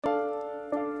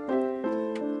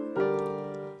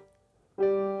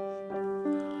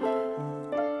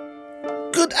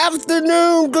Good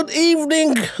afternoon, good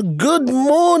evening, good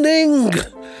morning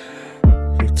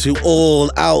to all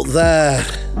out there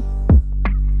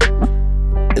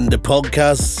in the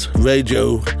podcast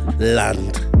radio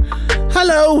land.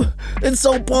 Hello, it's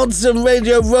Soul Partizan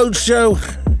Radio Roadshow.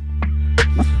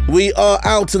 We are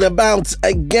out and about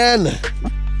again,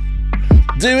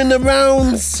 doing the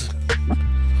rounds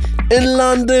in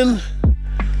London.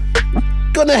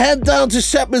 Gonna head down to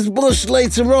Shepherd's Bush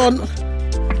later on.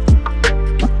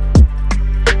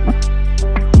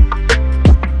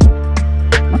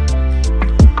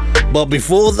 But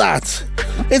before that,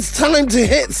 it's time to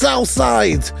hit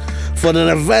Southside for an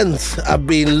event I've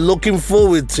been looking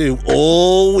forward to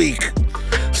all week.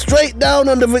 Straight down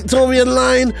on the Victorian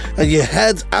line and you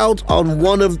head out on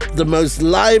one of the most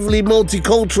lively,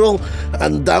 multicultural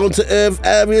and down-to-earth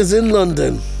areas in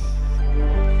London.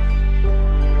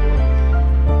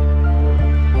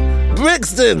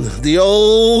 Brixton, the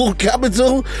old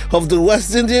capital of the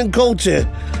West Indian culture,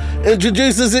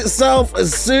 introduces itself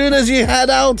as soon as you head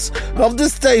out of the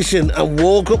station and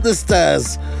walk up the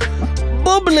stairs.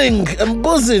 Bubbling and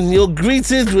buzzing, you're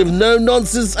greeted with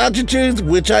no-nonsense attitude,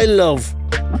 which I love.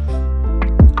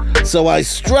 So I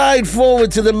stride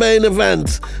forward to the main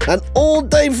event, an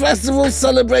all-day festival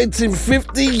celebrating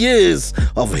 50 years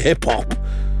of hip-hop.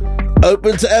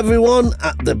 Open to everyone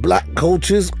at the Black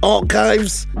Cultures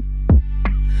Archives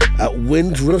at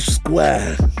Windrush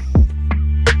Square.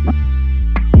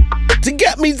 To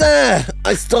get me there,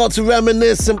 I start to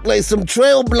reminisce and play some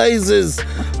trailblazers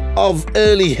of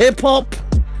early hip-hop.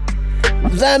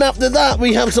 Then after that,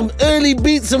 we have some early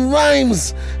beats and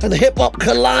rhymes, and hip-hop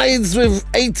collides with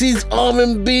 80s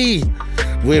R&B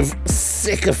with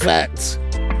sick effect.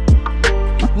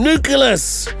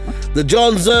 Nucleus, the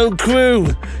John Zone crew,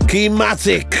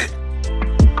 Keymatic,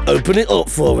 open it up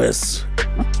for us.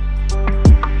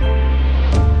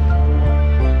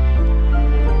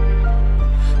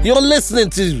 You're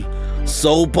listening to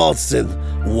Soul Partizan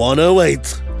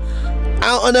 108.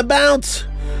 Out and about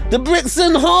the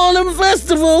Brixton Harlem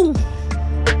Festival.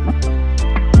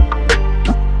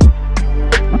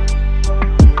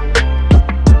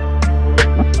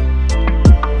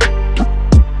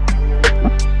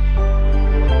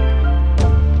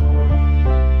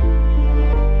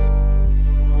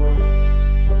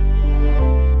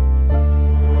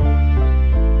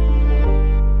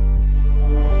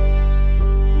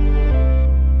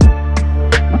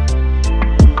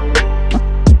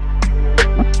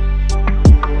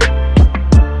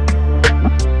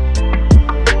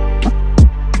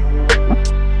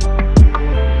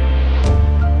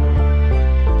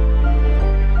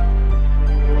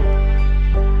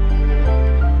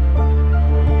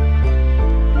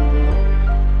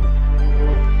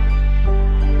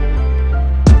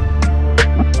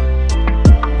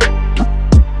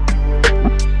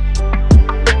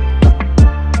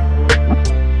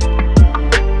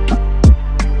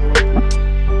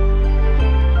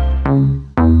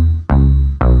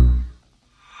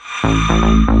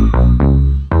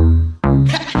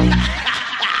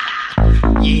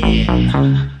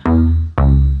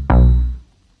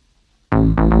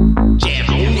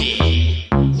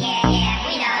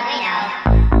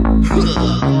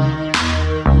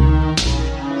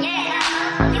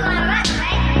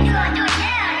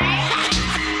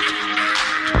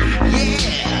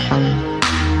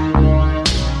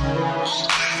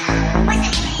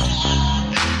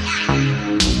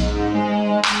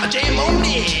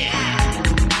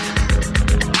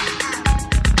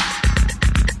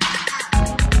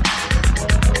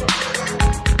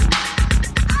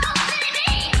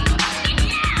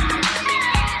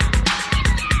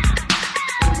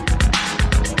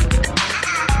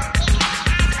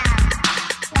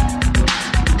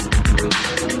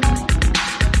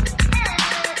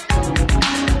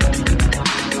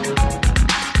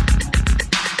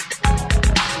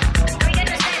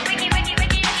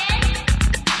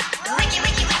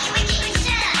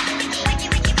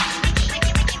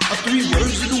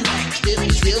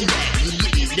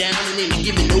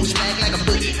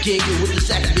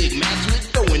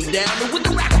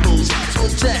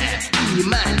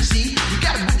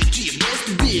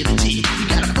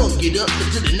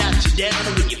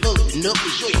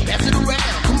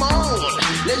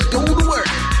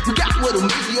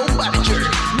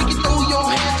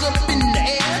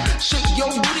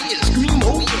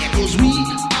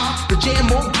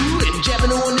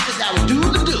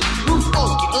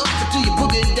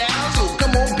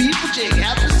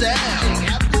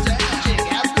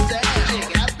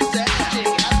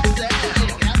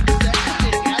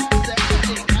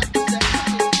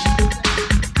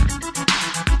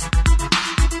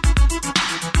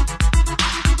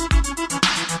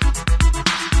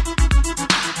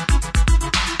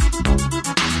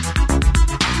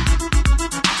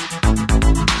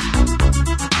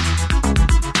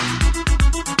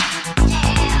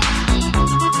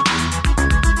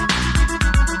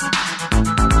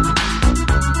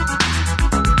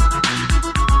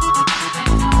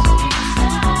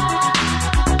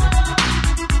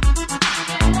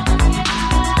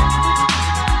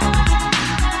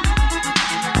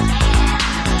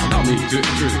 to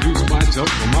introduce myself,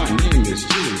 for my name is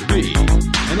Louie.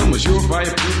 And I'm a surefire,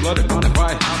 pure-blooded,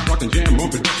 bonafide, hot rockin' jam on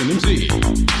production MC.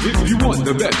 If you want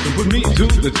the best, then put me to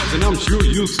the test, and I'm sure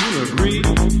you'll soon agree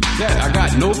that I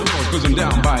got no flaws, cause I'm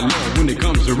down by law when it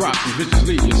comes to rockin'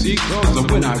 viciously, you see. Cause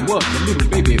when I was a little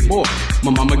baby boy,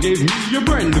 my mama gave me a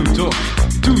brand new toy.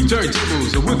 2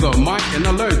 turntables with a mic, and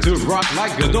I learned to rock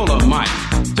like a Dolomite.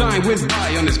 Time went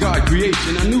by on this God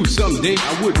creation. I knew someday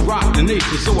I would rock the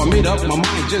nation, so I made up my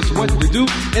mind just what to do,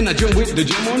 and I joined with the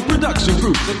Jam on production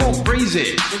crew. So go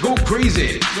crazy,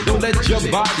 don't let your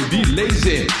body be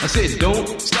lazy. I said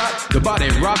don't stop the body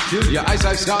rock till your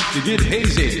eyesight starts to get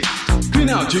hazy. Clean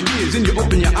out your ears and you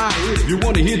open your eye. If you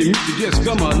want to hear the music, just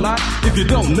come alive. If you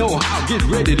don't know how, get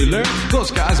ready to learn,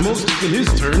 cause Cosmo's taking his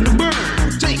turn to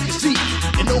burn. Take a seat,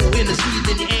 and O in the C,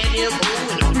 then you add M-O,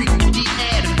 and a freak D,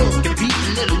 add a funky beat,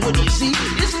 and then what do you see?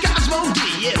 It's Cosmo D,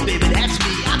 yeah baby, that's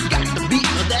me. I got the beat,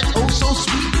 that's oh so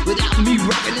sweet. Without me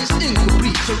rocking, it's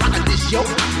incomplete. So rock this, yo,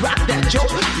 rock that, yo,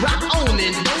 rock on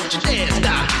and don't you dare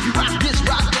stop. You rock this,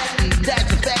 rock that, and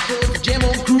that's a fact of the Jam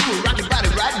on crew. Rock your body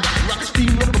right back, rock the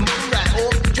steam locomotive right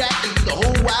off the track, and the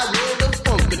whole wide world of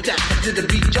funk attack. To the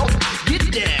beat, yo, get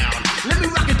down. Let me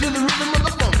rock it to the rhythm of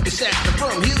the funky sound.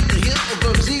 From hill to hill,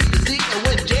 from Z to Z, and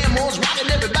when Jam on's rocking,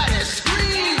 everybody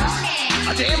screams.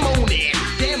 Jam on it,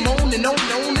 jam on and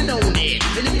on and on it.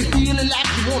 And if you're feeling like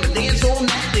you wanna dance all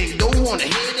night, then go on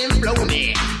ahead and blow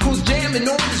it. Cause jamming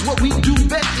on is what we do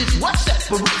best. It's what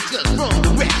separates us from the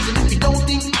rest. And if you don't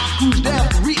think our crew's down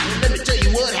for real, let me tell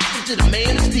you what happened to the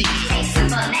man of steel. Say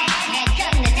Superman had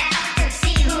come to town to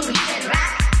see who he could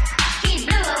rock. He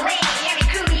blew away every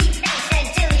crew he faced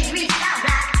until he reached our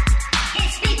block.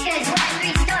 His speakers were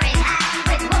 3 stories high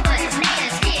with woofers made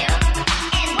of steel.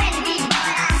 And when we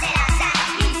bought our set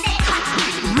outside, he said,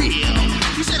 real.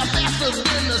 You said I'm faster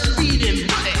than a speeding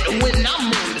bullet. And when I'm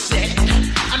on the set,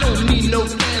 I don't need no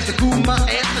fans to cool my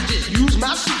ass. I just use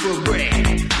my super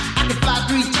brand. I can fly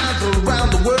 3 times around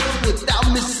the world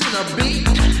without missing a beat.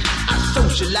 I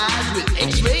socialize with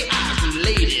X-ray eyes and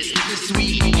ladies. It's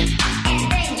sweet.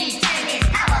 and then he turned his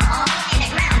power on and the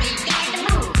ground began to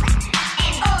move.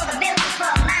 And all the buildings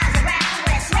for miles around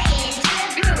were swaying to the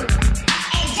groove.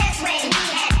 And just when he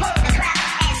had pulled the crowd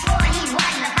and swore he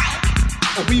won the fight,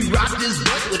 We rock this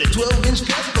butt with a 12-inch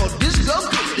cut called Disco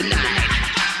Kryptonite.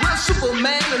 Well,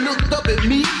 Superman looked up at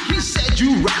me. He said,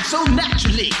 you rock so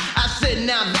naturally. I said,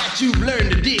 now that you've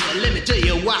learned the deal, let me tell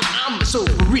you why I'm so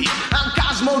for real. I'm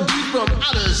Cosmo D from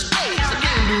outer space. I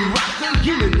can't do rock the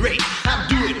human race. I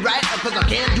do it right because I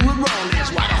can't do it wrong.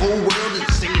 That's why the whole world is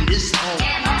singing this song.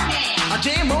 jam on it. I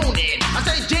jam on it. I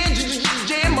say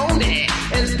jam on it.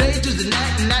 As day turns to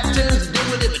night and night turns to day,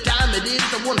 whatever time it is,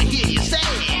 I want to hear you say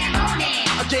Jam on it.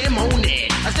 I jam on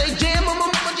it. I say jam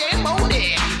on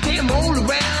it. Jam all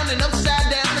around and upside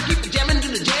down. I keep jamming to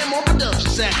the Jam on production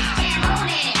sound. Jam on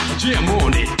it. Jam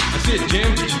on it. I said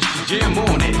jam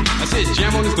on it. I said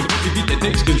jam on is the funky beat that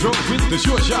takes control with the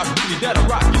short sharp beat that'll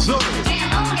rock your soul.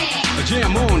 Jam on it.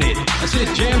 Jam on it. I said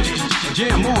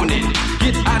jam on it.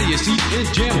 Get out of your seat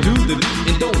and jam to the beat,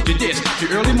 and don't you dare stop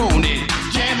your early morning.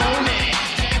 Jam on it.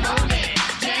 Jam on it.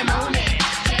 Jam on it.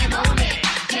 Jam on it.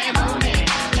 Jam on it.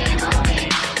 Jam on it.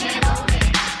 Jam on it.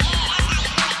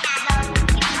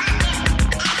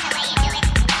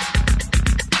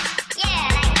 Yeah,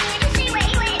 like did you see where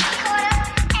he went in the corner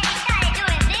and he started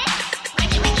doing this?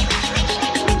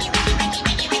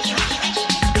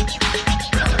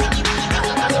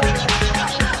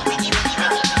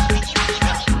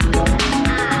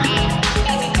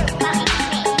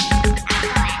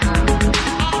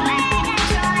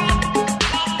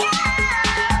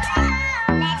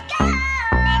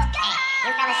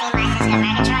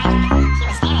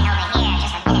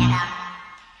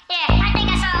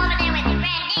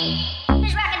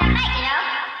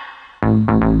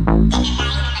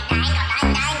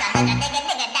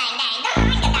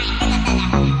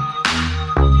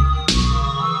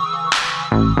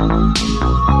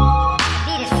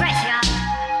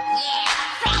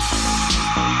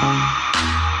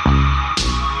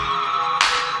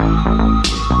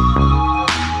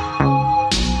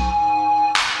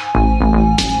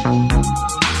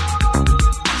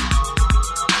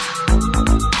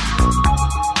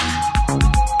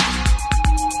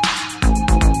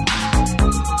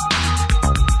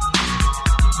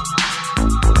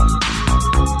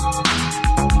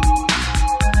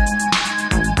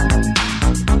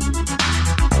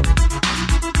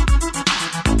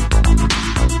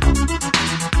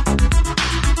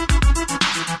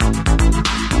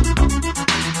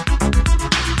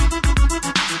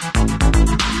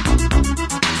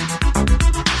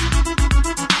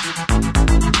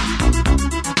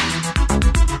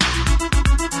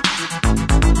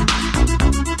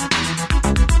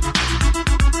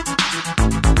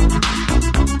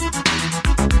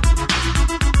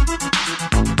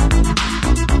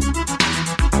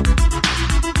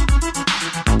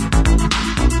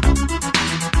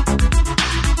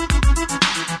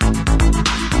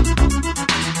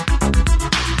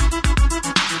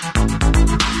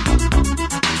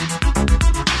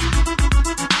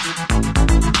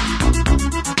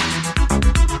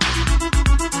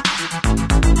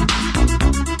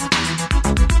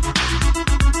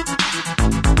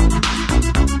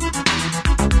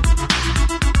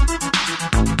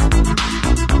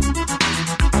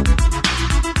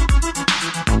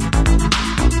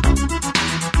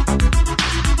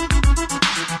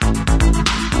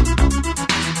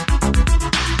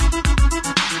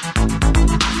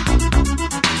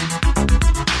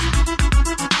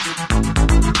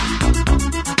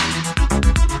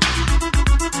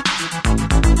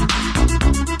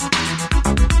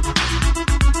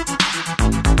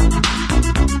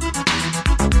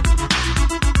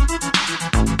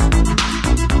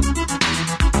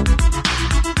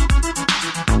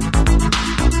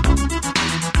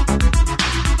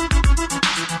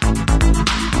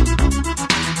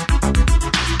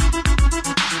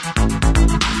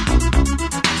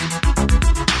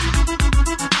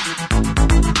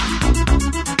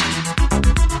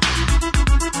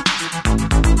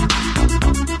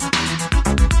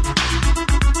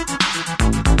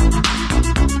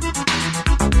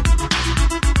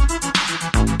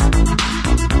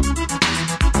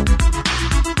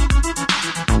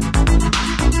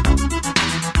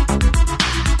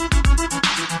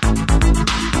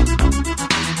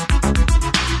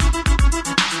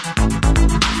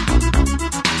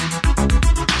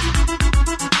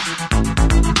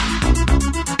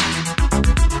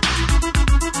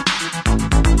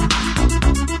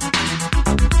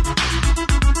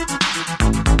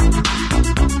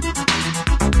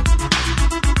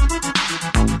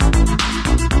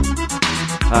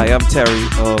 am Terry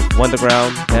of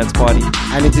Wonderground Dance Party.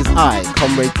 And it is I,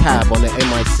 Comrade Cab on the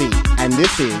MIC. And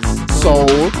this is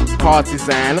Soul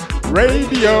Partizan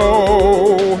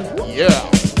Radio.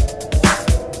 Yeah.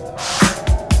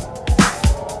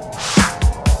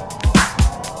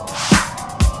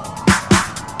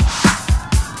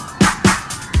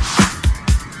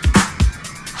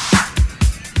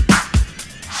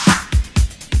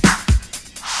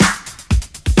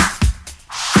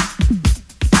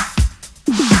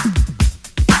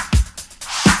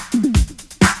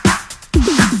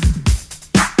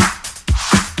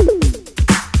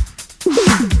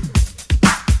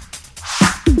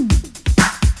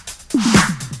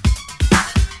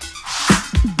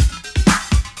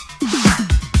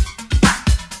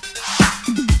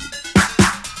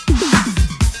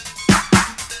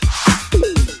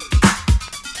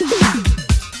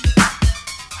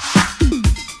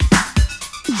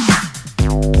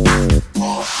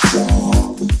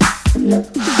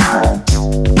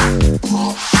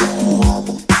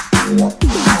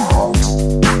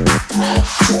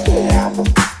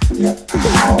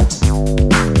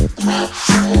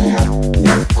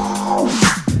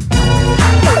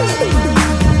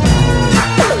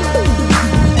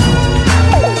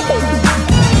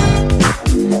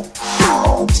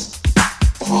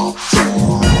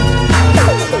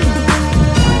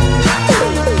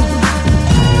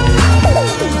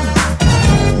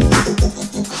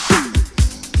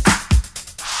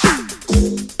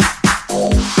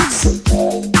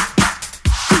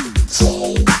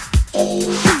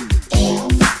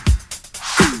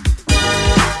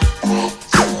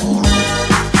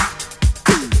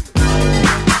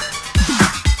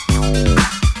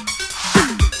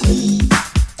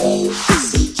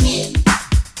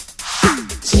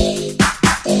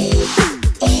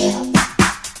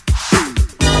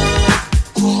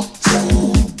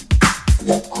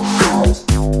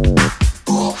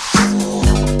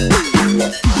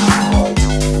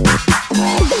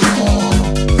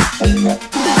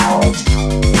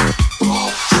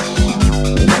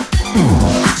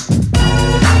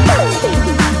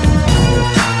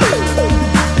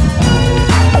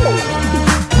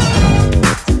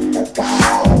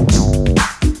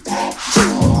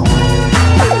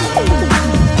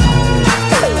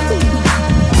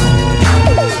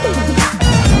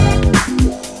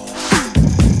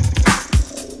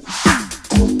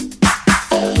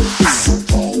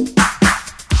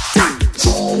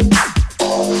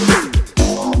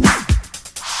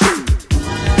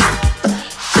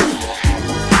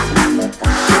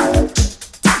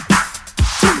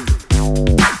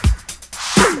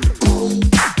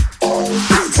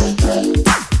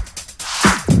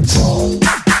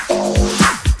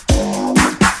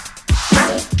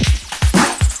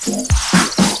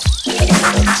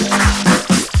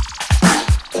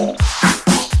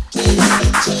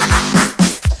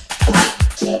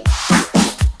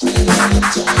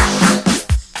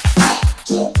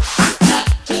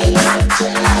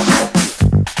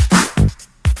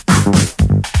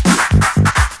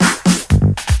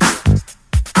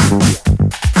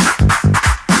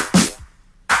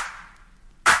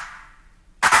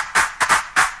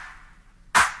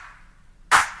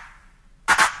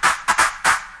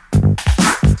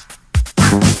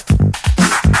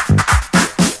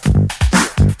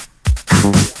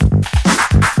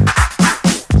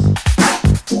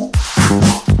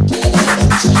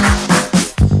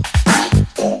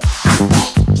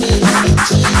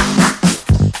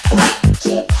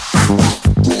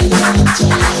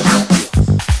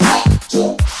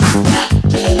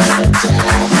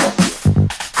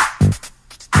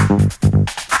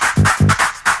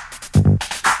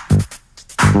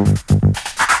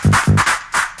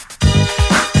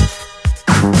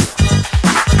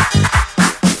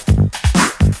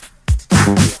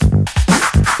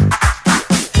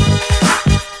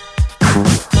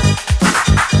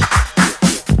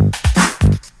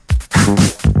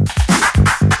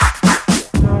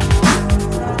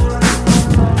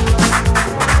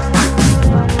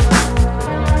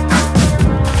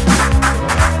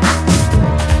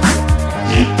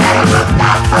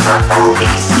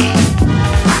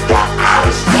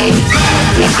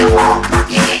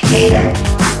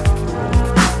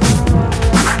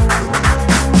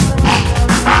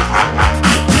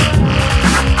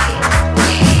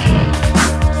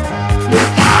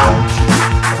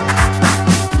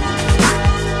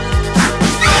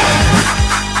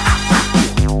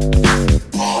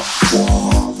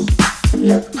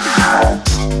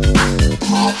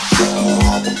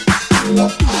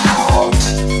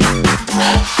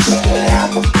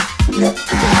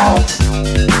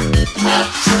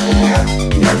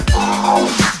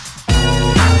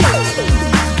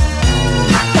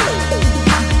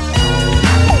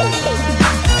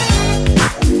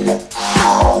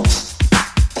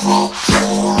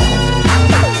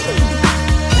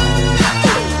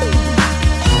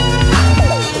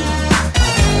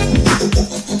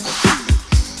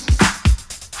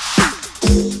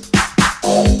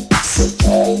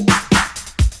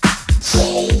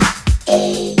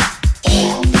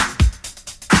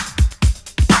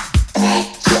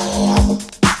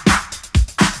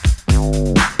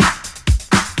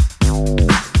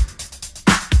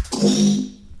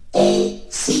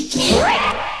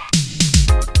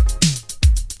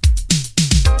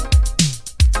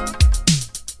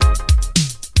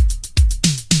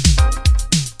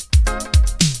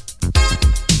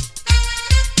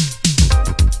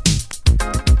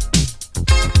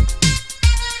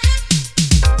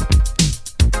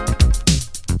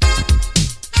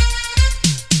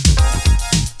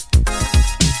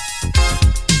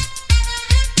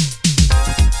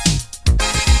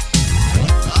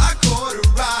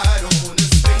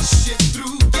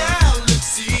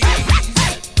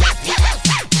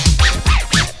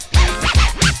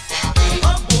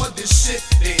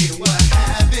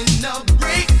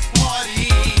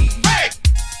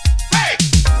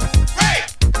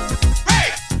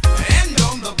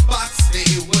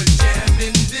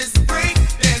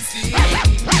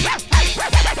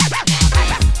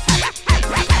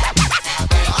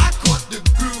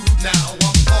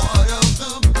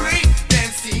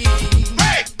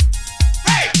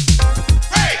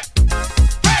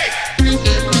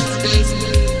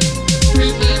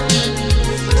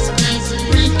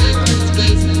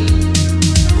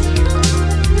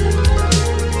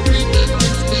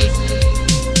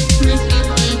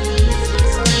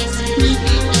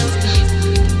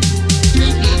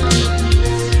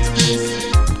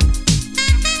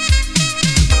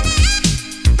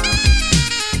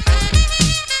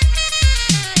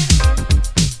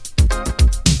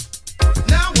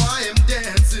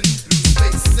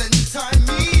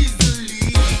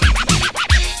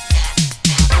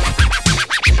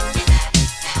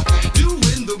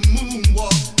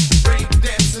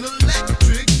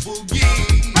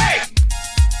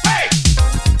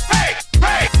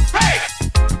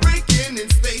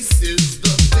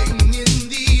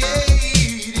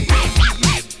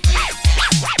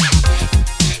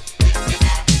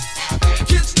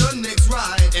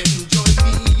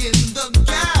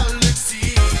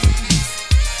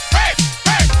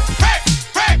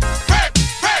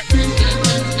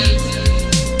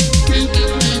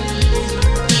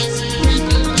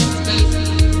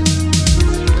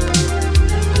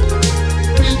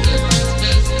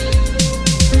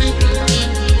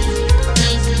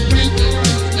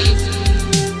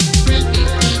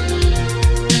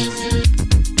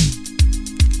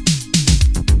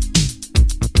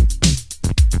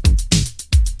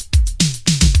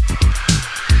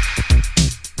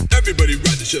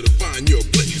 shall find your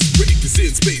place. Break is in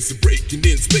space and breaking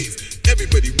in space.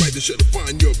 Everybody right there shall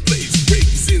find your place. Break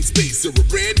is in space or a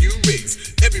brand new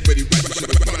race. Everybody right there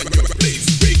shall find your place.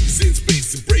 Break is in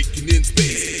space and breaking in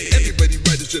space. Everybody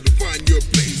right there shall find your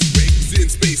place. Break is in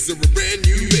space or a brand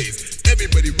new race.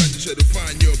 Everybody right there shall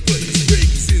find your place.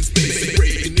 Break is in space and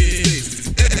breaking in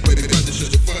space. Everybody right there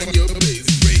shall find your place.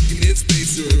 Breaking in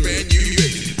space or a brand new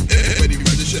race. Everybody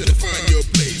right there shall find your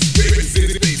place. Break is in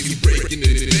space and breaking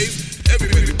in space.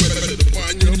 Everybody right there shall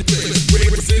find your place.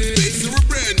 Break is in space or a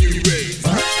brand new race.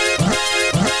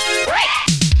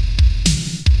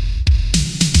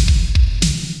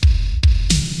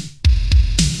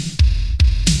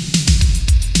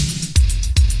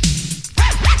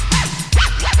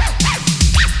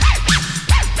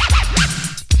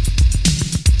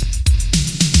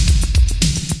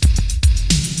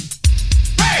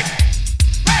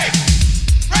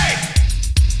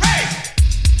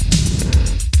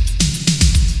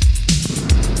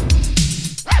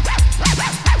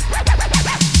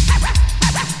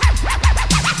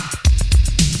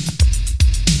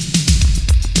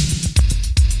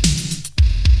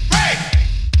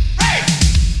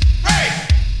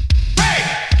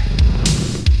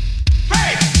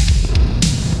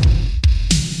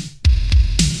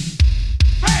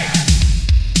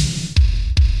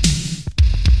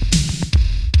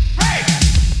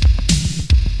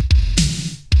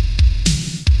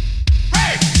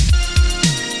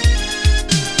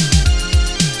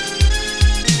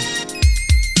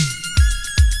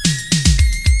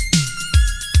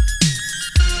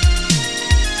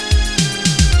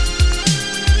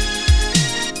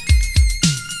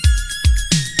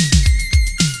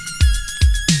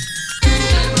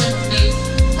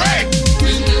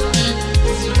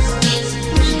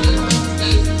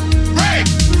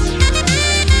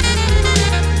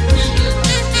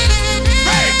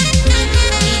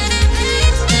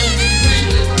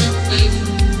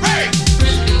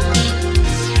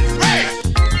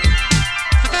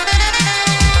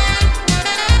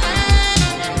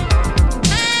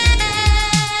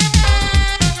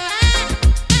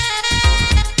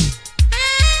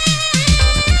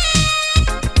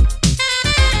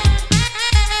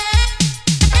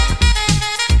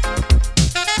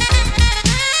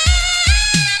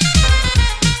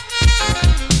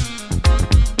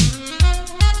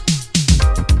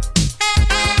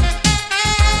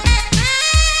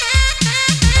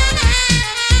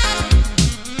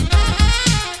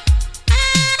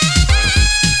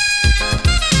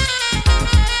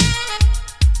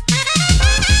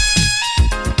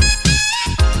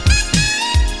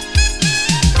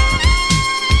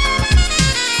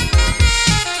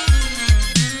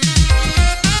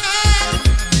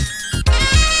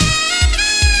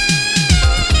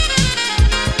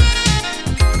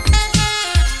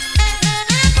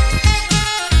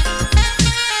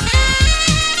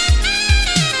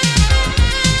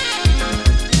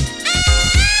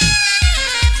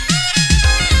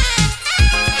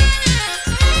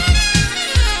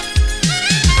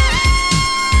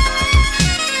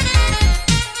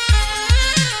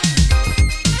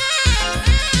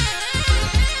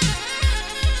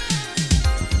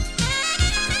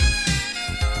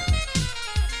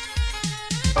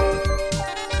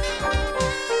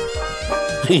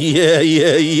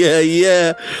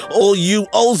 Yeah. All you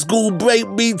old school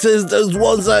breakbeaters, those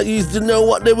ones that used to know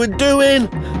what they were doing.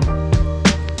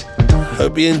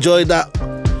 Hope you enjoyed that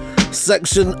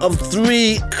section of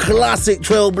 3 classic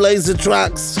Trailblazer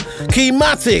tracks.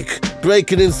 Keymatic,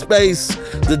 Breaking in Space,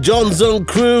 the Johnson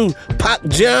Crew, Pac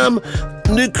Jam,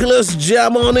 Nucleus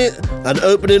Jam on it, and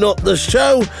opening up the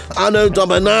show, Anno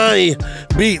Domini,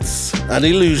 Beats and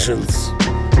Illusions.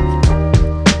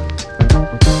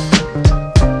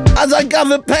 As I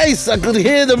gathered pace, I could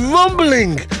hear the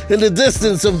rumbling in the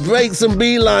distance of breaks and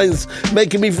beelines,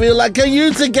 making me feel like a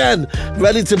youth again,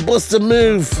 ready to bust a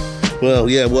move. Well,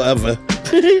 yeah, whatever.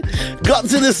 Got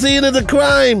to the scene of the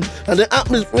crime, and the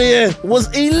atmosphere was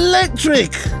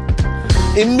electric.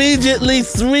 Immediately,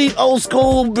 3 old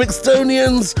school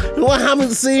Brixtonians who I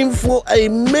haven't seen for a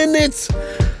minute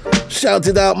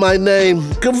shouted out my name.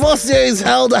 Cavossiers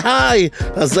held high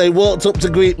as they walked up to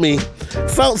greet me.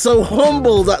 Felt so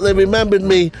humble that they remembered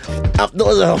me. After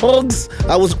the hugs,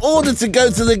 I was ordered to go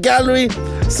to the gallery,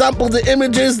 sample the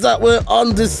images that were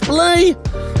on display,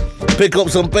 pick up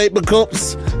some paper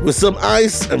cups with some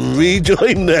ice and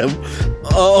rejoin them.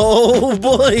 Oh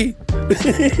boy.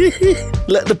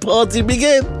 Let the party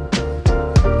begin.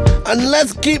 And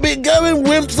let's keep it going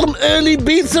with some early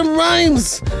beats and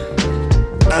rhymes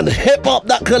and hip-hop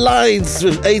that collides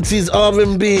with 80s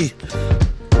R&B.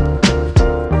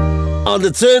 On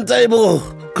the turntable,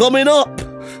 coming up,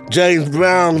 James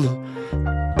Brown,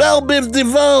 Belle Biv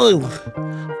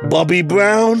DeVoe, Bobby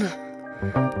Brown,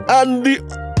 and the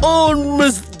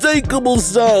unmistakable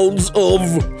sounds of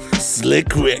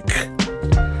Slick Rick.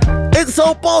 It's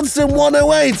Soul Boston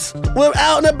 108. We're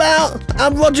out and about.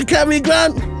 I'm Roger Cary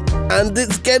Grant, and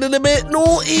it's getting a bit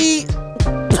naughty.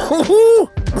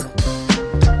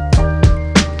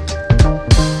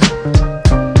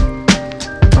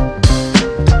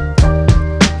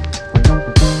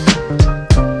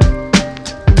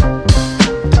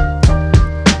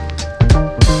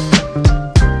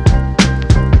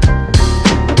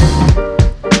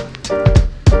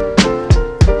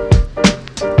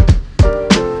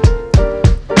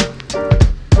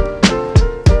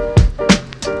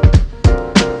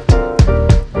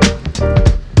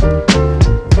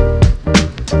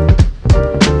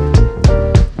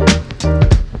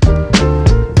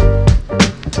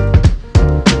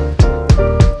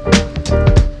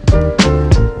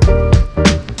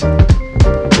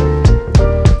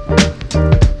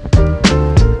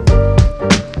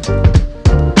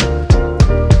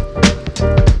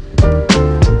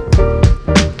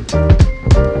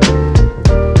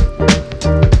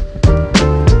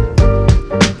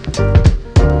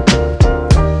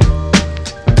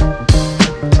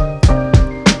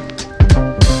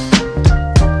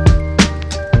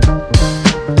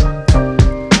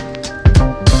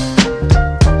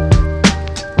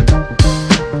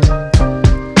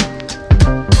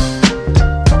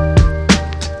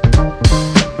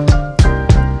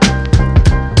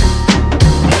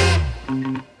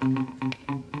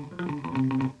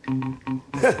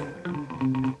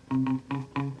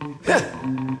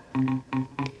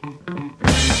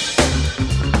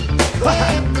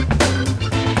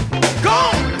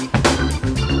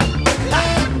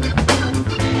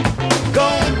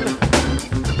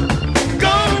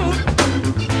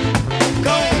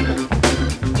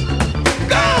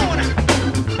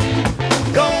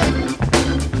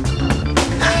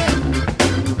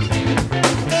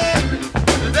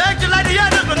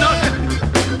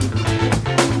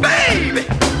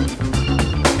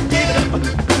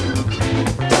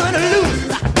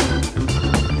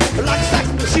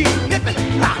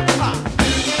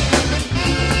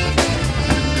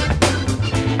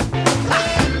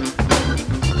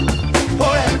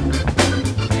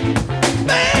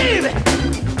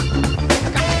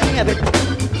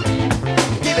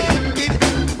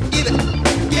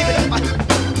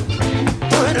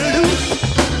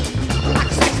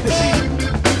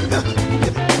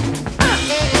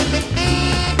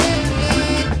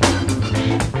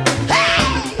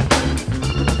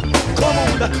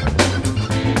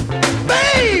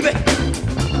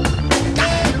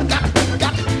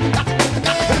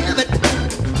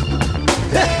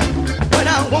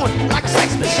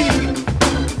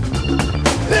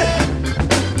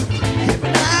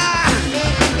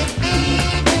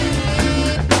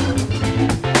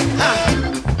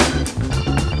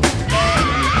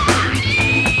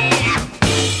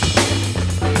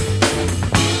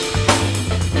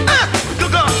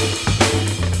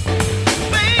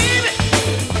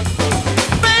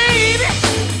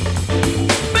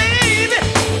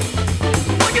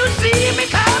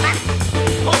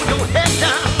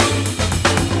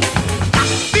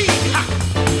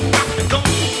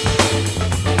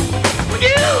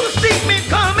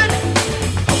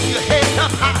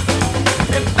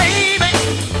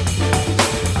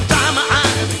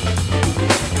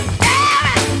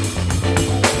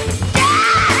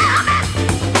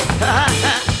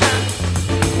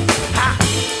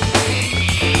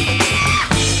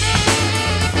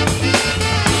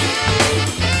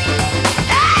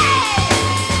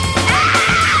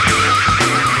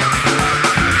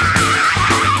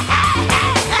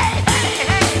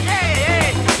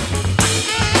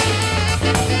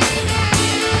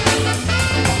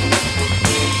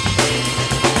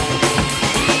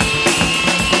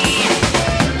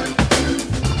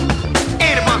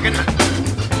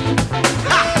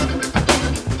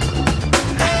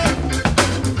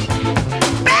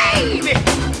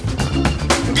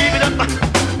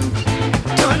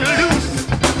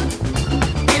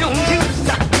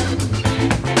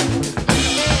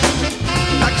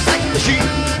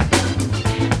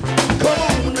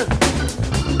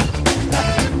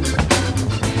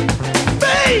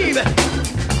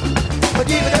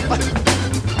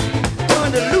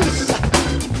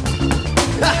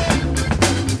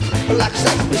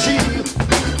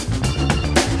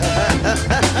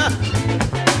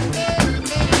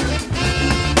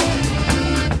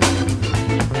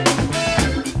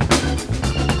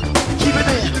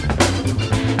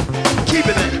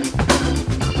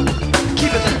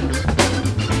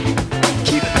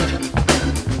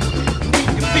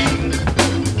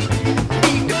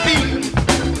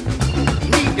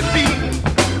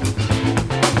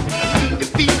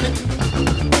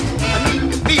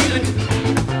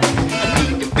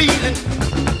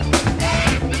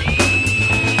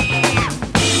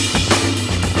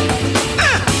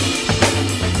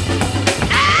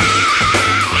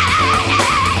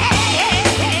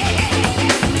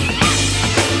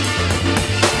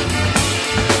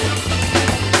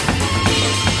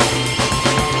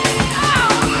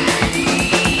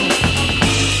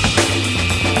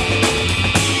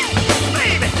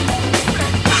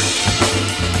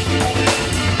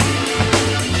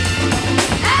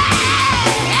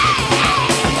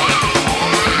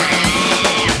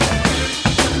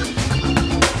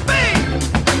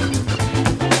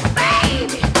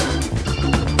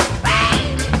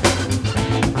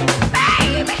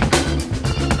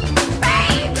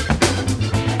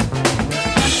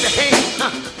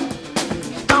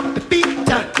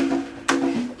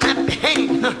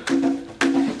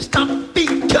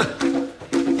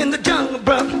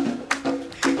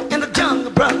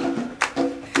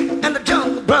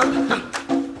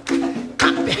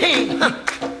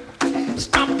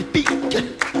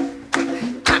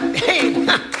 Clap your hand,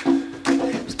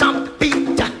 stomp the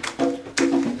beat.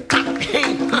 Clap your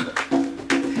hand,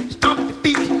 stomp the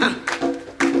beat.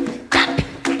 Clap,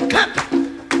 clap,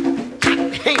 clap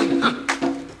your hand,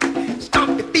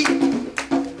 stomp the beat.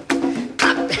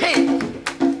 Clap your hand,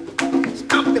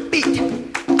 stomp the beat.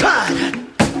 God.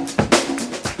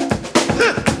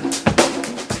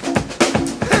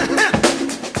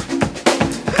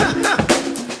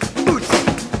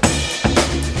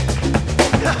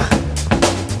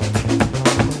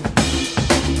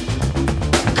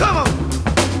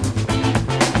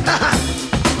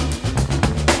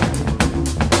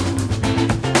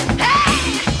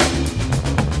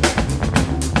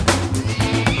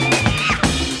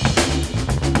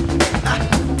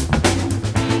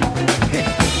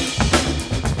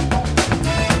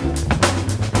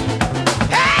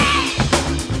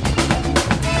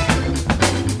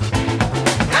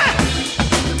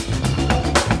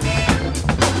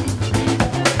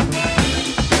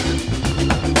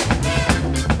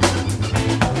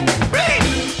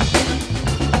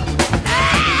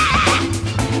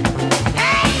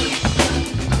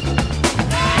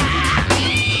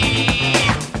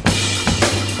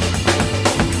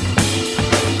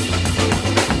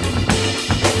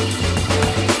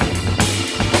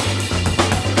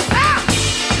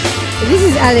 This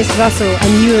is Alice Russell,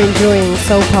 and you are enjoying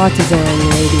Soul Partizan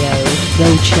Radio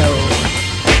Roadshow.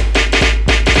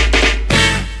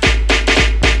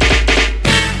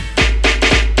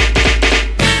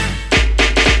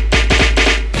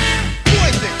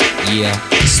 Yeah,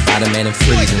 Spider-Man and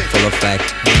freezing, full effect.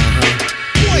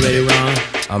 You ready, Ron?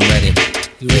 I'm ready.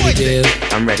 You ready, Bill?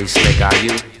 I'm ready, Slick, are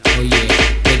you? Oh yeah,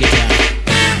 take it down.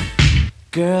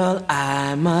 Girl,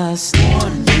 I must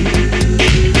warn you,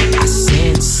 I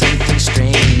sense something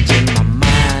strange in my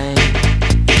mind.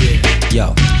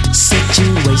 Yo,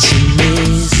 situation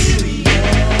is serious.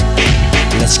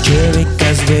 Let's cure it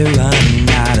cause we're running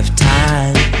out of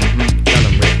time. Tell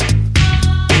 'em, Rick.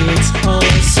 It's all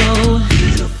so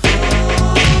beautiful.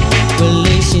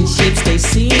 Relationships they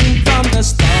seem from the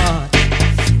start.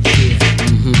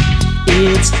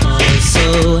 It's all so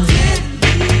deadly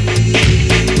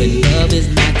when love is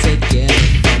not together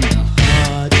from the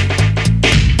heart.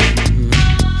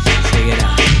 Check it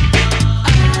out.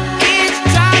 It's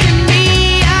driving me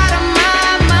out of my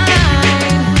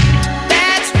mind.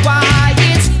 That's why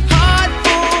it's hard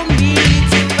for me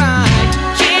to find.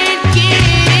 Can't get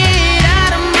it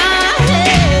out of my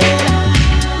head.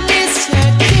 Miss her,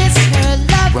 kiss her,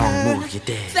 love Wrong her. move, you're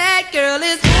dead. That girl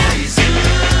is Poison.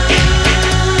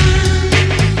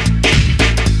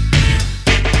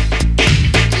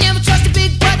 never trust a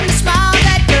big button to smile.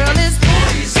 That girl is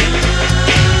Poison.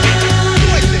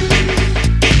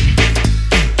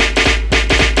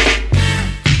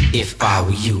 If I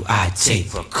were you, I'd take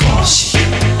precaution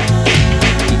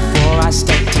before I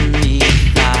step to meet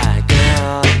my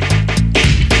girl.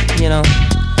 You know,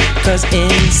 cause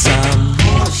in some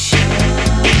portion,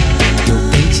 you'll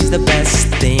think she's the best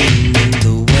thing in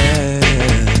the world.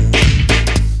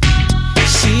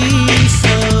 She's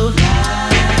so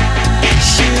fly,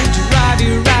 she'll drive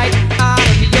you right out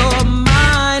of your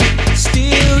mind,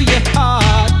 steal your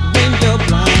heart when you're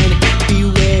blind.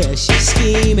 Beware, she's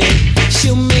scheming,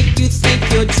 she'll make you think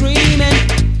you're dreaming.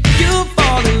 You'll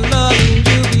fall in love and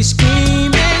you'll be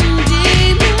screaming,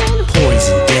 demon.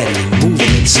 Poison, deadly,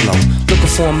 moving it slow.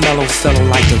 Looking for a mellow fellow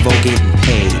like the vote, getting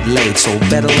paid, laid, so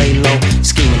better lay low.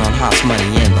 Scheming on house money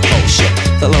and the whole show.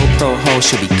 The low pro hoe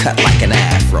should be cut like an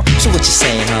afro. So what you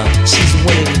saying, huh? She's a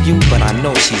winner to you, but I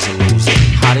know she's a loser.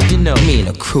 How did you know? Me and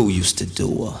the crew used to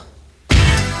do her.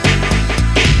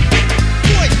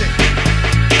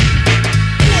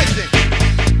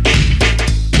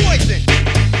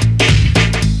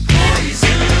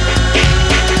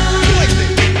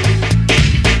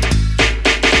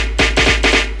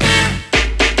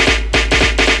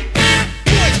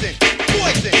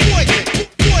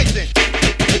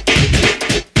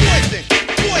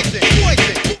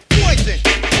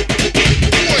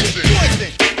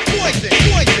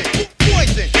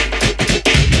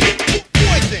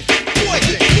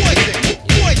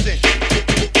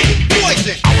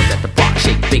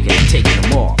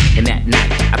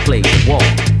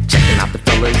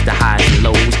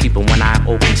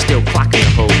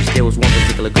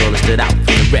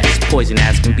 Poison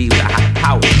ass can be with a high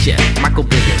power jet. Michael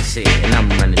Bivins here, and I'm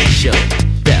running the show.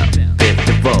 Bell, Biv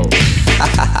DeVoe.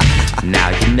 Now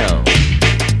you know.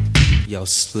 Yo,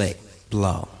 Slick,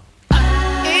 blow.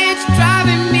 It's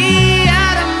driving me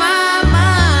out of my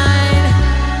mind.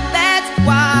 That's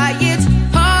why it's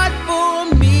hard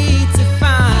for me to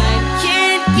find.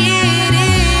 Can't get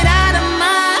it out of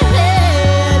my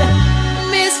head.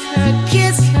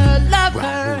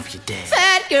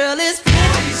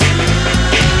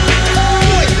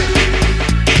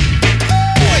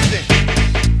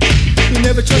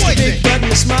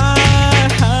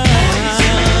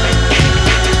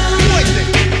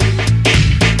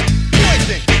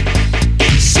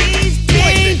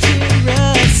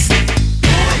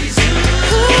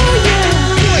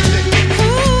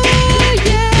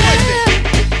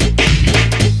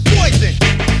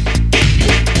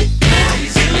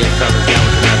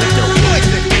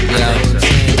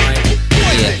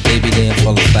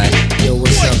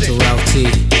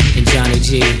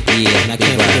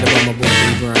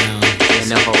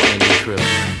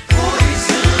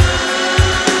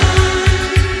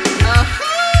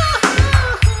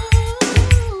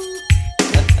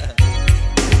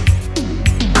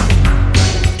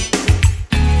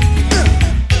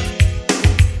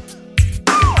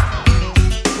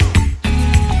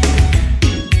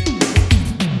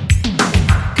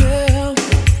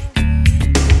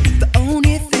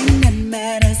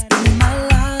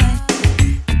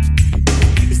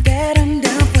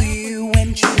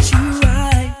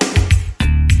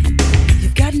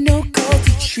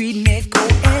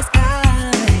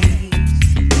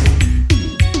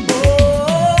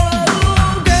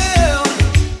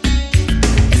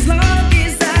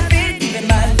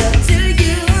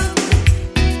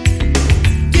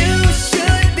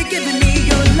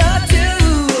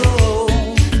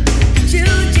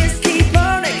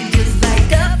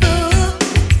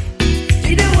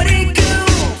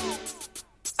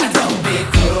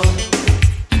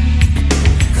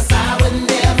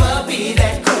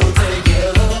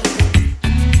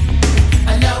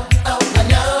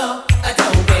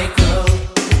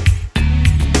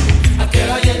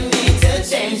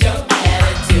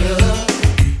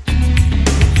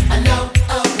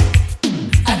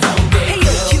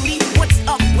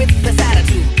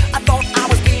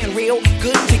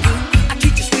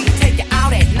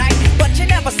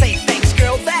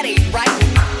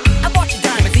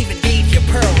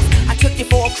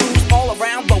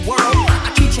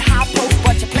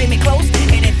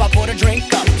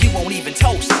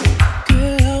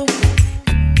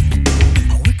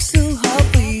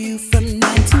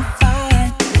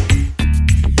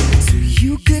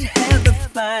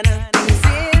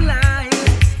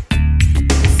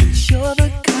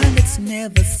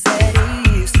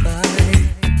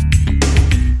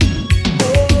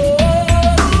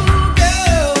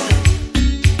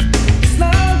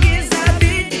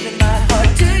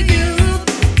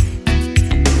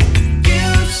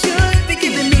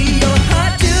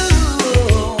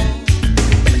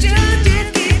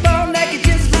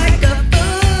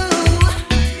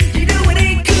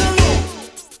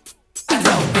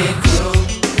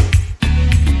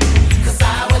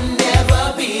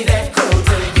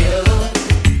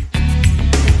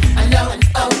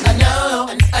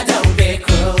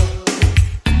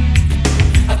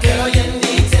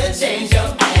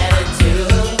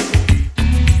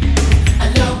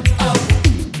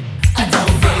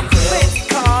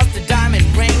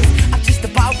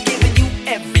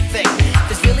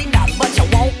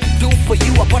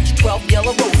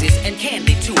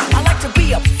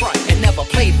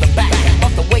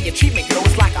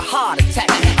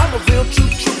 I'm a real true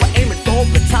trooper, aiming for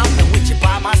the top, and with you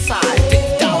by my side,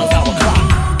 $50 our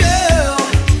clock. Girl,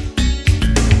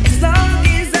 as long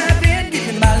as I've been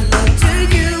giving my love to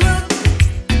you,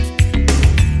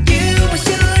 you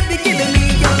should be giving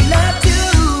me your love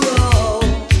too.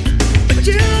 But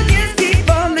you just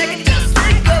keep on making just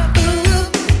like a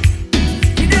fool.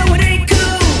 You know it ain't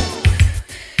cool.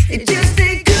 It just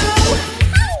ain't cool.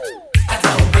 I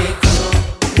don't be cool.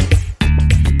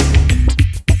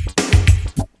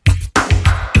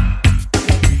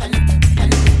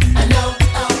 I know.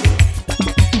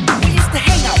 We used to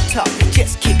hang out tough,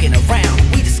 just kicking around.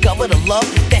 We discovered a love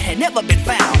that had never been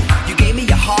found. You gave me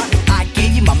your heart, I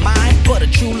gave you my mind, but a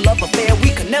true love affair we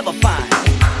could never find.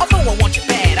 Although I want you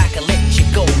bad, I can let you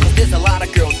go, 'cause there's a lot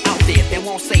of girls out there that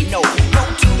won't say no. No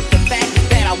to the fact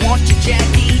that I want you,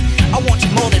 Jackie. I want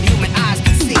you more than human eyes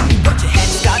can see. But you had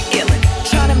to start illin',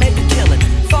 trying to make a killing.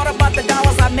 Thought about the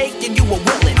dollars I make and you were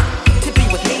willing to be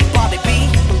with me, Bobby B.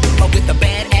 But with a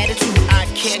bad attitude, I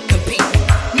can't compete.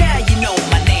 Now you know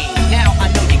my name, now I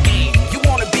know your game. You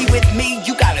wanna be with me,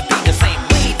 you gotta be the same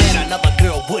way that another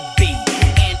girl would be.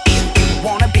 And if you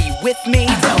wanna be with me,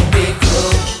 don't be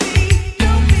cruel.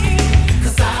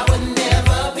 'Cause I would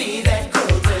never be that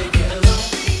cruel to you.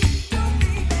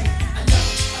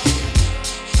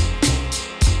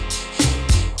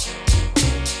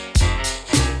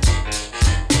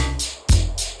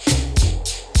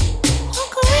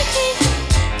 Uncle Ricky,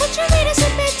 would you read us a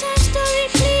bedtime story,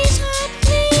 please, huh?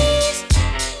 Please.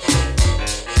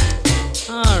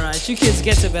 Alright, you kids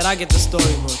get to bed, I get the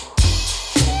storybook.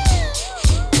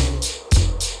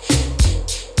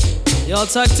 Y'all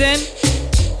tucked in?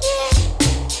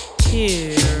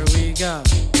 Here we go.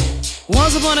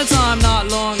 Once upon a time, not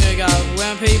long ago,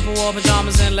 when people wore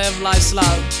pajamas and lived life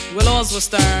slow, where laws were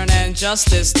stern and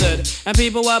justice stood, and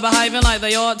people were behaving like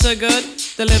they ought to good,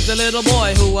 there lived a little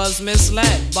boy who was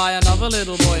misled by another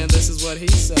little boy, and this is what he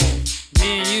said.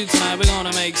 Me and you tonight, we're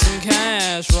gonna make some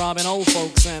cash, robbing old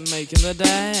folks and making the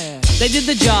dash. They did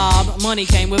the job, money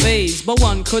came with ease, but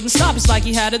one couldn't stop, it's like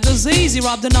he had a disease. He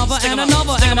robbed another and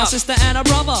another, and a sister and a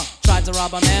brother. Tried to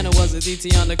rob a man who was a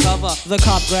DT undercover. The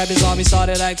cop grabbed his arm, he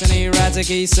started acting erratic.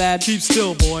 He said, "Keep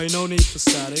still, boy, no need for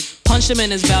static." Punched him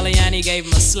in his belly and he gave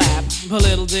him a slap. But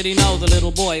little did he know the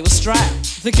little boy was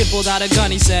strapped. The kid pulled out a gun,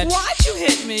 he said, "Why'd you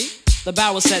hit me?" The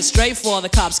barrel set straight for the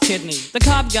cop's kidney. The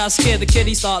cop got scared, the kid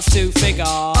he starts to figure,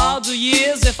 I'll do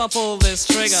years if I pull this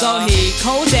trigger. So he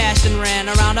cold dashed and ran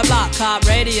around the block. Cop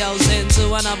radios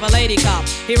into another lady cop.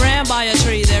 He ran by a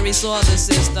tree, there he saw the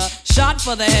sister. Shot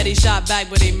for the head, he shot back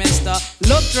but he missed her.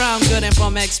 Looked round good and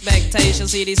from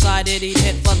expectations he decided he'd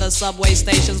hit for the subway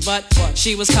stations. But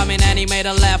she was coming and he made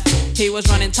a left. He was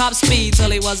running top speed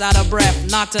till he was out of breath.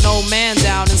 Knocked an old man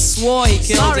down and swore he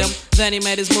killed him. Then he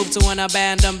made his move to an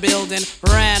abandoned building.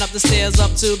 Ran up the stairs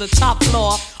up to the top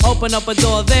floor. Opened up a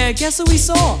door there, guess who he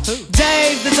saw? Who?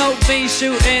 Dave, the dope fiend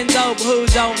shooting dope. Who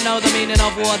don't know the meaning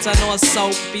of water nor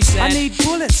soap? He said, "I need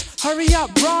bullets, hurry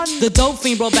up, run." The dope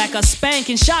fiend brought back a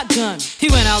spanking shotgun. He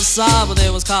went outside, but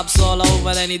there was cops all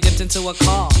over. Then he dipped into a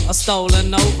car, a stolen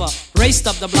Nova. Raced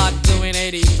up the block doing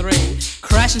 83.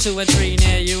 Crashed into a tree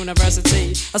near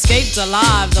University. Escaped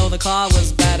alive, though the car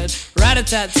was battered.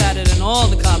 Rat-a-tat-tatted and all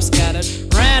the cops scattered.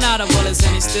 Ran out of bullets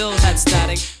and he still had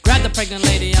static. Grabbed the pregnant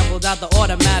lady and pulled out the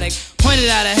automatic. Pointed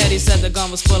at her head, he said the gun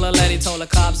was full of lead. He told the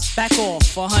cops, "Back off,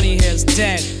 for honey here's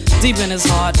dead." Deep in his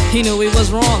heart, he knew he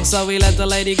was wrong, so he let the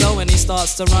lady go and he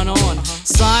starts to run on.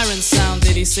 Sirens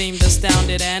sounded, he seemed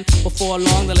astounded, and before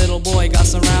long the little boy got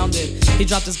surrounded. He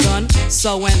dropped his gun,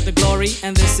 so went the glory,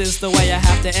 and this is the way I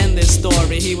have to end this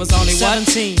story. He was only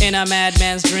 17 in a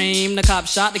madman's dream. The cop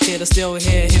shot the kid, I still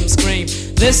hear him scream.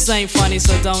 This ain't funny,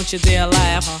 so don't you dare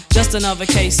laugh. Just another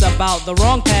case about the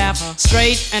wrong path.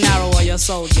 Straight and narrow or your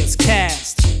soul gets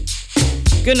cast.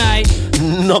 Good night.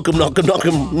 Knock him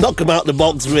out the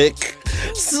box, Rick.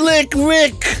 Slick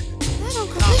Rick.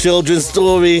 Children's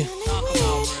story.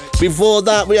 Before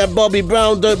that, we had Bobby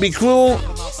Brown, Don't Be Cruel.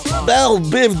 Belle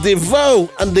Biv DeVoe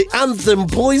and the anthem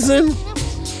Poison.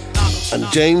 And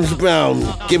James Brown,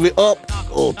 Give It Up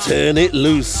or Turn It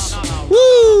Loose.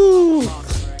 Woo!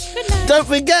 Don't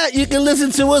forget, you can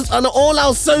listen to us on all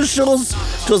our socials.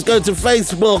 Just go to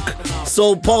Facebook,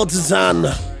 Soul Partizan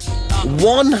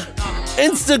 1,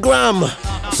 Instagram,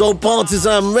 Soul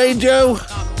Partizan Radio,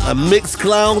 and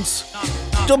Mixcloud,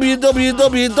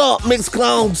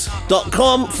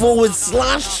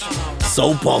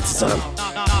 www.mixcloud.com/Soul Partizan.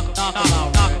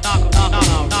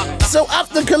 So after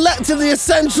After collecting the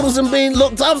essentials and being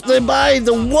looked after by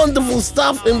the wonderful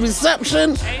staff in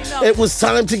reception, it was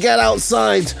time to get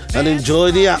outside and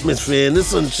enjoy the atmosphere in the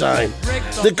sunshine.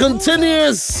 The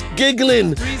continuous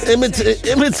giggling,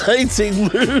 imitating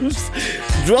moves,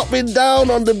 dropping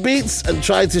down on the beats and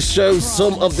trying to show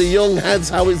some of the young heads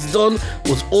how it's done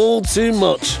was all too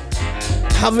much.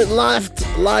 Haven't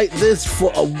laughed like this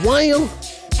for a while.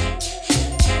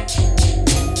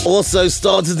 Also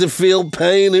started to feel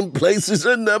pain in places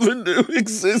I never knew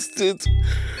existed.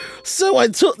 So I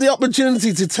took the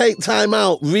opportunity to take time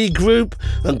out, regroup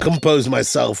and compose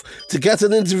myself to get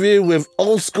an interview with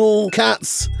old school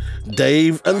cats,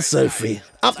 Dave and Sophie.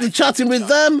 After chatting with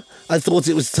them, I thought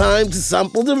it was time to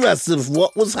sample the rest of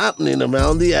what was happening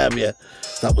around the area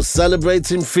that was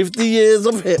celebrating 50 years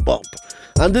of hip-hop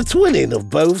and the twinning of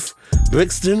both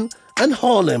Brixton and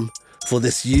Harlem for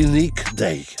this unique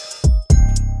day.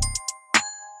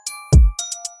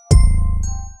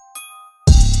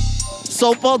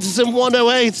 So Partizan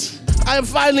 108, I have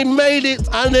finally made it,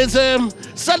 and it's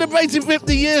celebrating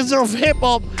 50 years of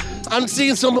hip-hop. I'm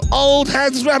seeing some old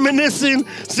heads reminiscing,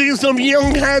 seeing some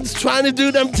young heads trying to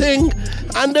do them thing,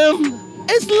 and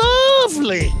it's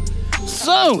lovely.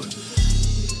 So,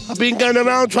 I've been going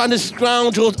around trying to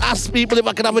scrounge or ask people if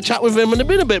I could have a chat with them, and I've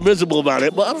been a bit miserable about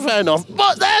it, but fair enough.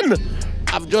 But then,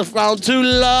 I've just found two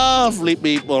lovely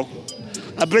people.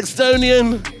 A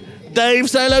Brixtonian, Dave.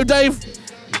 Say hello, Dave.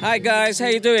 Hi guys, how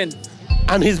you doing?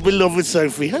 And his beloved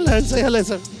Sophie. Hello, say hello,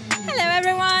 Sophie. Hello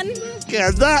everyone.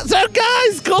 Get that. So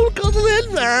guys, come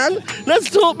in, man.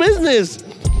 Let's talk business.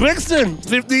 Brixton,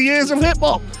 50 years of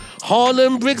hip-hop.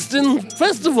 Harlem Brixton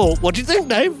Festival. What do you think,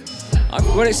 Dave?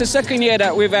 Well, it's the second year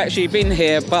that we've actually been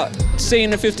here, but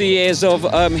seeing the 50 years of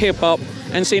hip-hop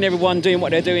and seeing everyone doing what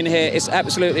they're doing here, it's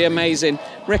absolutely amazing.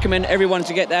 Recommend everyone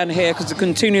to get down here because they're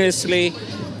continuously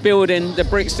building the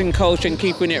Brixton culture and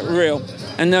keeping it real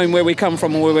and knowing where we come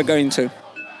from and where we're going to.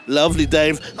 Lovely,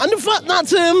 Dave. And the fact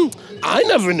that I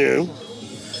never knew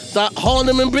that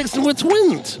Harlem and Brixton were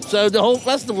twinned. So the whole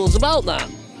festival's about that,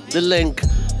 the link.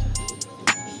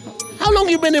 How long have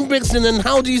you been in Brixton and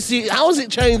how has it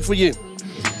changed for you?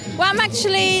 Well,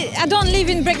 I don't live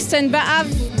in Brixton, but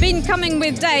I've been coming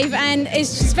with Dave and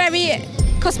it's just very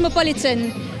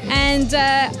cosmopolitan. And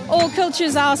all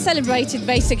cultures are celebrated,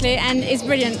 basically, and it's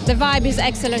brilliant. The vibe is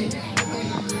excellent.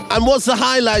 And what's the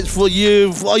highlights for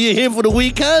you? Are you here for the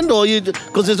weekend, or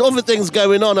because there's other things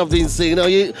going on I've been seeing? Are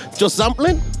you just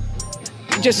sampling?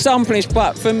 Just sampling,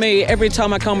 but for me, every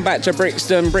time I come back to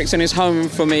Brixton is home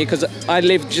for me because I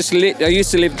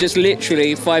used to live just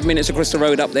literally 5 minutes across the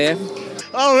road up there.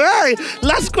 All right,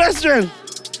 last question.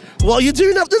 What are you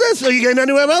doing after this? Are you going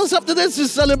anywhere else after this to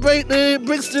celebrate the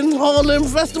Brixton Harlem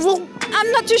Festival?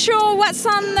 I'm not too sure what's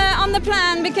on the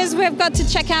plan because we've got to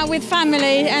check out with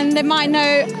family and they might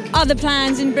know other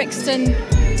plans in Brixton.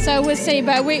 So we'll see,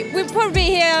 but we'll probably be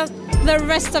here the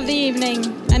rest of the evening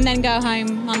and then go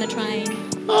home on the train.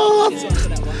 Oh,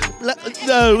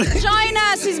 no. Join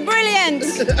us, it's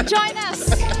brilliant. Join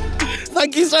us.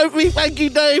 Thank you, Sophie. Thank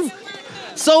you, Dave.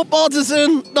 So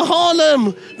Partizan, the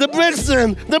Harlem, the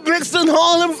Brixton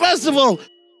Harlem Festival.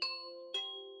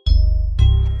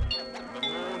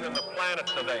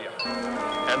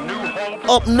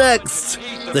 Up next,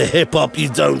 the hip-hop you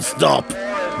don't stop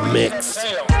mix.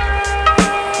 We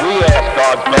ask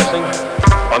God's blessing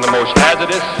on the most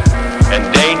hazardous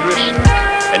and dangerous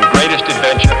and greatest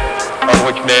adventure on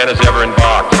which man has ever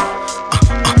embarked.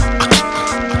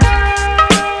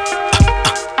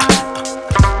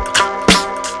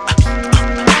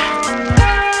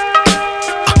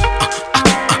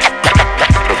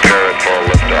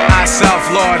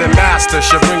 Lord and master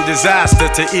shall bring disaster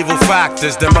to evil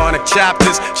factors. Demonic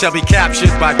chapters shall be captured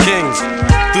by kings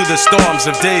through the storms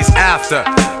of days after,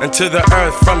 and to the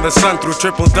earth from the sun through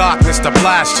triple darkness to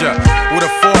blast ya with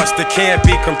a force that can't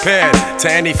be compared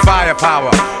to any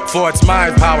firepower, for its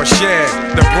mind power shared.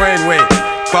 The brainwave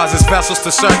causes vessels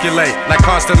to circulate like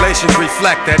constellations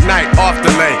reflect at night off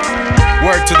the lake.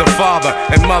 Word to the Father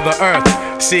and Mother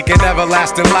Earth, seeking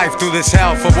everlasting life through this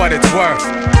hell for what it's worth.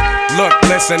 Look,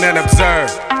 listen, and observe,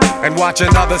 and watch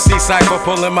another sea cycle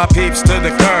pulling my peeps to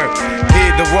the curb.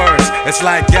 Heed the words, it's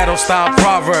like ghetto-style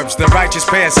proverbs. The righteous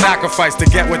pay a sacrifice to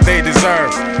get what they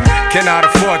deserve. Cannot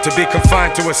afford to be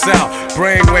confined to a cell.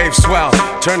 Brainwaves swell,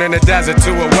 turning the desert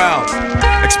to a well.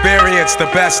 Experience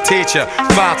the best teacher.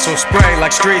 Thoughts will spray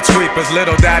like street sweepers.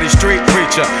 Little daddy street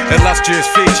preacher, illustrious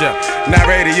feature.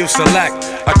 Narrator you select,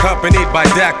 accompanied by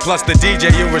deck plus the DJ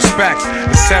you respect.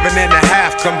 The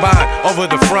 7.5 combined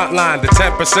over the front line. The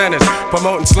 10%ers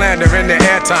promoting slam slander in the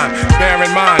airtime. Bear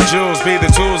in mind, jewels be the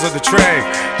tools of the trade.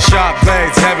 Sharp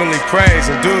blades, heavenly praise,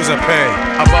 and dues are paid.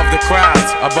 Above the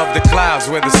crowds, above the clouds,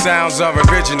 where the sounds are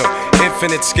original.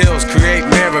 Infinite skills create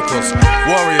miracles.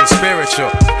 Warrior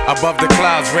spiritual. Above the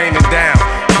clouds, raining down,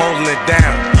 holding it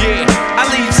down. Yeah, I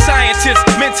leave scientists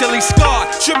mentally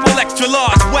scarred. Triple extra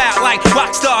large, wild like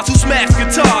rock stars who smash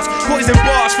guitars. Poison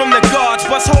bars from the guards,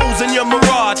 bust holes in your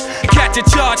mirage. Catch a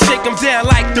charge, shake them down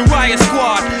like the riot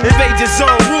squad. Invade your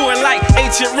zone, ruin like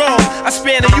ancient Rome. I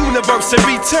span the universe and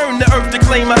return to earth to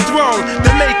claim my throne.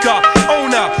 The maker,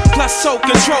 owner, plus soul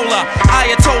controller.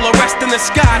 Ayatollah, rest in the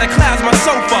sky, the clouds my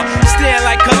sofa. Stand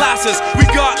like Colossus,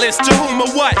 regardless to whom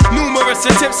or what. Numerous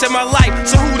attempts in my life,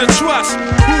 so who to trust?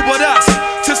 Who but us?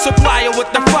 To supply her with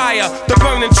the fire, the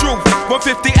burning truth.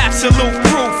 150 absolute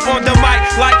proof on the mic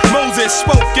like Moses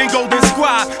spoke in Golden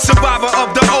Scribe. Survivor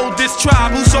of the oldest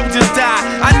tribe whose soldiers died.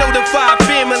 I know the 5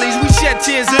 families, we shed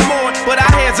tears and mourn, but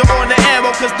our hands are on the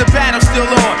ammo cause the battle's still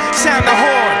on. Sound the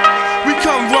horn. We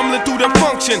come rumbling through the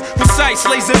function. Precise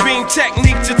laser beam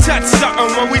technique to touch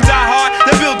something. When we die hard,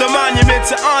 they build a monument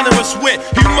to honor us with.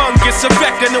 Humongous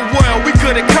effect in the world, we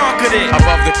could've conquered it.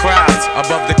 Above the crowds,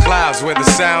 above the clouds, where the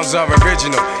sounds are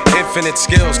original. Infinite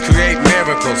skills create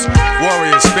miracles.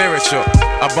 Warrior spiritual.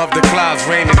 Above the clouds,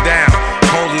 raining down,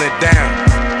 holding it down.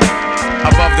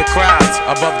 Above the crowds,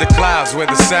 above the clouds, where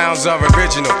the sounds are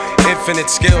original. Infinite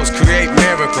skills create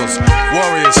miracles.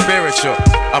 Warrior spiritual.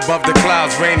 Above the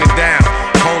clouds, raining down,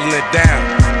 holding it down.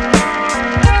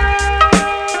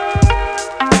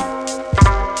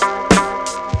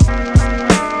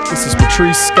 This is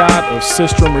Patrice Scott of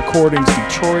Sistrum Recordings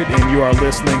Detroit, and you are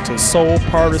listening to Soul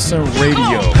Partizan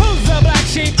Radio. Who's the black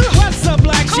sheep? What's the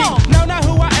black sheep? No, not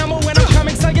who I am or when I'm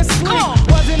coming, so you sleep.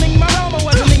 Wasn't in my realm or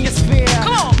wasn't in your sphere.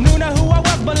 Knew not who I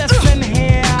was, but listen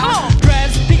here.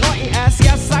 Dreads, D-R-E-S,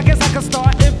 yes, I guess I can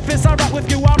start. If it's alright with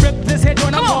you, I'll rip this head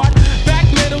joint apart. Back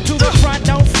middle to the front,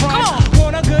 don't front.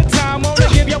 Want a good time, wanna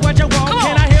give you what you want.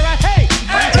 Can I hear a hey?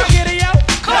 Hey, get it out.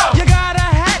 You got a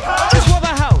hat, it's for the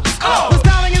house. The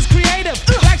styling is creative,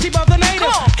 black sheep of the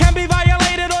native. Can be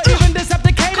violated or even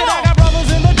decepticated. I got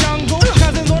brothers in the jungle,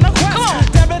 cousins on a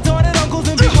quest. Debit-ordered uncles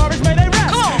and big porridge may they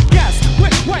rest. Guess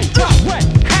which way, what, when,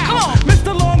 how?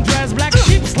 Mr. Long Dress, black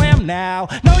sheep slam now.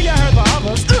 Know you heard the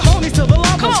others, phonies to the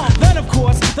lovers. Then of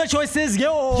course, the choice is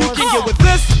yours. You can get with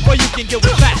this, or you can get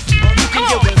with that. You can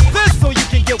get with this, or you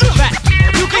can get with that.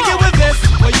 You can get with this,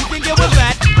 or you can get with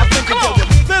that. I think you get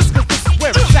with this, cause this is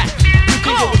where it's at. You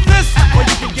can get with this, or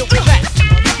you can get with that.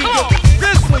 You can get with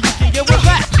this, or you can get with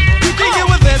that. You can get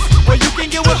with this, or you can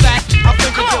get with that. I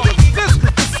think you get with this,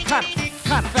 cause this is kind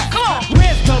of fat.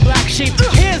 Where's the black sheep?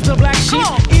 Here's the black sheep.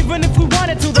 Even if we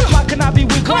wanted to, the flock cannot be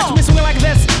weak. Watch me swing like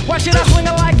this. Why should I swing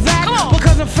it like that?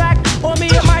 Because in fact, on me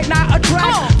it might not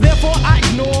attract. Therefore I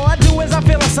ignore, do as I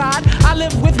feel inside. I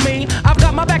live with me, I've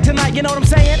got my back tonight, you know what I'm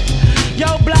saying?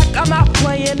 Yo, black, I'm not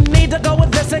playing. Need to go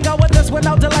with this and go with this with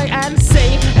no delay and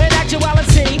see. In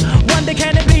actuality, wonder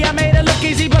can it be? I made it look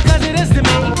easy because it is to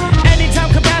me.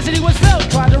 Anytime capacity was filled,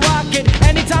 tried to rock it.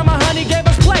 Anytime my honey gave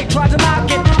us play, tried to knock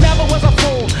it. Never was a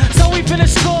fool, so we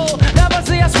finished school. Never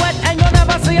see us sweat and you'll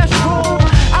never see us drool.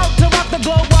 Out to rock the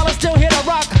globe while it's still here to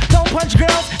rock. Don't punch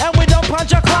girls and we don't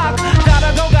punch a clock.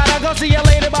 Gotta go, see you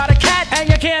later by the cat. And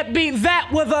you can't beat that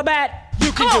with a bat.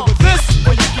 You can get with this,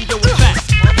 or you can get with that.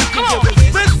 You can get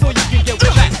with this, or you can get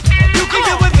with that. You can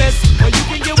get with this, or you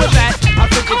can get with that. I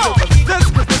think you get with this,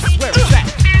 cause this is where it's at.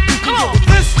 You can get with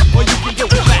this, or you can get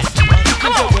with that. You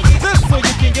can get with this, or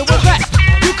you can get with that.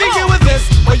 You can get with this,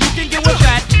 or you can get with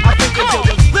that. I think you get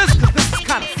with this, cause this is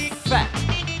kind of fat.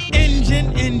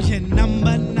 Engine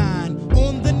number 9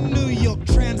 on the New York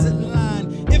Transit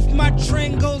line. If my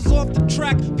train goes off the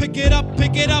track, pick it up,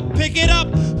 pick it up, pick it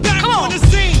up. Back on the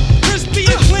scene, crispy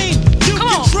and clean. You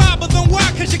can try, but then why?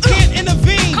 Cause you can't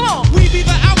intervene. We be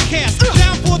the outcast,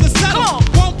 down for the settle.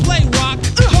 Won't play rock,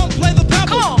 won't play the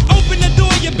pebble. Open the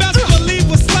door, you best believe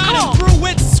we're sliding through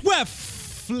it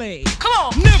swiftly.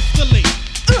 Niftily,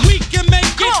 we can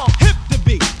make it hip to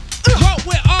be. What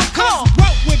we're all cause,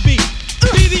 what we be.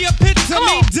 Be the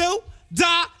epitome, do,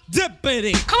 die,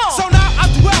 dippity. So now I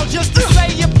dwell just to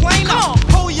say you're plainer.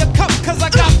 Hold your cup, cause I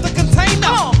got the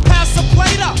container. Pass a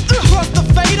plate up, cross the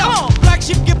fader. Black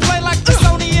sheep can play like the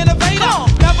Sony Innovator.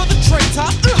 Never the traitor,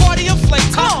 party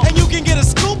inflator. And you can get a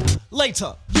scoop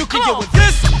later. You can get with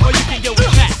this, or you can get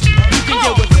with that. You can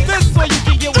get with this, or you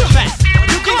can get with that.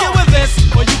 You can get with this,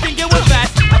 or you can get with that.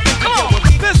 I think you get with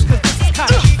this, cause this is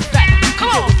kind of fat. You can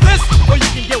get with this, or you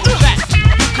can get with that.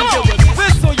 You can get with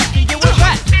this, or you can get with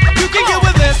that. You can get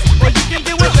with this, or you can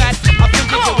get with that. I think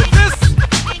you get with this,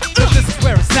 cause this is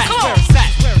where it's at. Where it's at.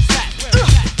 Where it's at. Where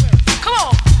it's at.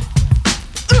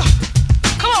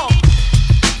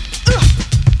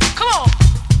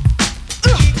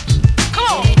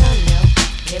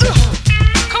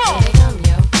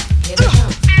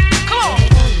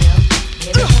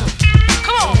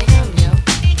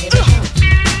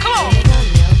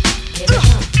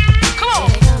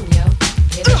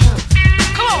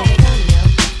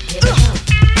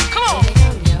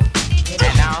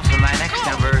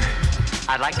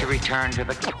 like to return to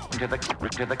the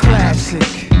classic.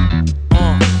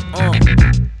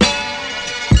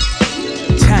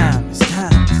 Time.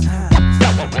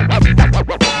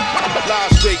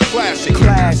 Live straight classic.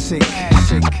 Classic.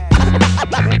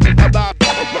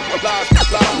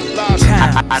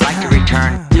 I'd like to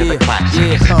return to the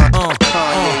classics.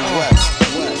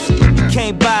 You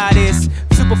can't buy this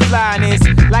super flyness,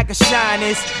 like a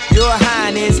shyness. Your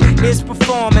highness is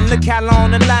performing. Look how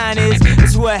long the line is.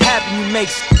 It's what happened. You make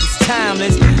it's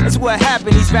timeless. That's what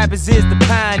happened. These rappers is the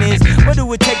pioneers. What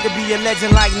do it take to be a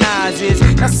legend like Nas is?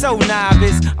 Not so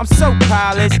novice. I'm so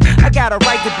polished. I got a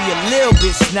right to be a little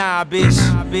bit snobbish.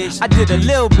 I did a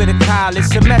little bit of college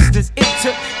semesters. It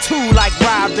took 2 like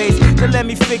ride bass to let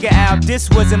me figure out this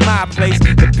wasn't my place.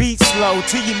 The beat's slow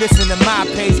till you listen to my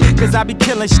pace. Cause I be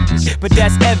killing shit, but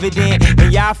that's evident.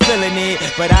 And y'all feeling it,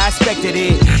 but I expected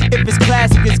it. If it's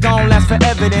classic, it's gon' last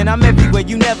forever. Then I'm everywhere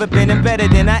you never been and better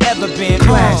than I ever been.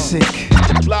 Classic.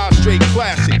 Live straight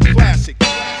classic.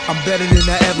 I'm better than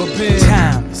I ever been.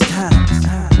 Time.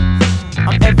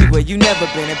 I'm everywhere you never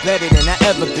been and better than I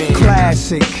ever been.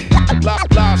 Classic.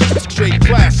 Live straight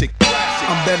classic.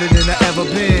 I'm better than I ever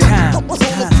been. Hold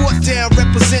the fort down,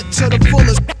 represent to the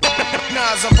fullest.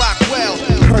 Nas, I rock well.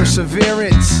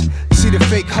 Perseverance. See the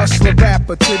fake hustler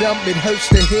rapper, to them it hurts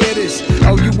to hear this.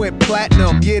 Oh, you went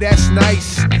platinum, yeah, that's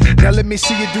nice. Now let me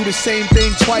see you do the same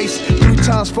thing twice. 3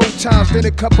 times, 4 times, then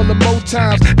a couple of more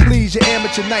times. Please, your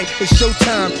amateur night, it's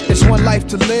showtime. It's one life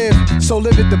to live, so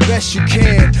live it the best you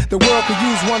can. The world could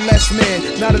use one less man.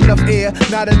 Not enough air,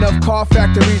 not enough car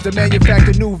factories to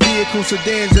manufacture new vehicles,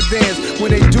 sedans and vans.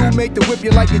 When they do make the whip, you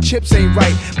like your chips ain't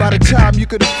right. By the time you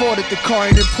could afford it, the car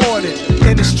ain't important.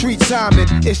 In the streets, Simon,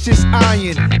 it's just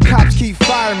iron. Cops keep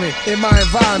firing in my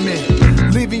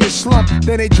environment, leaving you slump.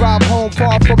 Then they drive home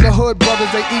far from the hood, brothers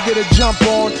they eager to jump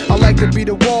on. I like to be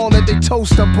the wall that they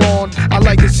toast up on. I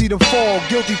like to see them fall,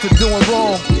 guilty for doing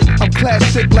wrong. I'm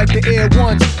classic like the Air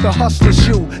Ones, the hustler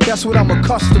shoe. That's what I'm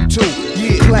accustomed to.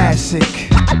 Yeah, classic.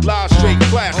 Live straight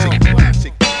classic.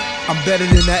 I'm better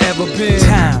than I ever been.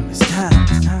 Time.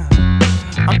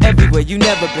 I'm everywhere you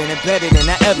never been and better than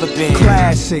I ever been.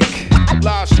 Classic.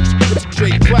 Live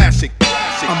straight classic.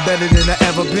 I'm better than I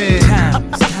ever been.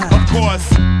 Of course,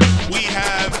 we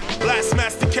have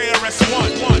Blastmaster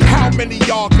KRS-One. How many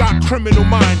y'all got criminal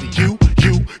minded? You,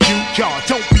 y'all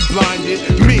don't be blinded.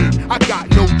 Me, I got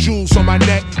no jewels on my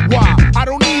neck. Why? I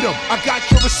don't need them. I got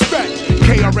your respect.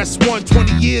 KRS-One,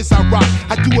 20 years I rock.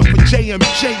 I do it for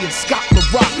JMJ and Scott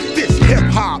LaRock. This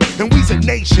hip-hop, and we's a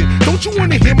nation. Don't you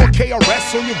wanna hear more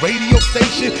KRS on your radio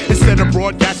station? Instead of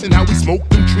broadcasting how we smoke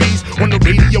them trees on the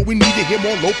radio, we need to hear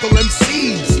more local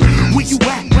MCs. Where you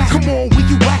at? Come on, where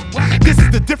you at? This is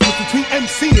the difference between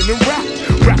MCing and rap.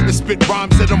 Rappers spit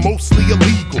rhymes that are mostly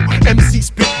illegal. MC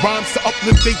spit rhymes to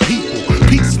uplift their people.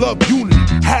 Peace, love, unity,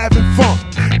 having fun.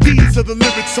 These are the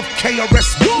lyrics of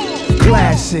KRS-One.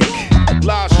 Classic.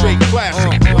 Live straight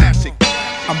classic.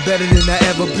 I'm better than I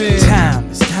ever been. Time.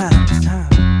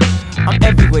 I'm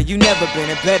everywhere you never been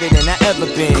and better than I ever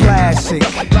been. Classic.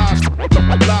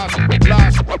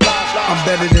 I'm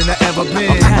better than I ever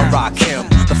been. I rock him,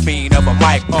 the fiend of a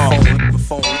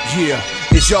microphone. Yeah,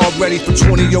 is y'all ready for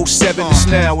 2007? It's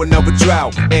now another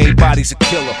drought. Everybody's a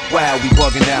killer. Wow, we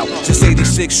bugging out. Since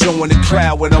 86, showing the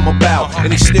crowd what I'm about.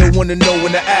 And they still wanna know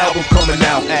when the album coming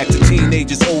out. Ask the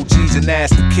teenagers, OGs, and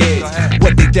ask the kids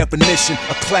what their definition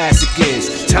of classic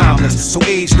is. Timeless, so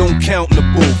age don't count in the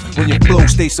booth. When your flow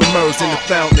stays submerged in the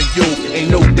fountain of youth, ain't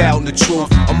no doubt in the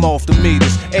truth. I'm off the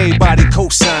meters. Everybody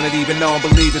co-sign it, even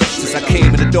non-believers. Since I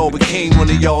came in the door, became one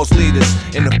of y'all's leaders.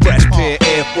 In the fresh pair of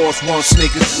Air Force One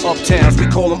sneakers. Uptowns, we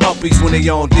call them uppies when they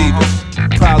on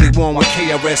divas. Probably one with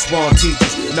KRS-One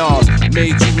teachers. Nas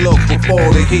made you look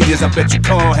before the heaters. I bet you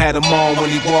Khan had them on when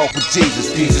he walked with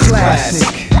Jesus. Jesus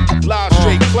classic. Live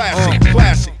straight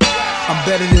classic. I'm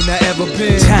better than I ever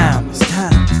been. Time.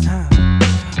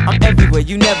 I'm everywhere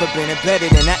you never been and better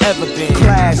than I ever been.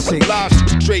 Classic. Live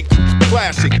straight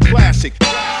classic.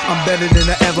 I'm better than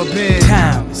I ever been.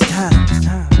 Time.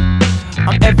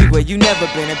 I'm everywhere you never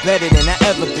been and better than I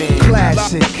ever been.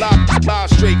 Classic. Live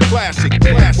straight classic.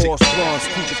 Air Force Ones,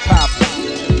 keep it poppin'.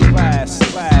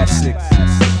 Classic.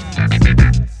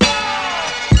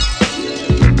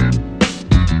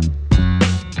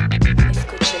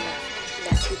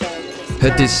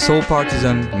 Het is Soul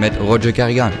Partizan met Roger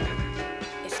Carrigan.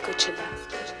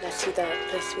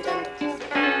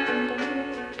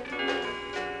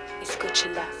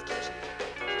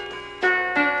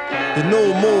 The The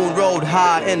new moon rode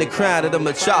high in the crown of the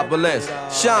metropolis,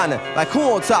 shining like who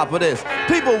on top of this?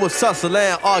 People was tussling,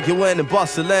 arguing and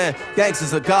bustling.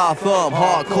 Gangsters of Gotham,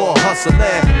 hardcore hustling.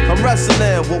 I'm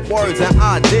wrestling with words and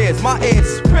ideas. My ears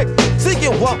is pricked,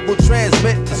 seeking what will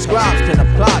transmit. The scribes can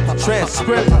apply the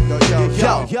transcript.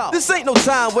 Yo, this ain't no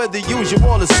time where the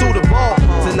usual is suitable.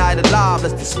 Tonight alive,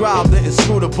 let's describe the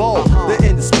inscrutable, the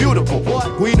indisputable.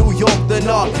 We New York, the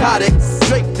narcotics,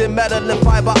 draped in metal and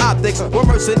fiber optics. Where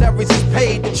mercenaries is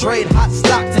paid to trade hot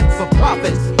Stockton for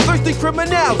profits. Thirsty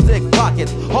criminals dig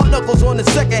pockets. Hard knuckles on the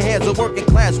second hands of working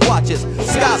class watches.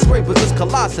 Skyscrapers is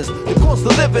colossus. The cost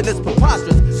of living is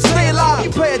preposterous. Stay alive,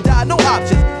 you pay or die, no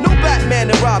options. No Batman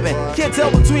and Robin. Can't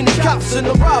tell between the cops and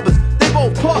the robbers. They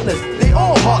both partners, they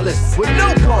all heartless, with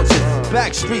no conscience.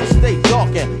 Back streets stay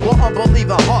darkened, while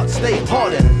unbelieving hearts stay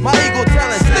hardened. My ego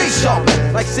talent stay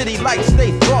sharpened, like city lights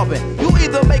stay throbbing. You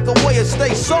either make a way or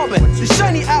stay sobbing. The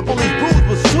shiny apple is bruised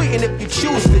but sweet, and if you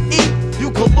choose to eat, you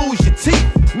could lose your teeth.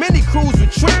 Many crews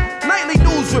retreat, nightly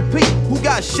news repeat. Who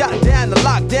got shot down to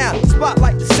lockdown?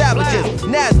 Spotlight the savages,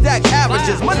 NASDAQ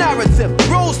averages. My narrative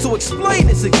grows to explain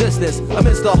its existence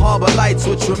amidst the harbor lights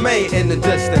which remain in the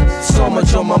distance. So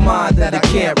much on my mind that I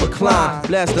can't recline.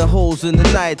 Blasting holes in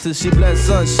the night till she blends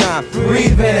sunshine.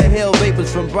 Breathe in, inhale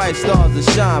vapors from bright stars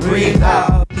to shine. Breathe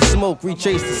out, the smoke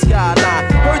retrace the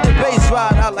skyline. Heard the bass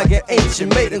ride out like an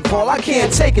ancient maiden call. I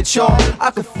can't take it, y'all.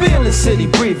 I can feel the city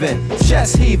breathing,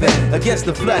 chest heaving against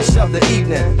the flesh of the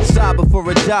evening. Sigh before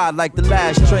it died like the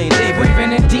last train leaving.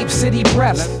 Breathing in deep city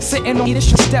breaths, sitting on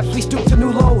leadership steps, we stoop to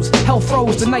new lows. Hell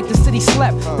froze the night the city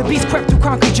slept. The beast crept through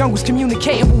concrete jungles,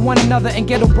 communicating with one another. And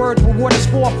ghetto birds where waters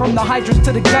fall from the hydrants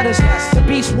to the gutters. The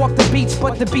beast walk the beats,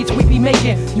 but the beats we be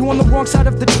making. You on the wrong side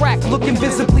of the track, looking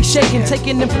visibly shaken,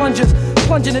 taking in plungers.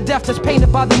 Plunging to death that's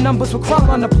painted by the numbers with crawl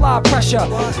on applied pressure.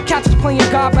 Cats is playing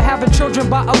God for having children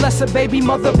by a lesser baby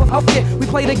mother. But up here, we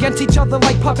played against each other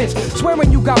like puppets.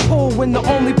 Swearing you got pulled when the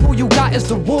only pull you got is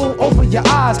the wool over your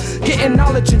eyes. Getting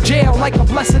knowledge in jail like a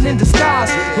blessing in disguise.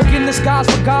 Look in the skies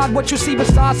for God, what you see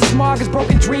besides the smog is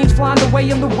broken dreams flying away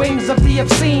in the wings of the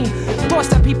obscene. Thoughts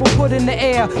that people put in the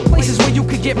air, places where you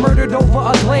could get murdered over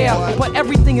a glare. But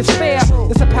everything is fair,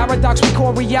 it's a paradox we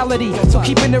call reality. So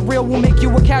keeping it real will make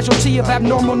you a casualty of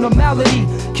abnormal normality.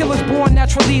 Killers born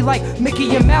naturally like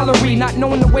Mickey and Mallory. Not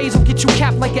knowing the ways will get you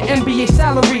capped like an NBA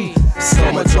salary.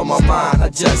 So much on my mind, I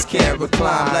just can't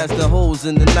recline. Blast the holes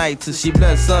in the night till she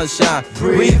blends sunshine.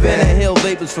 Breathe in, inhale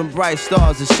vapors from bright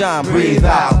stars to shine. Breathe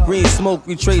out, green smoke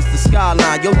retrace the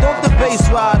skyline. Yo, don't the bass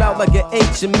ride out like an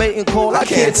ancient mating call? I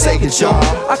can't take it, y'all.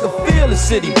 I can feel the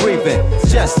city breathing,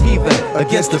 chest heaving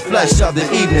against the flesh of the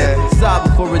evening. Sigh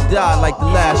before it died like the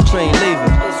last train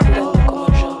leaving.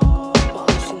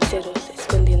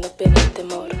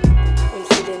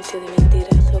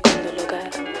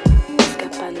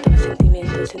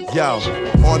 Yo,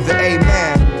 on the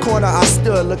A-man corner I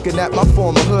stood looking at my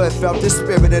former hood. Felt this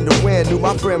spirit in the wind, knew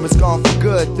my friend was gone for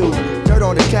good. Through dirt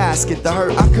on the casket, the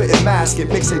hurt I couldn't mask it.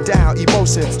 Mix it down,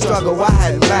 emotion, struggle I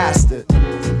hadn't mastered.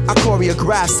 I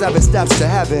choreographed 7 steps to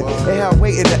heaven. Inhale,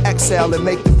 waiting to exhale and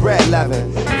make the bread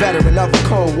leaven. Veteran of the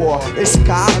Cold War, it's the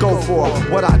guy I go for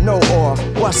what I know or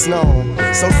what's known.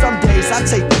 So some days I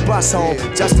take the bus home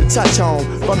just to touch home.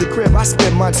 From the crib I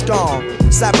spend months gone.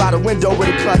 Sat by the window with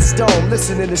a clutch stone,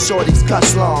 listening to shorties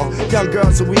cuss long. Young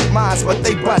girls with weak minds, but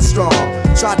they butt strong.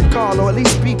 Tried to call or at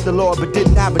least speak the Lord, but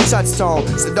didn't have a touch tone.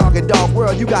 It's a dog and dog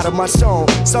world, you got a must own.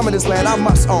 Some of this land I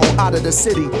must own. Out of the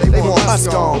city, they want us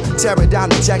gone. Tearing down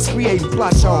the jacks, creating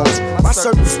plush homes. My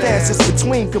circumstances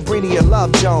between Cabrini and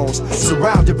Love Jones.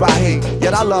 Surrounded by hate,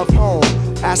 yet I love home.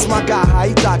 Asked my guy how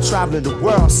he thought traveling the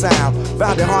world sound.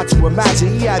 Found it hard to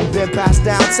imagine he hadn't been past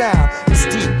downtown. It's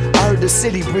deep, I heard the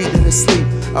city breathing in sleep.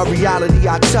 A reality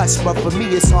I touched, but for me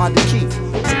it's hard to keep.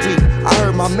 It's deep, I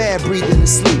heard my man breathing in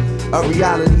sleep. A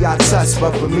reality I touch,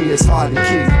 but for me it's hard to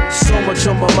keep. So much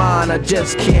on my mind, I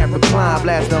just can't recline.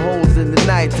 Blasting holes in the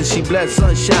night till she blends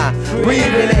sunshine. Breathe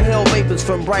in, inhale vapors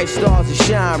from bright stars to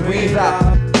shine. Breathe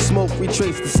out, smoke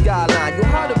retrace the skyline. Yo,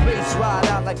 how the bass ride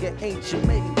out like an ancient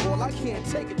maiden call. I can't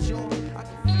take it, y'all.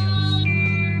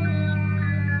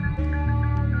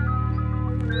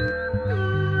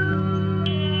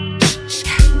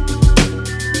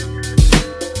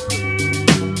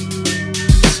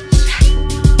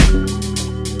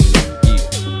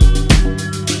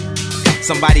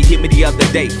 Somebody hit me the other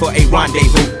day for a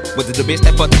rendezvous. Was it the bitch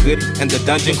that fucked the goodie and the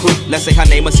dungeon crew? Let's say her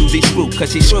name was Susie Screw,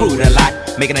 cause she screwed a lot.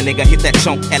 Making a nigga hit that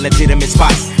chunk at legitimate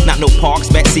spots. Not no parks,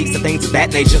 back seats, and things of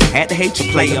that nature. Had to hate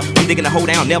your player. I'm digging the hoe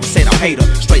down, never said I hate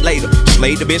her. Straight later,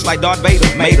 Slayed the bitch like Darth Vader.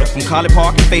 Made her from College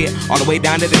Park and Fed all the way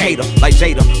down to Decatur. Like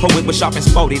Jada, her whip was sharp and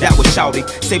sporty. That was shouty.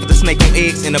 Saved the snake on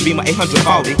eggs in a Beamer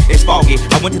 840. It's foggy.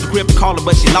 I went to the crib to call her,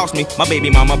 but she lost me. My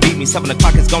baby mama beat me. 7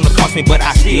 o'clock is gonna cost me, but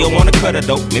I still wanna cut her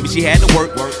though. Maybe she had to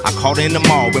work. I caught her in the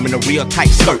mall wearing a real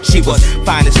tight skirt. She was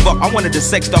fine as fuck. I wanted to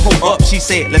sex the hoe up. She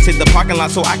said, let's hit the parking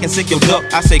lot so I can sick your duck.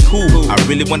 I say, cool. I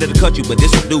really wanted to cut you, but this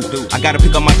will do. I gotta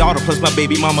pick up my daughter, plus my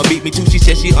baby mama beat me too. She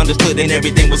said she understood and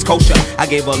everything was kosher. I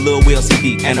gave her a Lil Will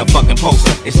CD and a fucking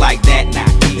poster. It's like that now.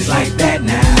 It's like that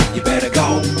now. You better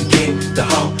go and get the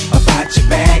hoe about your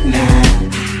bag now.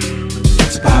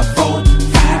 It's about 4,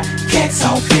 5 cats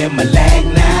off in my leg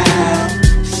now.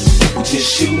 We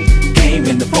just shoot game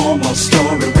in the form of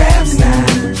story raps now.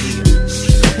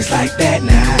 It's like that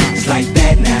now. It's like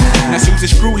that now. Now Susie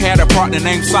Screw had a partner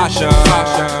named Sasha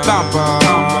Thumper.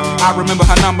 I remember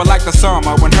her number like the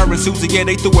summer. When her and Susie, yeah,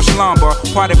 they threw a slumber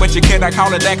party, but you can't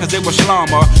call it that cause it was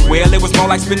slumber. Well, it was more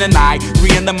like spending the night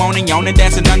 3 in the morning, yawning,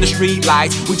 dancing under street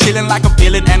lights. We chilling like a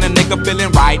villain and a nigga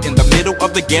feeling right in the middle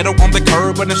of the ghetto on the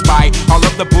curb. But despite all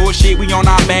of the bullshit, we on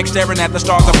our back staring at the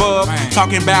stars above,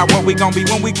 talking about what we gon' be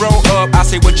when we grow up. I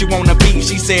say, what you wanna be?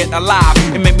 She said, alive.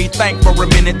 It made me think for a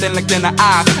minute, then looked in her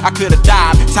eyes. I could've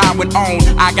died, time went on,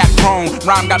 I got grown,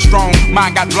 rhyme got strong,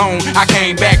 mind got blown. I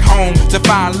came back home to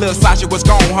find little Sasha was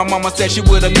gone. Her mama said she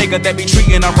was a nigga that be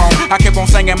treating her wrong. I kept on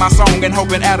singing my song and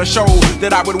hoping at a show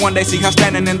that I would one day see her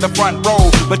standing in the front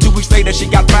row. But 2 weeks later she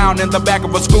got found in the back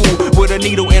of a school with a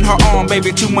needle in her arm,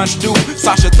 baby, 2 months due.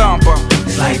 Sasha Thumper.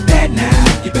 It's like that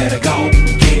now. You better go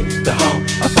get the hoe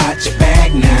about your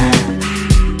bag now.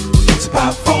 It's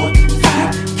about 4,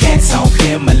 5 cats off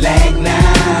in my leg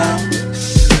now.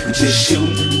 We just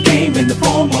shoot game in the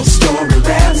form of story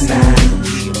raps now.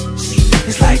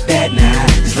 It's like that now.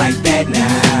 It's like that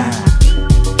now.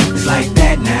 It's like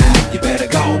that now. You better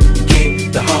go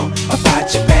get the hoe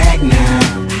about your bag now.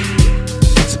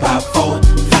 It's about 4,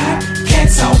 5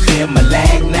 cats off in my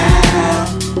leg now.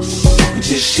 We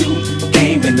just shoot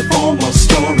game in the form of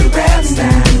story raps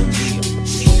now.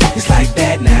 It's like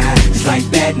that now. It's like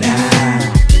that now.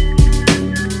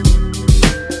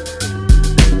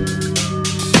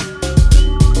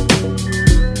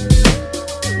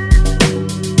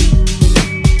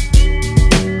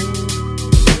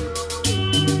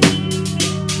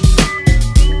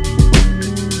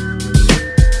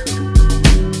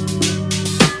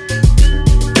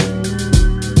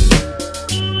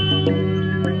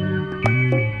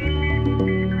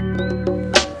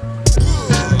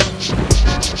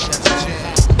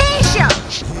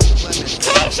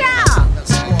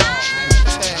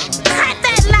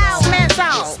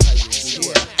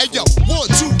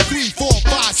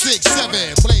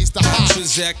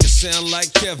 Sound like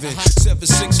Kevin.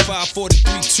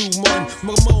 765-4321.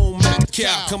 Mamone, man,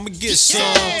 cow, come and get some.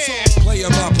 Play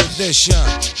my position.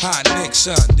 Hot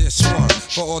Nixon, this one.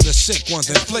 For all the sick ones,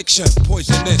 infliction.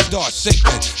 Poisonous, dark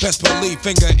sickness. Best believe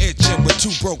finger itching with 2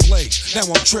 broke legs. Now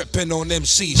I'm tripping on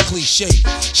MC's cliche.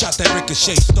 Shot that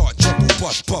ricochet, start trouble,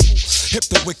 bust bubble. Hip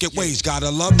the wicked ways,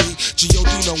 gotta love me.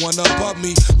 G.O.D. no one above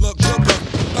me. Look good, but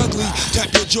ugly.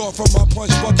 Tap your jaw from my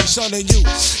punch, Bucky, son, and you.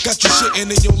 Got you shitting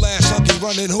in your last ugly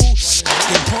running who?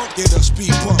 Fucking punk, get a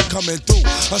speed bump coming through.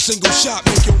 A single shot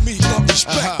make your meat love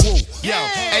respect. Woo. Yo,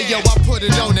 hey yo, I put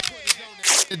it on it.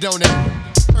 Don't it?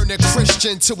 Turn a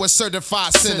Christian to a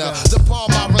certified sinner. The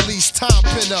bomb I released, time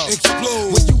pin up.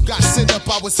 Explode. When you got sent up,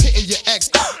 I was hitting your ex.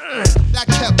 I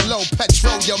kept low,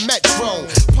 petrol, your metro.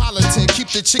 Politan, keep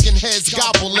the chicken heads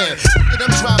gobbling. And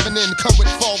I'm driving in, come with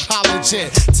fog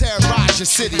halogen. Terrorize your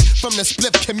city from the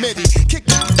split committee. Kick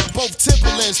both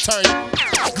Timberlands, turn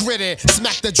gritty.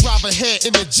 Smack the driver head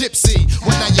in the gypsy.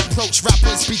 When I approach,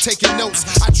 rappers be taking notes.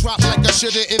 I drop like I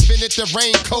should've invented the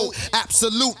raincoat.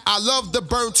 Absolute, I love the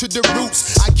burn to the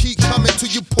roots. I keep coming to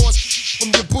you, pause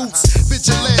from your boots.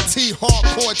 Vigilante,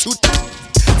 hardcore to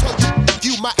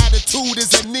you, my attitude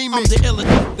is anemic. I'm the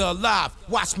illest alive,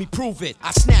 watch me prove it.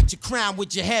 I snatch your crown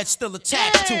with your head still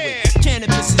attached to it.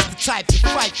 Cannabis is the type to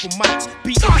fight for mics.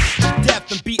 Beating to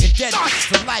death and beating dead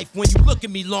for life. When you look at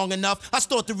me long enough, I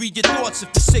start to read your thoughts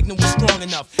if the signal was strong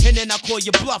enough. And then I call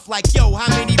your bluff like, yo, how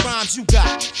many rhymes you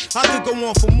got? I could go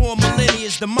on for more millennia.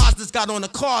 The Mazda's got on a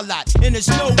car lot, and there's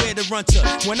nowhere to run to.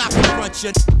 When I confront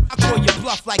you, I call your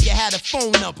bluff like you had a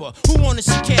phone number. Who wanna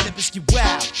see cannabis get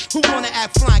wild? Who wanna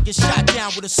act flying, get shot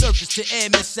down with a surface to air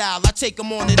missile? I take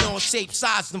them on and on, shape,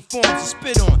 size, and forms to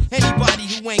spit on. Anybody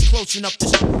who ain't close enough to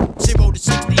 0 to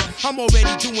 60, I'm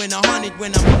already doing 100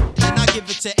 when I'm and I give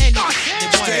it to anyone.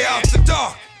 Stay out the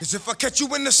dark. Cause if I catch you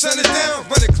when the sun is down,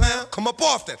 run it, clown, come up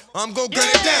off that. I'm gon' gun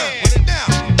it down, run it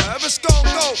down. However it's gon'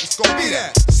 go, it's gon' be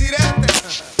that. See that?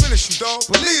 Finish you, dog.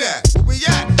 Believe that. Where we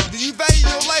at? Do you value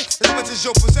your life as much as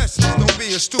your possessions. Don't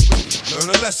be a stupid, learn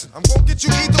a lesson. I'm gonna get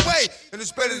you either way, and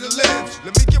it's better to live. So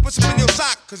let me get what's up in your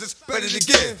sock, cause it's better to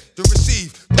give, to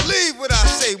receive. Believe what I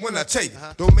say when I tell you.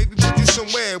 Don't make me put you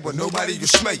somewhere where nobody will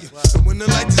smell you. And when the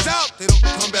lights is out, they don't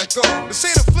come back on. This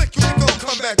ain't a flick, you ain't gonna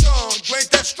come back on. You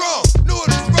ain't that strong, knew it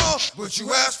was wrong, but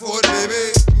you asked for it, baby.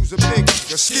 Use a big,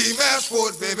 your scheme asked for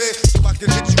it, baby. So I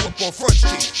can hit you up on Front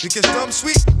Street. Because dumb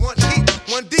sweet, one heat,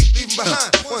 one deep, leave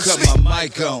behind, one Cut sleep. my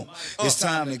mic on. It's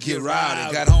time to get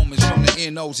rowdy. Got homies from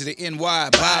the NO to the NY.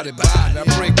 Body. I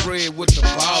break bread with the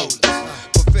ballers.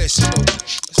 Professional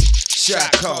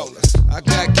shot callers. I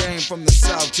got game from the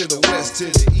south to the west to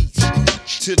the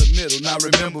east to the middle. Now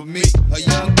remember me, a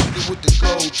young nigga with the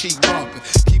gold teeth rumping.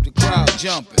 Keep the crowd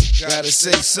jumping. Gotta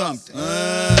say something.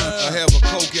 I have a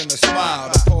coke and a smile.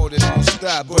 The party don't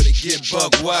stop, but it get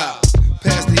buck wild.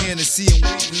 Pass the Hennessy and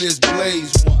weed, let's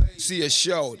blaze one. See a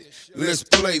shorty, let's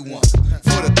play one.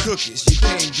 For the cookies, you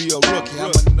can't be a rookie. I'm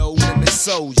a no-limit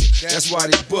soldier, that's why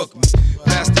they book me.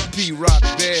 Master P. Rock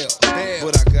Bell,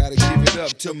 but I gotta give it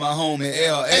up to my homie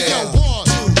LL. Hey yo, 1,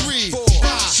 2, 3, 4,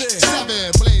 5, 6,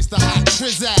 7, blaze the hot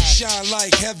trizag. Shine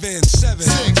like heaven, 7,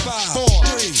 6, 5, 4,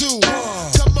 3, 2, 1.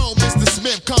 1. Come on, Mr.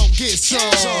 Smith, come get some.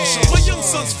 My young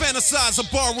sons fantasize of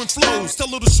borrowing flows. Tell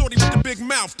little shorty with the big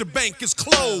mouth, the bank is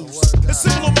closed. The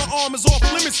symbol on my arm is off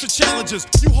limits to challenges.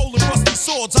 You holding rusty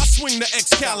swords, I swing the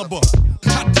Excalibur.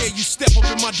 How dare you step up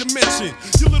in my dimension?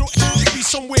 You little be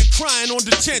somewhere crying on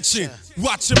detention.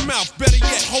 Watch your mouth, better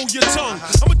yet, hold your tongue.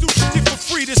 I'ma do shit for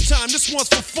free this time, this one's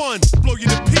for fun. Blow you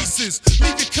to pieces,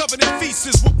 leave you covered in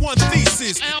feces with one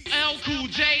thesis. LL Cool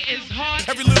J is hard.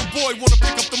 Every little boy wanna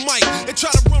pick up the mic and try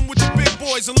to run with the big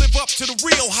boys and live up to the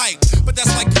real hype. But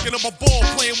that's like picking up a ball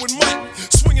playing with Mike,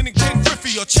 swinging in King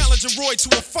Griffey or challenging Roy to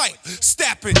a fight.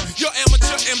 Stapping, your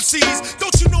amateur MCs.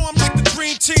 Don't you know I'm like the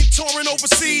dream team touring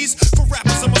overseas? For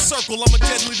rappers in my circle, I'm a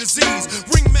deadly disease.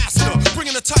 Ringmaster,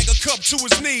 bringing a tiger cub to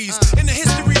his knees. In the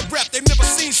history of rap, they've never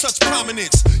seen such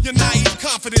prominence. Your naive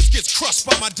confidence gets crushed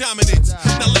by my dominance.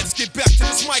 Now let's get back to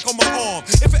this mic on my arm.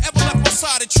 If it ever left my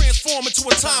side, it transformed into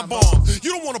a time bomb.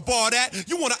 You don't wanna bar that,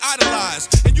 you wanna idolize.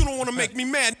 And you don't wanna make me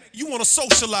mad, you wanna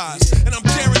socialize. And I'm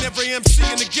daring every MC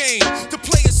in the game to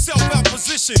play itself out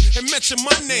position and mention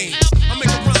my name. I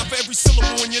make a rhyme for every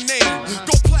syllable in your name.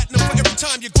 Go platinum for every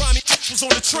time your grimy was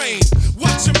on the train.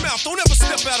 Watch your mouth, don't ever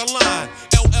step out of line.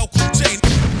 LL Cool J,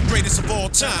 greatest of all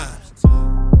time.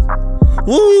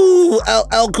 Woo!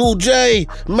 LL Cool J,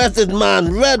 Method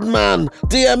Man, Redman,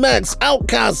 DMX,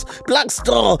 Outkast, Black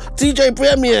Star, DJ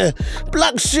Premier,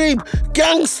 Black Sheep,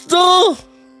 Gangsta.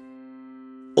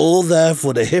 All there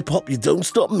for the Hip Hop You Don't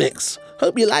Stop mix.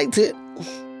 Hope you liked it.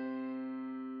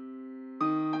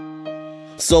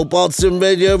 Soul Partizan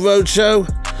Radio Roadshow,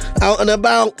 out and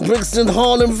about, Brixton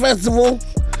Harlem Festival.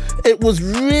 It was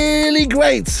really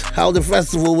great how the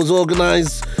festival was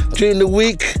organised during the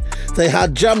week. They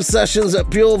had jam sessions at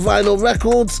Pure Vinyl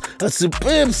Records, a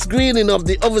superb screening of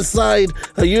The Other Side,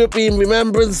 a European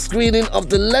remembrance screening of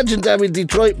the legendary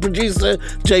Detroit producer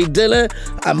Jay Dilla,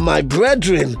 and my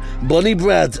brethren, Bunny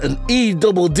Bread and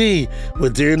E-double-D, were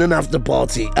doing an after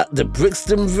party at the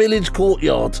Brixton Village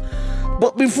Courtyard.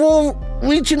 But before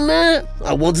reaching there,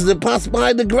 I wanted to pass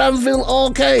by the Granville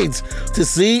Arcade to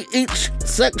see each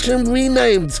section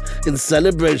renamed in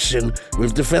celebration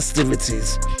with the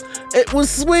festivities. It was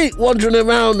sweet wandering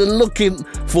around and looking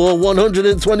for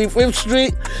 125th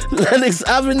Street, Lenox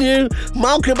Avenue,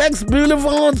 Malcolm X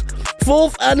Boulevard,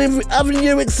 4th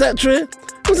Avenue, etc.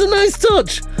 It was a nice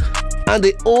touch, and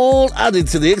it all added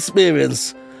to the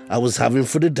experience I was having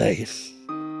for the day.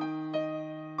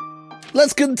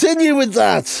 Let's continue with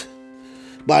that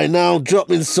by now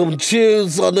dropping some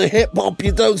tunes on the Hip Hop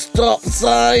You Don't Stop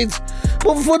side,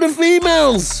 but for the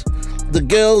females, the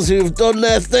girls who've done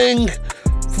their thing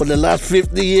for the last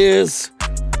 50 years,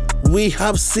 we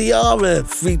have Ciara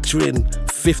featuring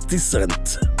 50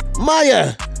 Cent,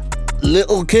 Maya,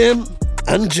 Little Kim,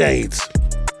 and Jade.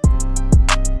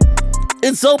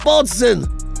 It's Soul Partizan.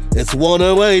 It's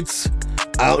 108,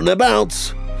 out and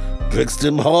about,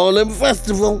 Brixton Harlem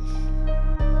Festival.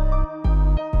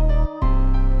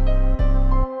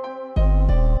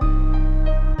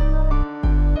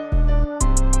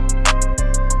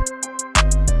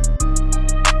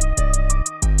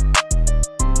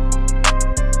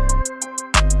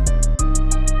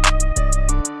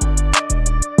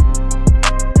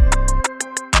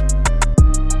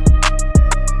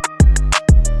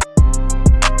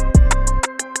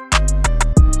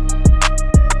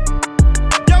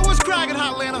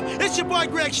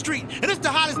 Street, and it's the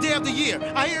hottest day of the year.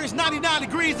 I hear it's 99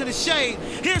 degrees in the shade.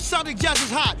 Here's something just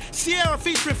as hot. Ciara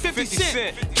featuring 50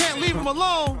 Cent. Can't leave him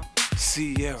alone.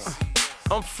 Ciara.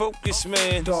 I'm focused,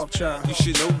 man. Dog child. You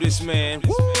should know this, man.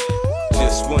 Woo!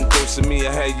 Just one dose of me,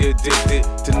 I had you addicted.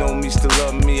 To know me, still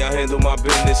love me, I handle my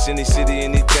business. Any city,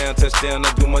 any town, touchdown,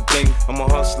 I do my thing. I'm a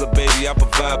hustler, baby, I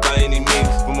provide by any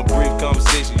means. From a brief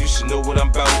conversation, you should know what I'm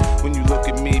about. When you look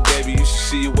at me, baby, you should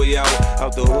see your way out.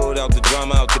 Out the hood, out the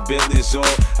drama, out the Bentley, it's all.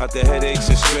 Out the headaches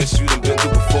and stress you done been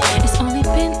through before. It's only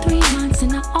been 3 months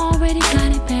and I already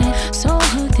got it bad. So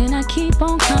hooked and I keep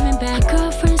on coming back. My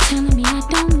girlfriend's telling me I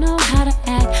don't know how to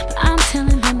act, but I'm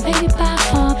telling them, baby, bye,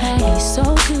 fall back. He's so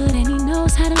good and he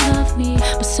knows how to love me,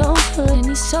 but so good and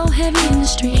he's so heavy in the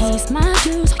streets. He's my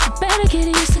dude, so you better get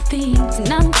used to things.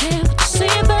 And I don't care what you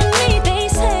say about me. They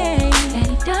say that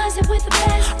he does it with the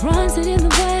best, runs it in the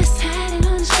west, had it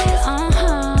on his chest. I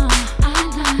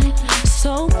like it.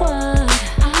 So what?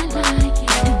 I like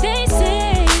it. And they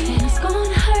say that he's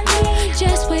gonna hurt me.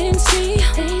 Just wait and see.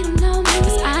 They don't know me.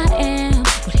 'Cause I am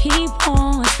what he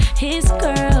wants, his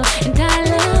girl, and I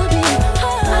love it.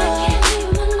 I can't leave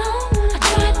him alone. I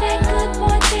tried that good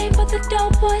boy thing, but the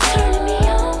dope boy's turning me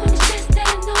on. It's just they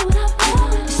don't know what I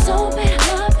want. It's so bad, I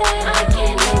love that. I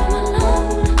can't leave him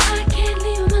alone. I can't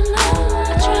leave him alone.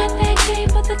 I tried that game,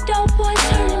 but the dope boy's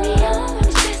turning me on.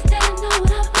 It's just they don't know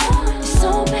what I want. It's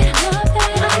so bad, I love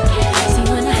that. I can't see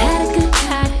when I had a good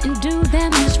guy and do that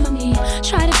much for me.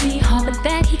 Try to be hard, but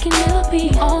that he can never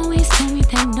be. Always told me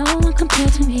that no one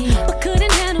compared to me, but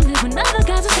couldn't handle it when other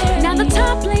guys are staring. Now the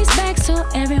top lays back so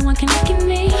everyone can look at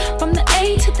me. From the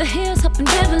A to the hills up in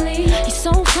Beverly, he's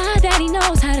so fly that he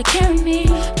knows how to carry me.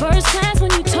 First class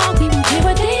when you talk, we don't care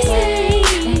what they say.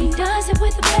 And he does it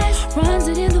with the best, runs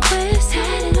it in the west,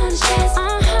 had it on his chest. I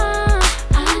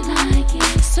like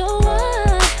it. So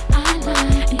what? I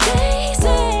like it. And they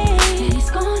say that he's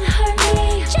gonna hurt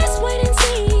me. Just wait and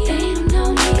see. They don't know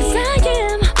me. 'Cause I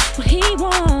am what he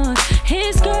wants,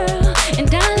 his girl,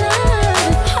 and I love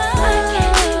it. I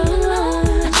can't leave him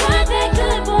alone. I tried that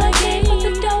good boy game, but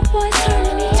the dope boy's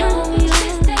turning me on.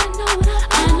 Just they don't know what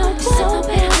I know. So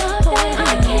bad, I love that.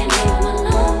 I can't leave him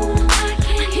alone. I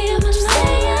can't hear him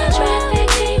say I tried that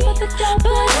game, but the dope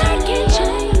boy's turning me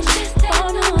on. Just they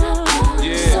don't know what I want.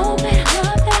 Yeah. So bad, I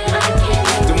love that. I can't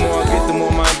leave him The more I get, the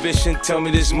more my ambition. Tell me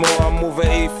this more. I move an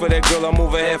A for that girl, I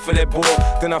move a head for that boy.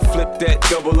 Then I flip that,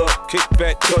 double up, kick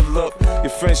back, cuddle up.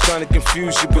 Your friends trying to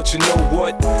confuse you, but you know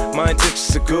what? My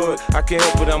intentions are good. I can't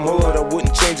help it, I'm hood. I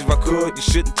wouldn't change if I could. You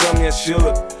shouldn't tell me I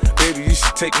should. Baby, you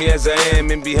should take me as I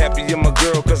am and be happy you're my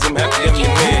girl, 'cause I'm happy I'm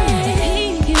your man.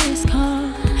 He gets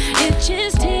caught. It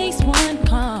just takes one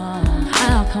call.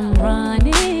 I'll come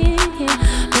running.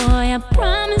 Boy, I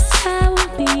promise I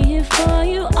will be here for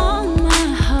you. All my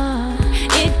heart,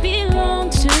 it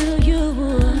belongs to you.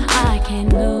 I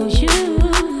can't lose you.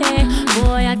 Yeah.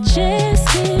 Boy, I just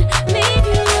can't leave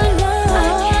you alone.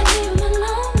 I can't leave him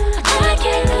alone. I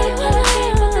can't leave him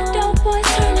alone. But the dope boy's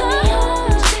turning me on.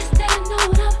 Just they don't know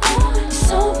what I want. It's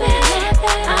so bad,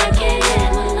 I can't leave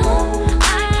him alone.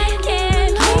 I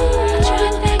can't leave. I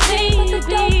tried that game, but the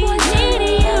dope boy's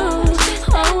needing you. Just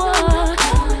they don't know what I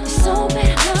want. It's so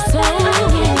bad, so I can't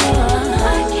leave him alone.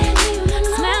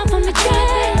 Smile from the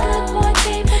track, good boy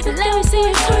game, and let me see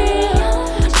it real.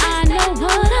 I know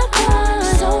what I want.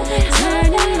 So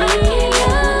turning me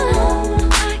on.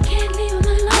 I can't leave him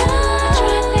alone. I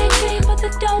tried that game, but the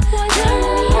dope boy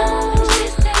turning me on.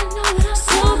 Just they don't know what I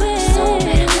want. So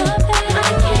bad, love that.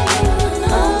 I can't leave him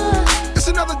alone. It's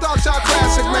another Dog Child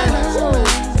classic, man.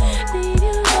 Leave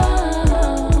you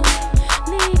alone.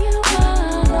 Leave you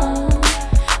alone.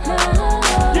 No.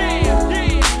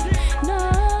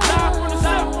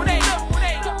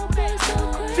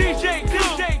 DJ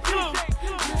Clue,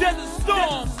 Desert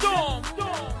Storm,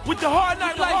 with the Hard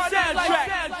Night Life soundtrack.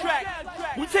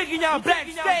 We taking y'all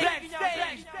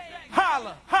backstage.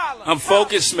 Holla. I'm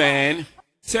focused, man.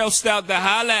 Tell Stout to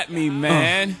holla at me,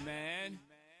 man.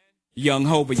 Young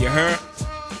Hova, you hurt?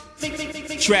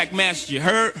 Trackmaster, you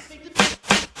hurt?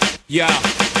 Yeah.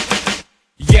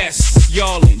 Yes,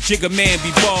 yallin', Jigga man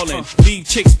be ballin'. Leave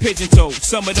chicks pigeon-toed,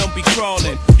 some of them be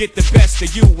crawlin'. Get the best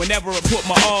of you whenever I put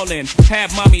my all in.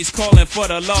 Have mommies callin' for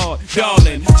the Lord,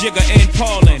 darling. Jigga and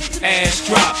Paulin', ass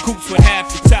drop. Coops with half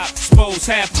the top, expose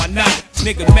half my knot.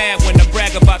 Nigga mad when I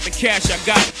brag about the cash I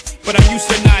got, but I'm used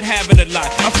to not having a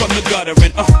lot. I'm from the gutter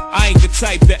and I ain't the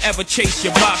type to ever chase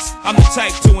your box. I'm the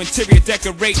type to interior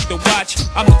decorate the watch.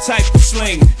 I'm the type to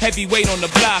sling heavyweight on the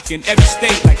block in every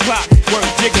state like clock. Word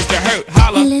jiggers to hurt,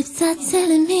 holla. Your lips are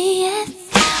telling me yes,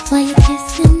 while you're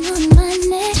kissing on my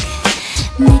neck,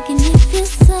 making me feel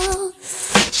so.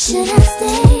 Should I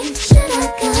stay? Should I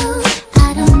go?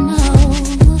 I don't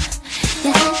know.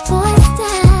 Your hot boy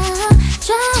style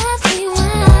drives me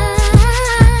wild,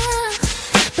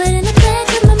 but in the back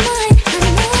of my mind, I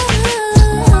know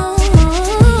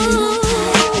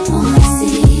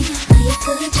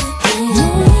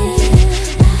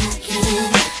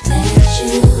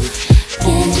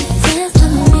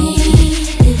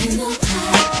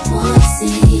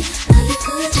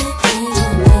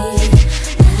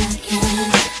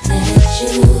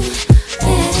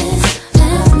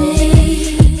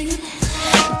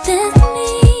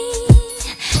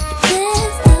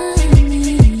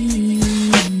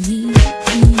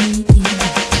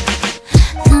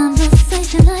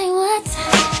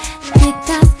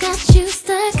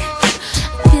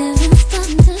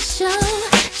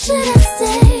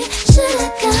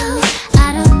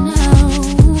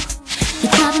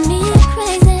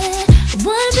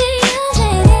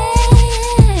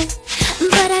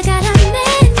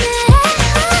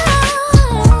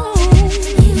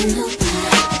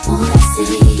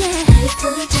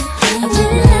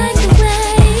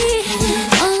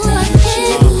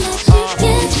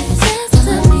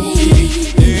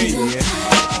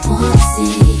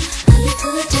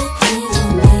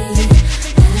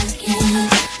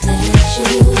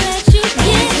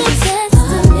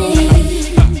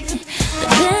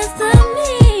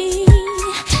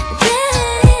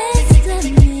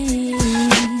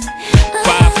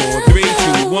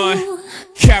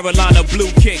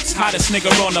Hottest nigga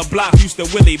on the block, used to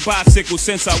Willie bicycle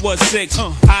since I was 6.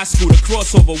 High school, the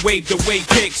crossover, waved away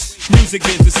kicks. Music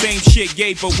is the same shit,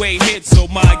 gave away hits. So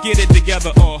ma, get it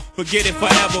together or forget it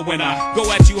forever. When I go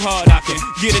at you hard, I can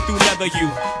get it through leather. You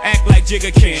act like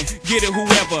Jigga can, get it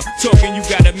whoever. Talking you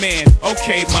got a man,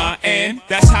 okay ma, and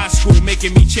that's high school,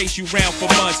 making me chase you round for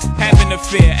months. Having a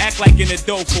fear, act like an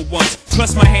adult for once.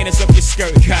 Plus my hand is up your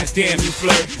skirt, goddamn you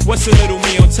flirt. What's a little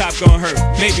me on top gonna hurt?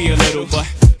 Maybe a little, but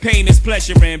pain is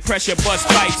pleasure and pressure bust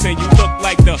pipes. And you look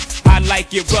like the I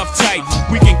like it rough type.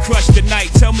 We can crush the night,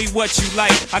 tell me what you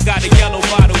like. I got a yellow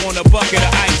bottle on a bucket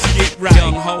of ice, get right.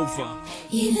 Young Hover.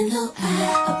 Even though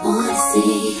I wanna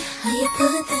see how you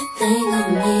put that thing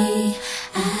on me,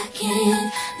 I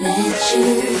can't let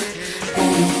you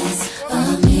pass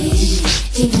on me.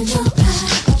 Even though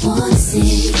I wanna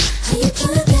see how you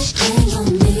put that thing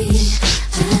on me,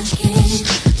 I can't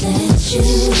let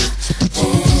you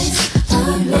pass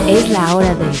on me. Es la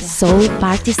hora de Soul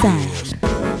Partizan.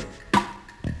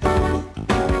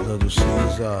 Little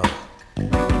Caesar,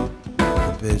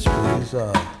 the bitch please,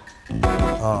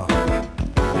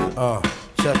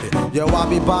 check it. Yo, I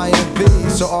be buying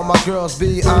V's, so all my girls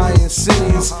be eyeing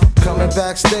C's. Coming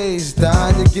backstage,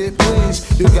 dying to get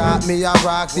pleased. You got me, I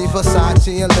rock the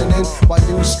Versace and linen. While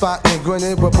you spotting,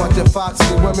 grinning with a bunch of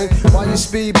foxy women. While you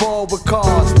speedball with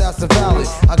cars, that's invalid.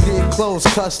 I get clothes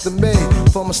custom made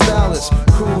from a stylist.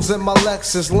 Cruise in my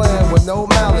Lexus land with no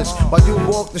malice. While you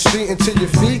walk the street until your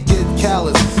feet get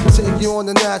callous. Take you on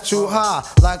the natural high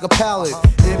like a pallet.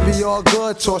 It be all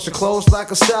good, toss your clothes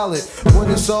like a salad. When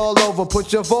it's all over,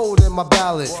 put your vote in my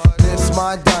ballot. This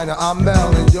my diner, I'm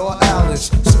Mel and you're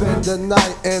Alice. Spend the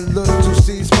night in Little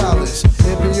C's palace.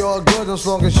 It be all good as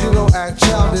long as you don't act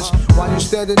childish. While you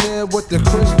standing there with the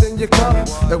crisp in your cup,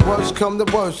 and worst come to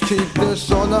worst, keep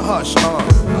this on the hush.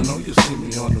 I know you see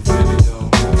me on the video.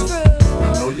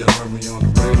 I know you heard me on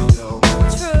the radio.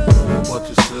 But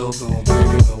you still don't pay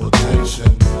me no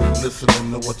attention.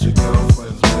 Listening to what your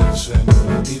girlfriends mention.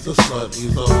 He's a slut,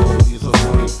 he's a hoe, he's a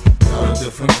freak. Got a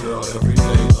different girl every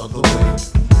day of the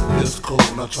week. It's cool,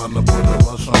 not trying to put a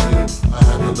rush on you. I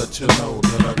had to let you know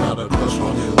that I got a crush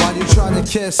on you. While you trying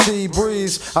to catch sea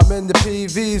breeze, I'm in the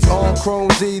PVs, all chrome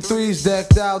Z3s,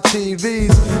 decked out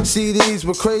TVs, CDs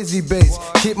with crazy bass.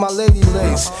 Keep my lady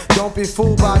lace. Don't be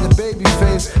fooled by the baby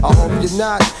face. I hope you're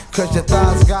not, cause your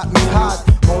thighs got me hot.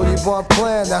 Only one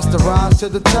plan, that's to rise to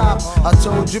the top. I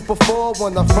told you before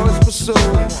when I first pursued,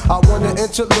 I want an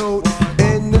interlude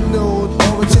in the nude.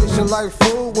 Orientation like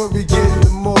food when we get in the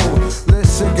mood.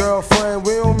 Listen, girlfriend,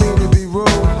 we don't mean to be rude,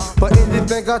 but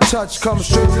anything I touch comes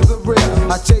straight to the rear.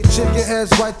 I take chicken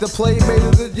heads right to Playmate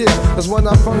of the Year. Cause when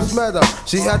I first met her,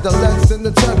 she had the Lex and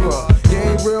the Tegra.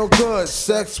 Game real good,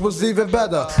 sex was even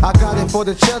better. I got it for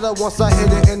the cheddar once I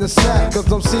hit it in the sack.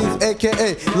 Cause I'm C's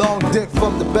aka long dick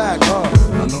from the back,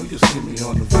 I know you see me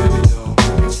on the video.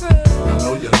 I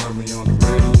know you heard me on the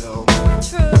radio.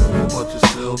 But you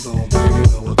still don't pay me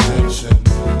no attention.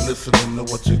 Listening to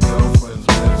what your girlfriends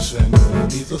mention.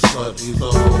 He's a slut, he's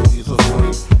a hoe, he's a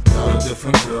freak. Got a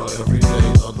different girl every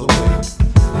day of the week.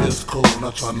 It's cool,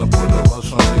 not trying to put a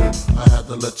rush on you. I had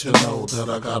to let you know that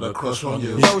I got a crush on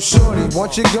you. Yo, shorty,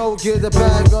 won't you go get a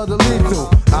bag of the lethal?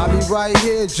 I'll be right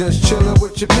here just chilling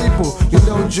with your people. You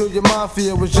know Junior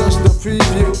Mafia was just a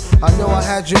preview. I know I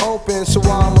had you open, so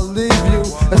I'ma leave you.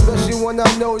 Especially when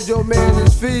I know your man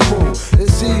is feeble.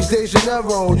 It's these days you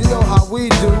never own, you know how we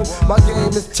do. My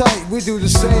game is tight, we do the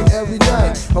same every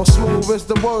night. I'm smooth as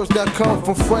the words that come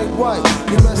from Frank White.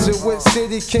 You messing with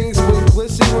city kings with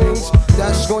glisten rings. That's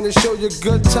Just gonna show you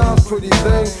good times, pretty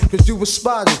thing. Cause you was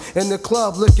spotted in the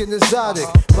club looking exotic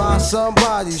by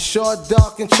somebody, short,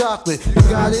 dark, and chocolate. You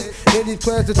got it? Any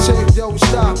plans to take, yo,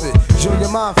 stop it. Junior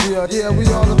Mafia, yeah, we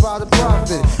all about the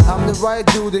profit. I'm the right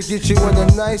dude to get you in a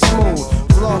nice mood.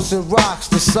 Floss and rocks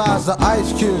the size of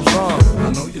ice cubes,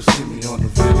 I know you see me on the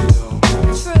video.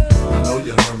 True. I know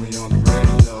you heard me on the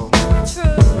radio.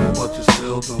 True. But you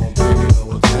still don't pay me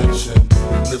no attention.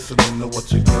 Listening to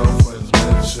what your girlfriends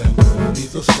mention.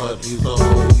 He's a slut, he's a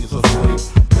hoe, he's a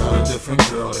freak. Got a different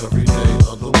girl every day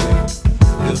of the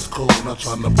week. It's cool, not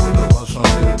trying to put a rush on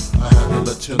you. I had to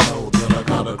let you know that I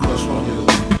got a crush on you.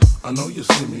 I know you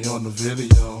see me on the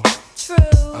video. True.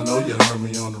 I know you heard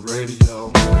me on the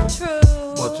radio. True.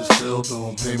 But you still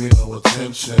don't pay me no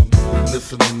attention.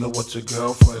 Listening to what your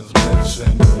girlfriends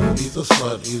mention. He's a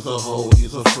slut, he's a hoe,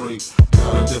 he's a freak.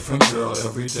 Got a different girl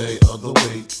every day of the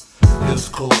week. It's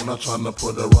cool, not trying to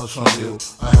put a rush on you.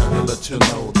 I had to let you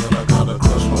know that I got a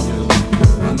crush on you.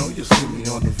 I know you see me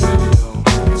on the video.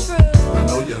 True. I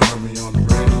know you heard me on the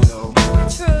radio.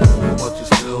 True. But you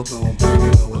still don't pay me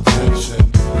no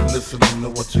attention. Listening to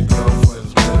what your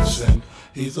girlfriends mention.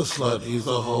 He's a slut, he's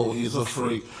a hoe, he's a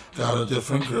freak. Got a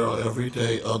different girl every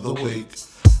day of the week.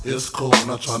 It's cool,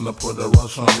 not trying to put a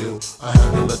rush on you. I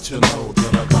had to let you know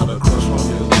that I got a crush on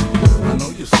you. I know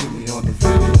you see me on the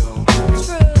video.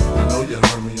 True. I know you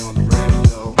heard me on the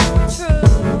radio.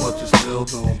 True. But you still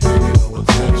don't pay me no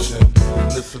attention.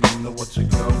 Listening to what your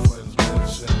girlfriends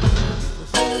mention.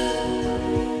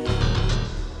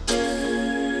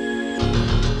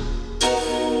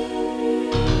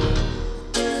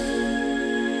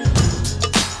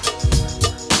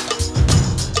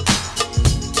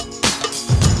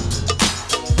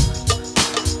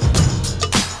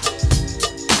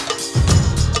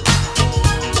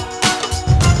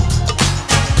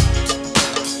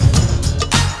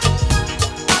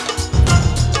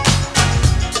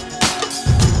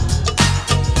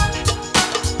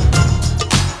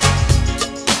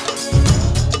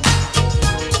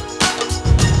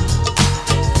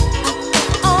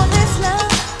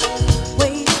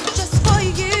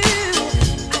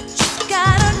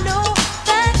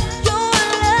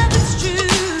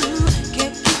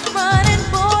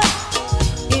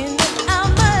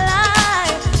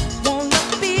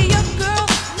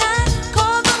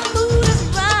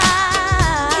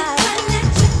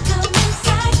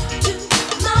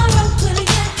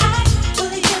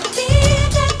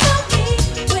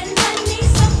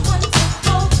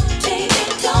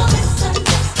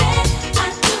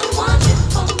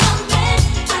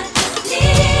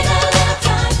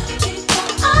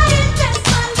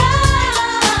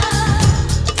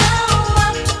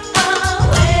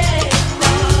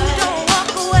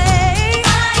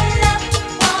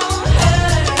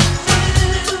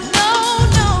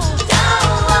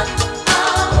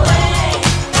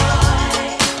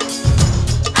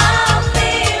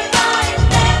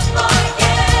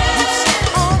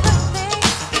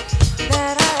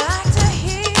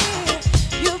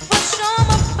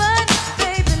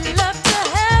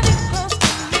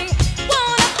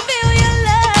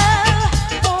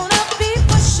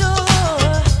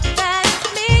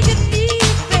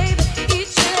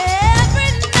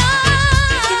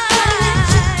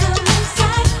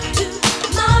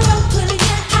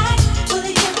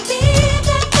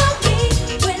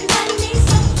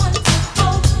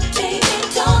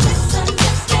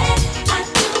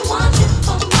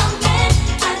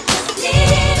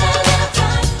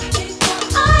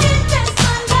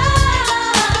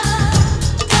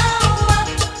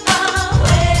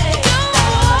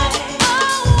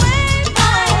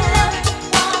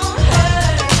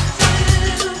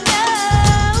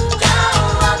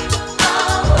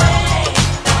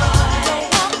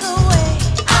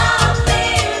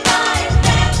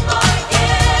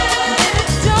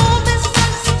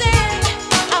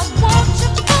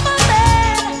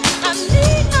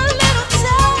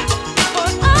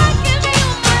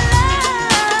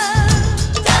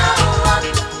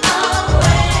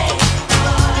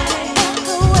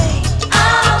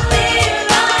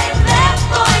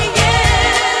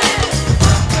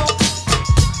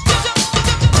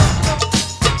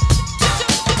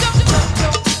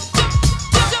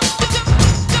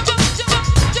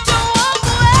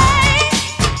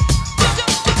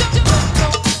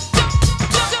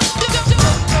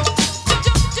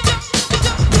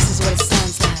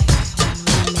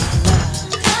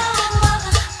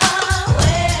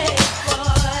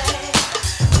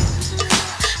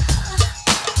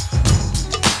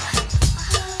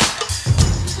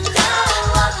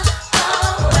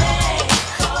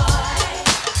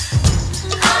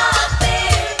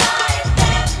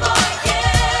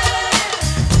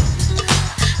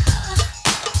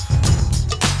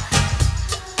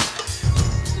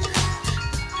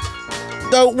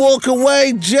 Don't Walk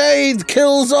Away, Jade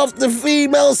kills off the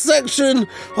female section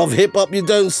of Hip Hop You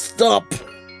Don't Stop.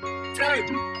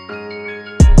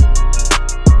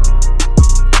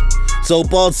 So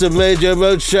Partizan Radio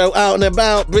Roadshow out and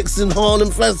about Brixton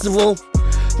Harlem Festival.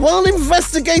 While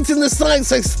investigating the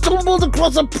sites, I stumbled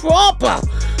across a proper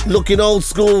looking old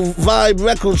school vibe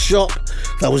record shop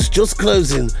that was just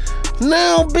closing.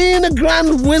 Now, being a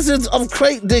grand wizard of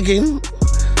crate digging,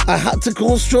 I had to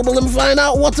cause trouble and find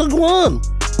out what had gone.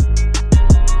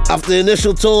 After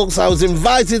initial talks, I was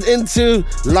invited into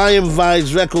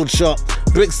Lionvibe's record shop,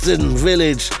 Brixton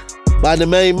Village, by the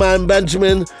main man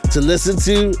Benjamin to listen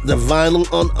to the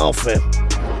vinyl on offer.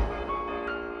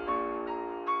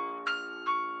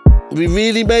 We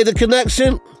really made a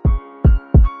connection.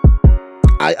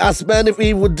 I asked Ben if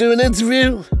he would do an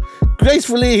interview.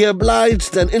 Gracefully he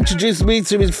obliged and introduced me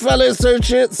to his fellow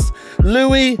associates,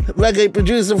 Louie, reggae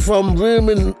producer from Room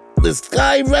in the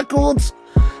Sky Records,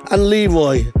 and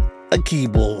Leroy, a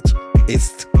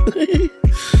keyboardist,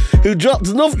 who dropped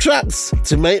enough tracks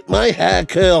to make my hair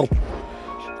curl.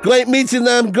 Great meeting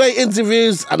them, great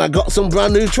interviews, and I got some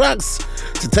brand new tracks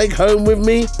to take home with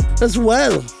me as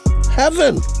well.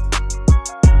 Heaven.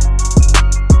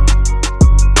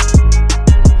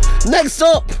 Next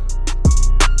up,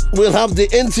 we'll have the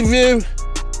interview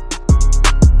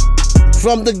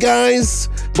from the guys,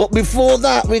 but before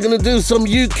that, we're going to do some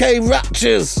UK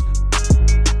raptures.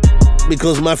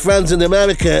 Because my friends in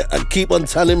America keep on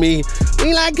telling me,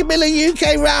 we like a bit of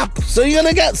UK rap, so you're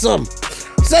going to get some.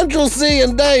 Central C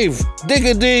and Dave,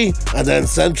 Digger D, and then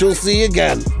Central C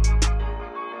again.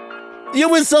 You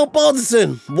with Soul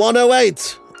Partizan,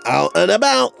 108, out and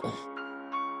about.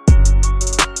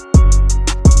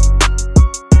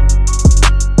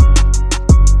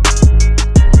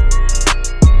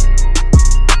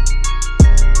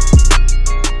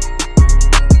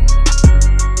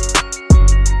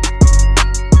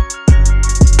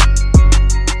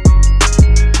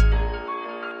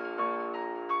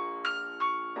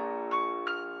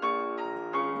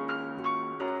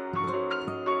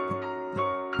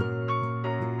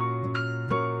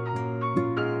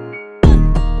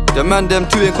 The man them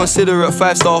too inconsiderate,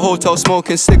 5-star hotel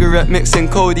smoking cigarette, mixing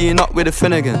codeine up with a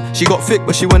Finnegan. She got thick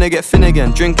but she wanna get thin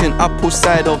again, drinking apple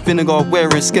cider vinegar,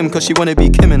 wearing skim cause she wanna be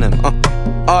Kim in them.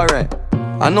 Alright,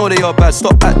 I know they are bad,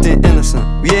 stop acting innocent.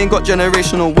 We ain't got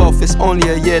generational wealth, it's only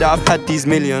a year that I've had these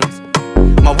millions.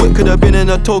 My whip could have been in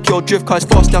a Tokyo drift car, it's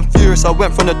fast and furious. I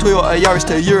went from the Toyota Yaris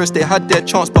to Urus, they had their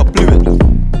chance but blew it.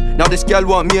 Now this gal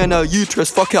want me and her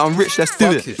uterus, fuck it, I'm rich, let's do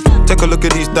it. Take a look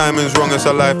at these diamonds, wrong as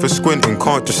her life is squinting,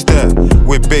 can't just stare.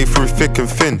 We're babe through thick and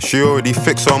thin, she already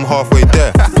fixed so I'm halfway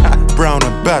there. Brown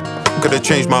and bad, could've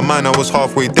changed my mind, I was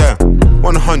halfway there.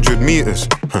 100 meters,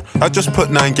 I just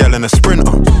put 9 gal in a sprinter.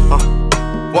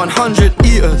 100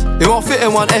 eaters, it won't fit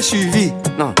in one SUV,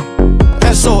 no.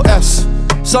 SOS,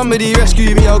 somebody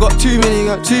rescue me, I got too many,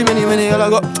 I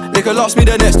got, they could last me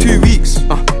the next 2 weeks.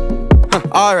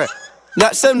 Alright.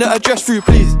 Like send the address through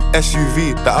please.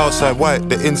 SUV, the outside white,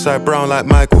 the inside brown like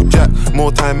Michael Jack.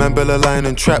 More time and Bella line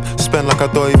and trap. Spend like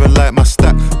I don't even like my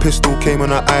stack. Pistol came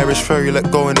on an Irish ferry, let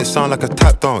go and it sound like a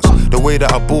tap dance. The way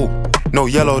that I ball, no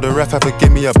yellow, the ref have to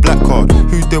give me a black card.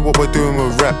 Who did what we're doing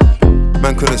with rap?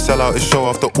 Man couldn't sell out his show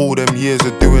after all them years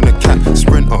of doing a cat.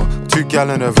 Sprinter, 2 gal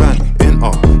in a van, in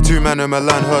 2 man in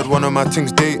Milan, heard one of my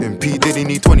things dating. P Diddy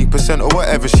need 20% or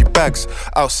whatever she bags.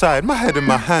 Outside, my head in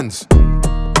my hands.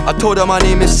 I told her my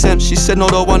name is Sen, she said no,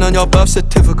 the one on your birth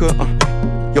certificate.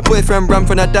 Your boyfriend ran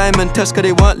from that diamond test cause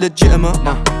they weren't legitimate.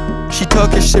 She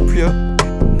Turkish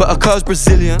Cypriot, but her car's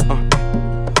Brazilian.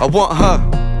 I want her,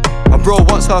 my bro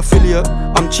wants her affiliate.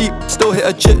 I'm cheap, still hit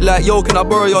a chick like, yo, can I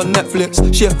borrow your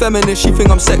Netflix? She a feminist, she think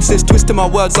I'm sexist, twisting my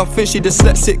words, I think she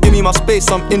dyslexic. Give me my space,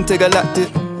 I'm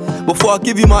intergalactic. Before I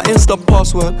give you my Insta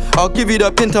password, I'll give you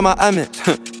the pin to my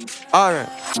Amex.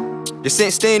 Alright, this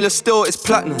ain't stainless steel, it's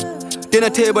platinum. Dinner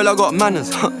table, I got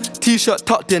manners. T-shirt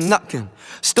tucked in, napkin.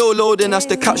 Still loading, that's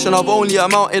the caption. I've only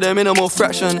amounted a minimal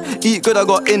fraction. Eat good, I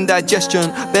got indigestion.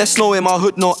 Bare snow in my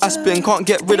hood, no aspirin. Can't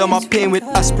get rid of my pain with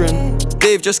aspirin.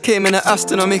 Dave just came in an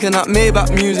Aston, I'm making that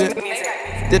Maybach music.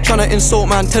 They're tryna insult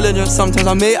my intelligence, sometimes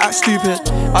I may act stupid.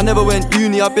 I never went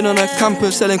uni, I've been on a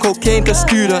campus selling cocaine to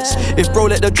students. If bro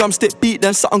let the drumstick beat,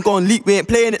 then something gon' leak, we ain't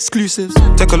playing exclusives.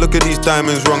 Take a look at these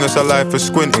diamonds, wrong as her life is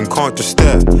squinting, can't just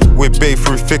stare. We're babe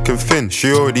through thick and thin,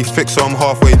 she already fixed so I'm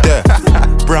halfway there.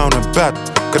 Brown and bad,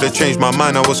 could've changed my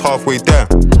mind, I was halfway there.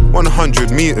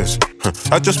 100 meters,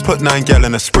 I just put 9 gal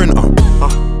in a sprinter.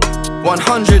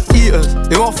 100 eaters,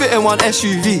 it won't fit in one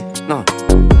SUV, no.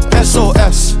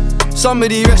 SOS,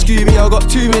 somebody rescue me, I got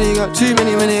too many,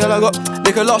 I got,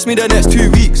 they could last me the next 2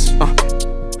 weeks.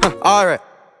 Alright.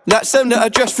 That send the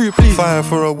address through, please. Fire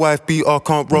for a wife beater,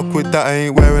 can't rock with that, I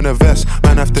ain't wearing a vest.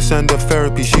 Man have to send her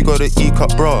therapy, she got an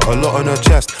E-cup bra, a lot on her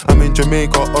chest. I'm in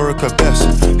Jamaica, Orica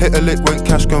best. Hit a lick when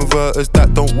cash converters,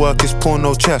 that don't work, it's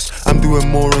porno chess. I'm doing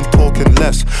more and talking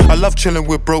less. I love chilling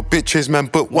with broke bitches, man,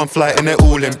 book one flight and they're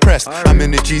all impressed. I'm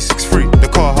in the G63, the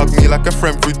car hugged me like a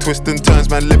friend through twists and turns.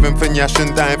 Man living for Nyash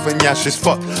and dying for Nyash is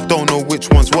fucked. Don't know which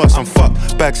one's worse, I'm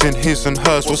fucked. Bags in his and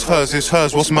hers, what's hers is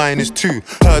hers, what's mine is too.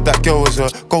 Heard that girl was a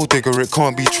gold digger, it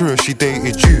can't be true if she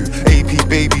dated you. AP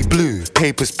baby blue,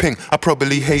 papers pink, I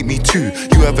probably hate me too.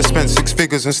 You ever spent 6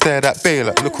 figures and stared at Bay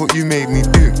like, look what you made me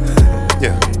do.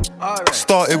 Yeah.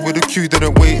 Started with a queue,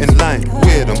 didn't wait in line.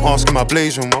 Weird, I'm asking my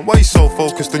Blasian one, why you so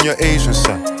focused on your Asian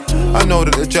side? I know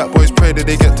that the Jack boys pray that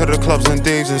they get to the clubs and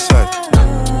Dave's inside.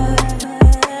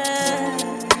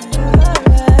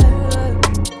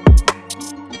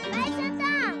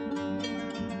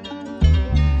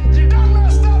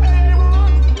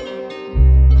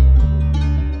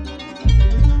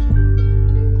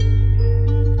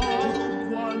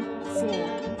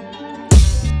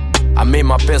 I made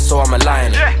my bed so I'm a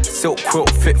lion. Silk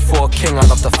quilt fit for a king, I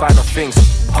love the finer things.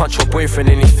 Punch your boyfriend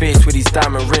in his face with these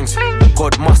diamond rings.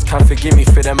 God must can forgive me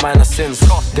for them minor sins.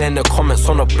 Then the comments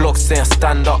on the blog saying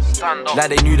stand up. Like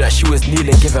they knew that she was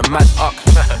kneeling, giving mad up.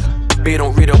 They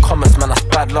don't read the comments, man, that's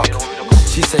bad luck.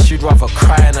 She said she'd rather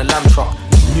cry in a lamb truck.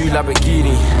 New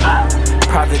Lamborghini,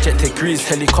 private jet to Greece,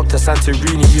 helicopter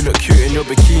Santorini. You look cute in your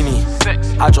bikini.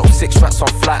 I drop 6 rats on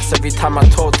flights every time I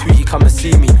told Tweety come and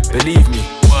see me. Believe me,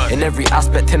 in every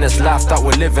aspect in this life that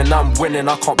we're living, I'm winning.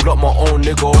 I can't block my own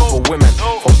nigga over women.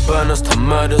 From burners to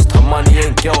murders to money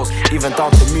and girls, even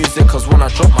down to music, cause when I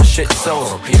drop my shit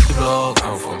sells. I'm from P-Block,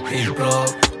 I'm from P-Block.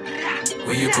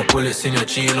 Where you put bullets in your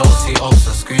G-Lock, see ops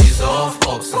and squeeze off,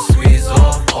 ops and squeeze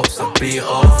off, ops and beat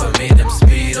off and make them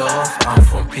speed off. I'm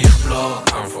from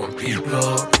P-Block, I'm from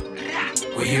P-Block.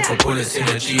 Where you put bullets in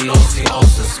your G-Lock, see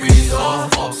ops and squeeze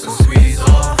off, ops and squeeze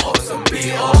off, ops and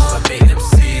beat off and make them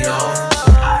speed off.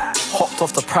 Hopped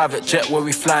off the private jet where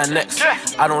we flying next.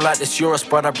 I don't like this Euros,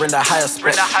 but I bring that higher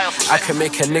spec. I can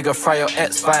make a nigga fry your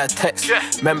ex via text.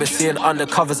 Remember seeing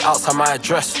undercovers outside my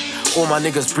address. All my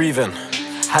niggas breathing.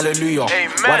 Hallelujah.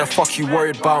 Amen. Why the fuck you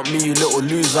worried about me, you little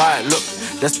loser? Alright, look,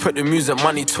 let's put the music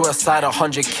money to a side.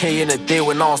 100k in a day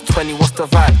when I was 20, what's the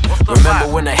vibe?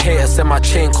 Remember when the hater said my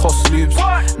chain cost loops?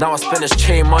 Now I spend this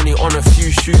chain money on a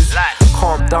few shoes.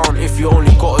 Calm down if you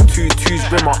only got a 2-2s.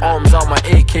 Bring my arms out, my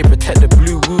AK, protect the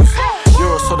blue woos.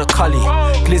 Euros or the Cully,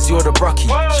 Glizzy or the Brucky.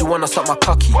 She wanna suck my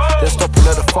cucky, then stop and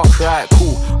let the fuck. Right,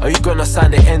 cool. Are you gonna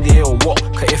sign the NDA or what?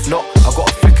 Cause if not, I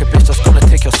got a thicker bitch that's gonna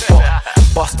take your spot.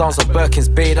 Bust downs at Birkins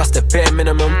Bay, that's the bare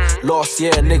minimum. Last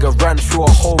year a nigga ran through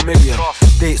a whole million.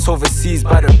 Dates overseas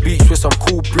by the beach with some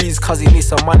cool breeze. Cause he needs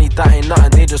some money, that ain't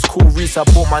nothing, they just cool reese. I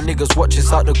bought my niggas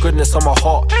watches out the goodness of my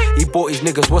heart. He bought his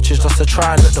niggas watches just to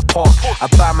try and look the part. I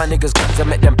buy my niggas guns and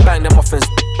make them bang them off and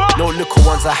no little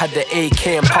ones, I had the AK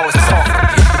and power soft.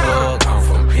 I'm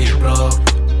from P-Block.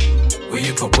 Where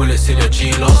you put bullets in your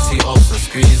G-Lock, see ops and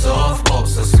squeeze off,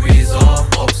 ops and squeeze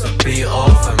off, ops and beat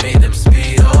off and make them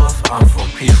speed off. I'm from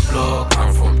P-Block,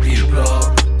 I'm from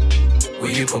P-Block.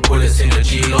 Where you put bullets in your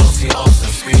G-Lock, see ops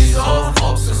and squeeze off,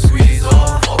 ops and squeeze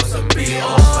off, ops and beat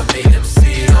off and make them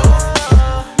speed off.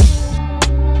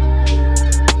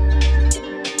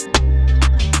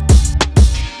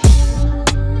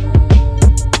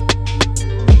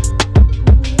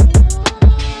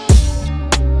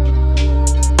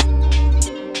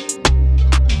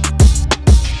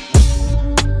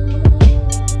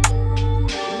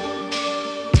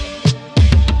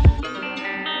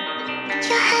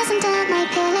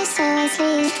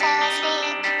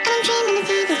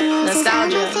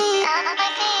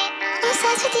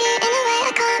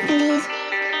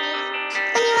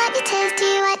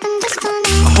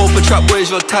 Trap boys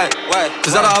your type,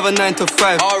 cause I don't have a 9 to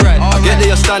 5. I get that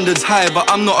your standards high, but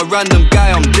I'm not a random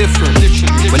guy, I'm different.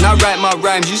 When I write my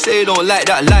rhymes, you say you don't like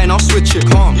that line, I'll switch it.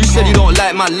 You said you don't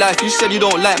like my life, you said you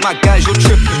don't like my guys, you're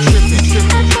tripping.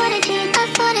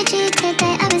 I thought that you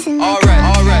today I was in my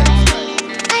alright.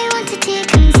 I wanted to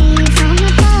come and see you from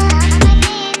afar.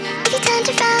 If you turned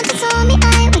around and saw me,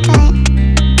 I would die.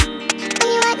 When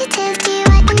you wipe your tears, do you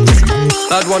wipe them just for me?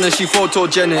 Bad one and she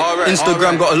photogenic.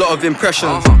 Instagram got a lot of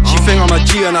impressions. She think I'm a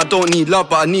G and I don't need love,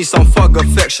 but I need some thug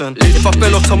affection. If I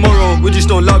fell off tomorrow, would you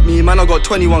still love me? Man, I got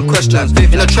 21 questions.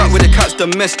 In a track with the cat's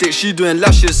domestic, she doing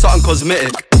lashes, something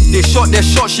cosmetic. They shot their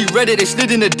shot, she read it. They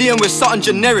slid in the DM with something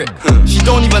generic. She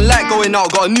don't even like going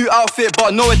out. Got a new outfit,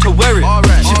 but nowhere to wear it.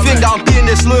 She think that I'm being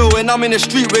disloyal when I'm in the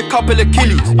street with a couple of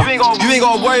killies. You ain't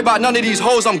gotta worry about none of these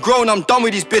hoes. I'm grown, I'm done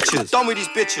with these bitches. Done with these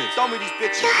bitches. Done with these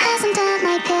bitches. Your hands under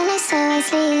my pillow, so I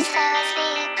sleep.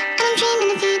 And I'm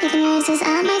dreaming of you, leaving roses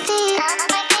at my feet.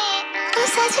 I'm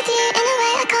obsessed with you in a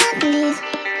way I can't believe.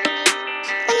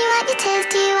 When you wipe your tears,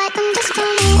 do you wipe them just for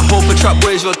me? I hope a trap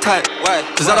boy's your type. Why?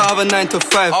 Cause I don't have a 9 to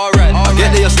 5. I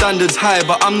get that your standards high,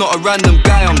 but I'm not a random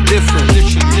guy, I'm different.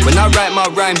 When I write my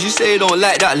rhymes, you say you don't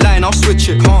like that line, I'll switch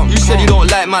it. You said you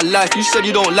don't like my life, you said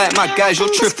you don't like my guys,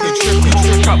 you're tripping.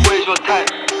 Trap boy's your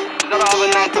type. Cause I don't have a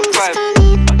 9 to 5.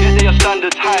 I get that your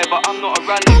standards high, but I'm not a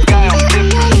random guy, I'm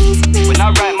different. When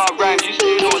I write my rhymes, you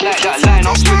say you don't like that line,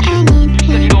 I'll switch it. You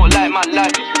said you don't like my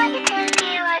life.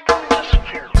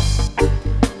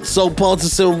 So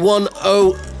Partizan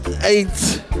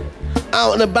 108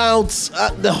 out and about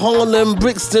at the Harlem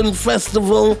Brixton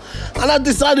Festival, and I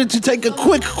decided to take a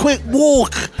quick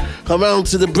walk around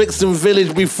to the Brixton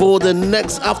village before the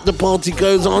next after party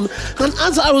goes on. And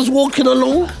as I was walking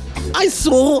along, I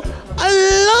saw a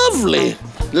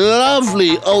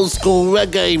lovely old school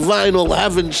reggae vinyl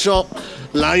having shop,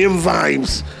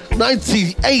 Lionvibe.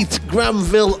 98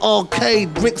 Granville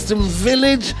Arcade, Brixton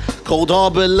Village, Cold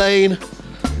Harbour Lane.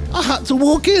 I had to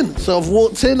walk in, so I've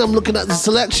walked in, I'm looking at the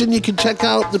selection, you can check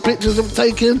out the pictures I've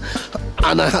taken,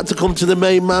 and I had to come to the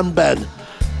main man, Ben,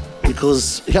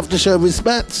 because you have to show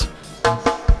respect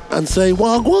and say,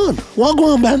 Wagwan,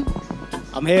 Ben.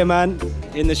 I'm here, man,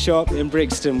 in the shop in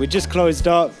Brixton. We just closed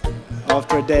up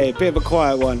after a day, a bit of a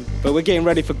quiet one, but we're getting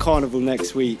ready for Carnival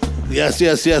next week. Yes,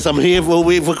 I'm here for a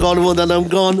week for Carnival, then I'm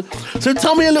gone. So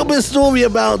tell me a little bit of story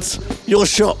about your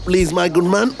shop, please, my good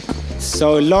man.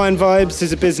 So Lionvibe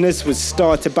as a business was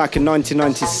started back in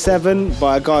 1997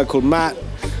 by a guy called Matt,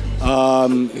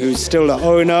 who's still the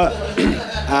owner,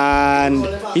 and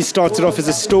he started off as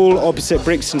a stall opposite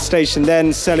Brixton Station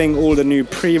then, selling all the new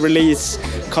pre-release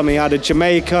coming out of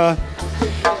Jamaica.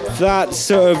 That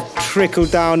sort of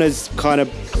trickled down as kind of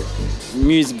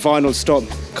music vinyl stopped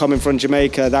coming from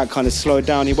Jamaica. That kind of slowed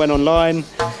down. He went online.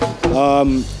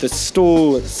 The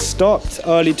stall stopped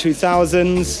early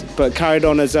 2000s, but carried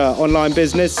on as an online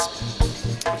business.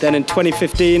 Then in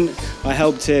 2015, I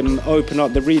helped him open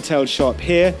up the retail shop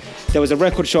here. There was a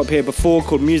record shop here before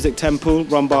called Music Temple,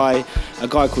 run by a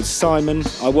guy called Simon.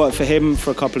 I worked for him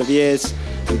for a couple of years.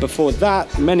 And before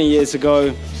that, many years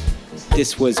ago,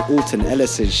 this was Alton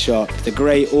Ellis's shop, the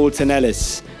great Alton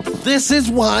Ellis. This is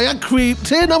why I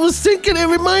creeped in. I was thinking it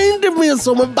reminded me of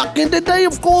someone back in the day,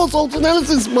 of course, Alton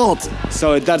Ellis's spot.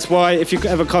 So that's why if you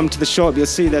ever come to the shop, you'll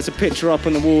see there's a picture up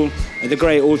on the wall of the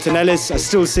great Alton Ellis. I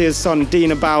still see his son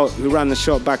Dean about, who ran the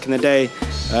shop back in the day.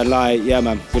 Yeah,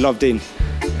 man, we love Dean.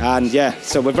 And yeah,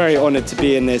 so we're very honoured to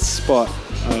be in this spot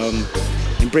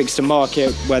in Brixton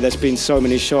Market, where there's been so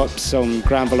many shops on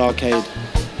Granville Arcade.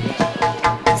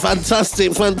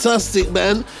 Fantastic,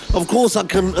 man. Of course, I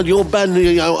can. Your band,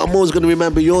 I'm always going to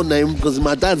remember your name because it's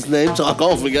my dad's name, so I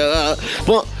can't forget that.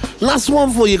 But last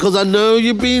one for you, because I know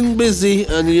you've been busy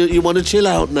and you want to chill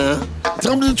out now.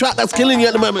 Tell me the track that's killing you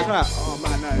at the moment. Oh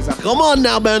man, no, exactly. Come on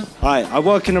now, man. Hi, I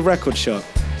work in a record shop,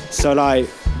 so like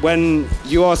when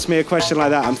you ask me a question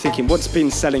like that, I'm thinking what's been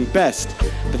selling best,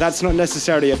 but that's not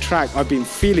necessarily a track I've been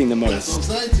feeling the most.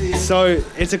 So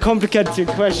it's a complicated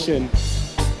question.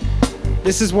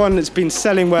 This is one that's been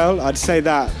selling well, I'd say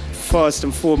that first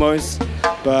and foremost,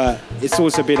 but it's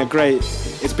also been a great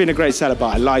seller,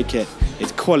 but I like it.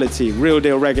 It's quality, real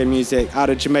deal reggae music out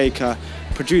of Jamaica,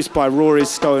 produced by Rory's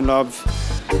Stone Love,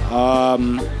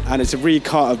 and it's a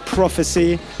recut of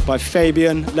Prophecy by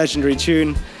Fabian, legendary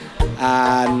tune,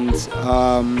 and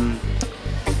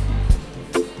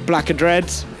Blacker Dread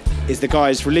is the guy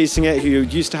who's releasing it, who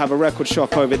used to have a record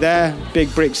shop over there,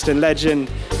 big Brixton legend.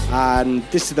 And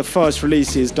this is the first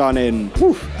release he's done in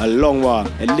a long while,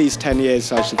 at least 10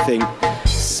 years, I should think.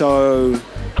 So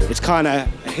it's kind of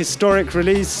a historic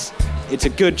release. It's a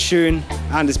good tune,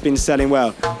 and it's been selling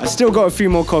well. I still got a few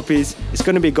more copies. It's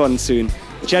going to be gone soon.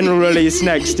 General release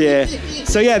next year.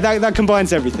 So yeah, that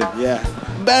combines everything. Yeah.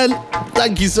 Ben,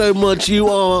 thank you so much. You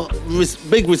are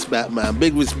big respect, man.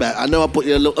 Big respect. I know I put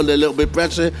you under a little bit of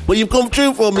pressure, but you've come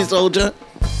through for me, soldier.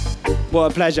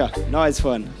 What a pleasure. Nice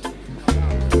fun.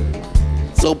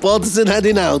 So Partizan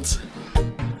heading out.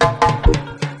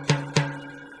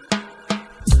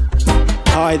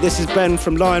 Hi, this is Ben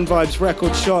from Lionvibe's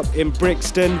record shop in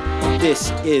Brixton.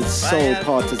 This is Soul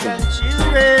Partizan.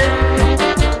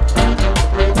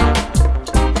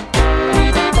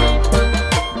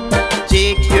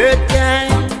 Take your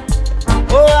time,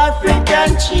 oh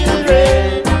African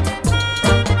children.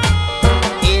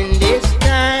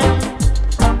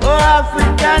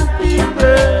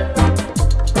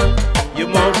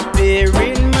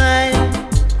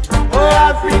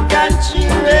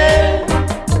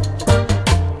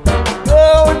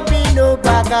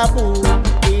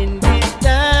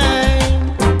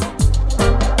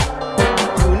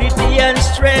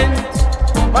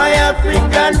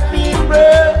 African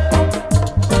people.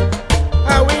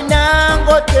 How we now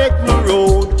go take the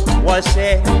road was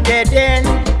a dead end.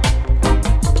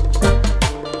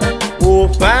 Oh,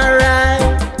 far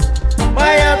right,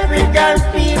 my African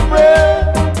people.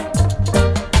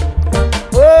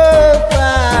 Oh,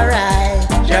 far right,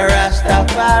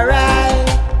 Jarastafari.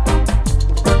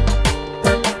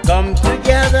 Come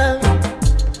together,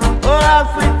 oh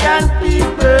African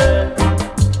people.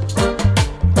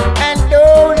 And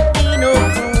don't be no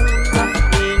fool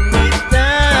in this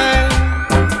time.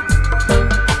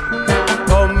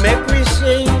 Come make we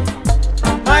sing,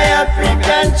 my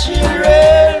African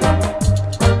children.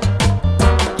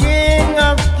 King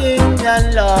of kings and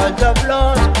Lord of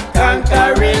lords,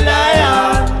 conquering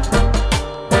lion.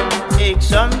 Take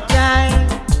some time,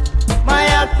 my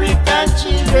African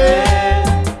children.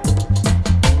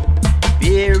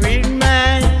 Bear in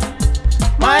mind,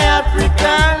 my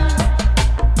African.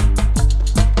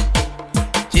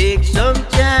 Take some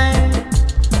time,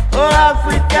 oh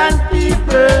African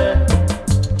people.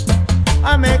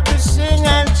 I make you sing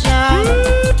and chant,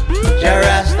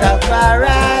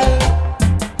 Jarastafari.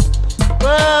 Oh,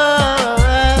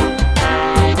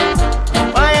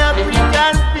 my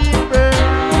African people.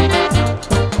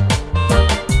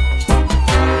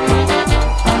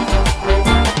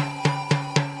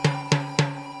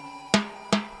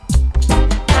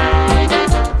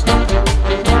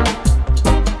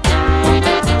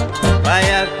 My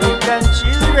African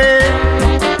children.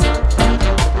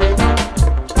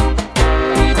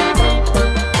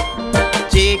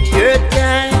 Take your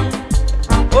time,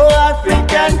 oh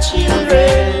African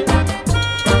children.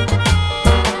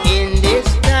 In this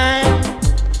time,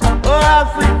 oh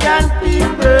African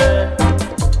people,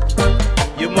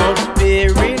 you must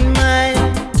bear in mind,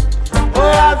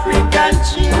 oh African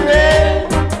children.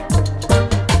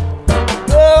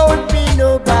 Don't be no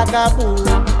vagabond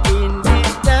in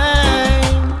this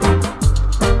time.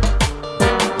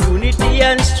 Unity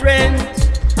and strength,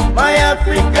 my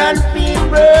African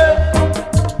people.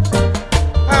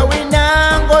 How we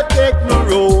now go take the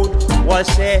road was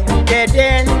a dead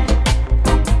end.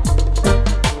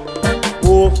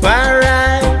 Oh, far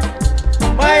right,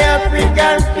 my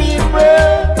African people.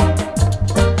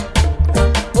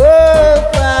 Oh,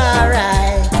 far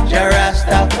right,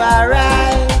 Jarastafari.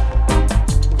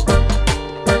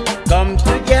 Come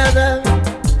together,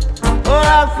 oh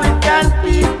African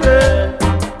people.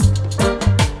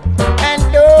 And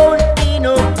don't be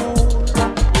no fool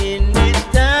in this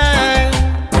time.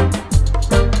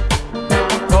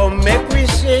 Come make we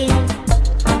sing,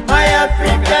 my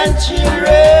African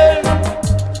children.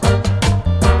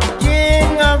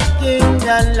 King of kings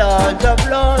and Lord of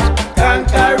lords,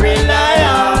 conquering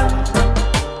lion.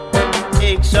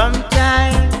 Take some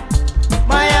time,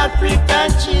 my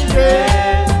African children.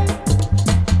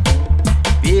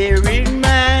 Bear in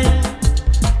mind,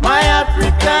 my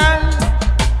African.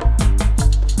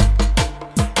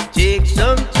 Take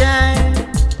some time,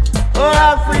 oh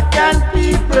African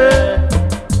people.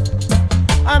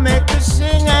 I make you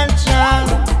sing and chant.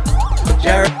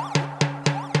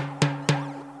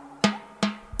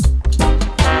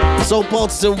 So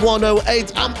Partizan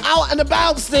 108, I'm out and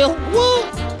about still. Woo!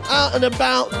 Out and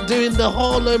about doing the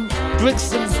Harlem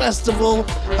Brixton Festival.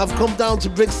 I've come down to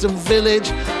Brixton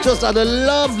Village. Just had a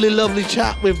lovely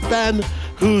chat with Ben,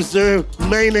 who's the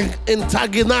main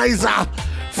antagonizer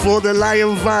for the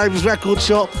Lionvibe record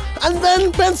shop. And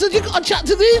then Ben said, you gotta chat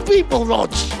to these people,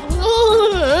 Rog.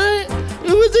 Alright.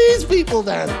 Who are these people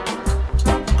then?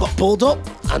 Got pulled up,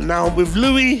 and now I'm with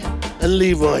Louie and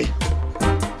Leroy.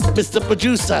 Mr.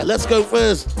 Producer, let's go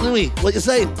first. Louis, what you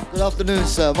saying? Good afternoon,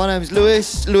 sir. My name's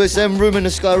Lewis M, Room in the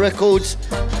Sky Records,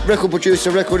 record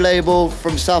producer, record label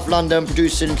from South London,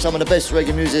 producing some of the best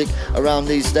reggae music around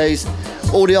these days.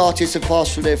 All the artists have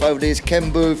passed through there over these: Ken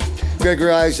Booth,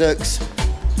 Gregory Isaacs,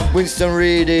 Winston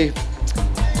Reedy,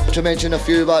 to mention a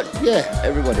few, but yeah,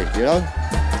 everybody, you know.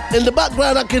 In the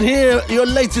background, I can hear your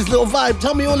latest little vibe.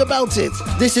 Tell me all about it.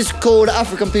 This is called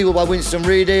African People by Winston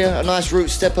Reedy, a nice root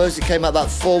steppers. It came out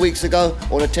about 4 weeks ago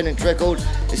on a 10-inch record.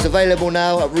 It's available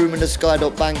now at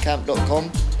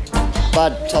roominthesky.bandcamp.com.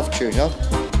 Bad, tough tune, huh?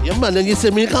 Yeah, man, and you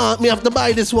said me have to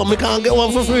buy this one. Me can't get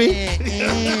one for free.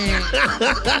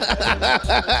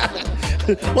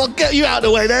 Well, get you out of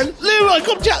the way then. Leroy,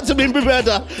 come chat to me, my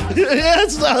brother.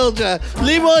 Yes, soldier.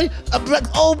 Leroy,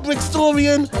 old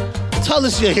Brixtorian. Tell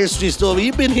us your history story.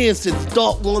 You've been here since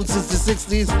dark one, since the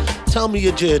 60s. Tell me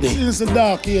your journey. Since the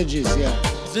dark ages, yeah.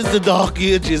 Since the dark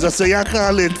ages, I say I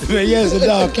call it. Yes, the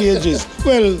dark ages.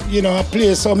 Well, you know, I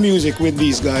play some music with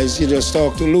these guys. You just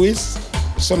talk to Louis.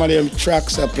 Some of them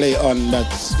tracks I play on,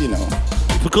 that's, you know.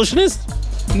 Percussionist?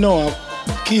 No,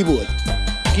 Keyboard.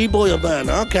 Keyboard man,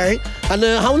 okay. And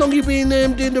how long you been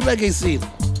doing the reggae scene?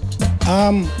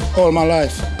 All my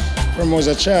life, from when I was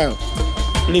a child,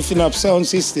 lifting up sound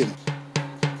system.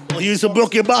 Oh, you used to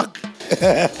block your back?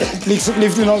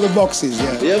 Lifting up the boxes,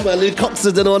 yeah. Yeah, man, the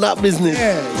Coxes and all that business.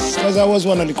 Yes, because I was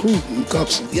one of the crew in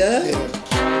Coxes. Yeah?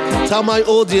 Tell my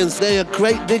audience, they are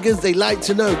crate diggers, they like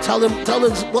to know. Tell them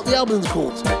what the album's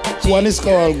called. One is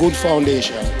called Good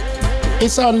Foundation.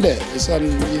 It's on there. It's on.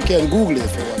 You can Google it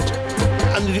if you want to.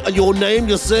 And your name,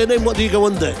 your surname, what do you go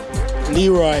under?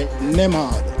 Leroy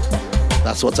Nemhard.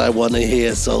 That's what I want to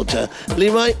hear, soldier.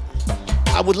 Leroy,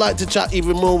 I would like to chat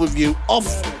even more with you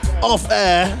off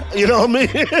air, you know what I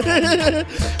mean?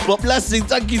 But blessing,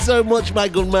 thank you so much, my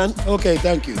good man. Okay,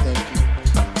 thank you.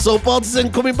 So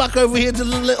Partizan coming back over here to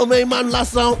the little main man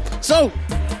last out. So,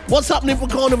 what's happening for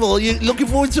Carnival? Are you looking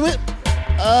forward to it?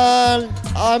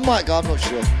 I might go, I'm not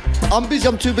sure. I'm busy,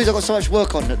 I'm too busy, I've got so much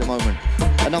work on at the moment.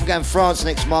 And I'm going to France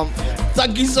next month.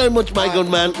 Thank you so much, my good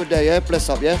man. Good day, yeah? Bless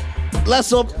up, yeah?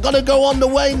 Bless up. Gotta go on the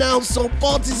way now, so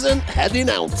Partizan heading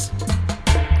out.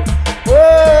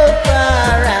 Oh,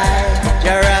 Farai,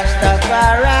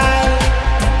 Jarastafari.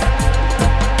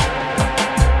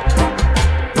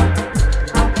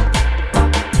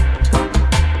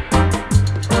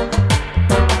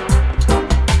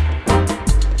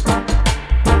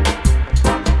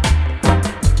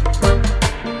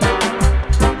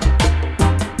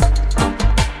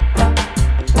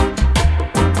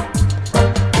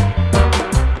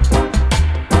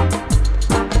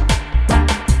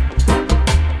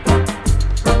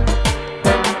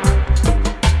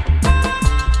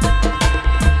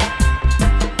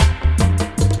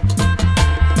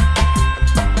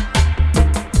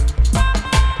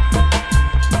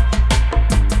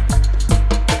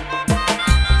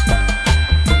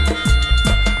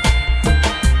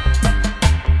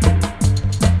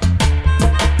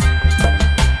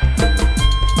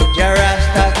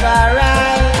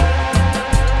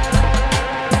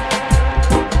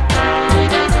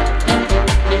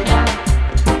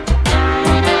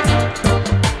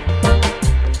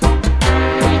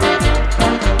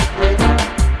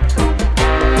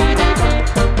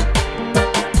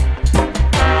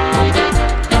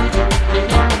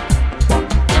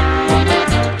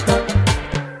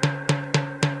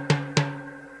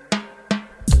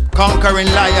 Conquering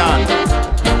lion,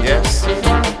 yes.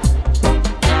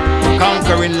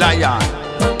 Conquering lion.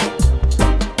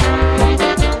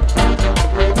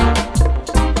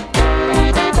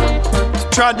 To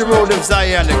tread the road of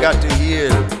Zion, they got to heal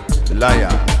the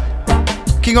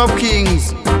lion. King of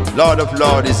kings, Lord of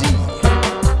lords is he,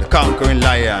 the conquering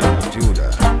lion of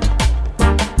Judah.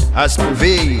 Has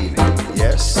prevailed,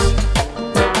 yes.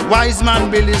 Wise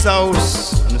man built his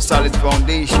house on a solid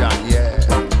foundation, yeah.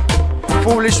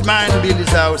 Foolish man build his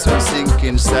house on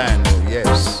sinking sand, oh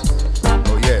yes,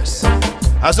 oh yes.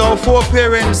 As our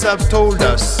foreparents have told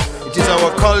us, it is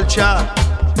our culture,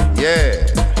 yeah.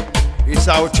 It's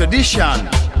our tradition,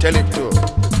 tell it to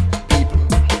people.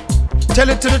 Tell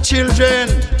it to the children.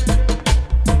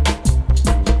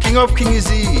 King of kings is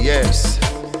he, yes.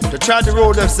 To tread the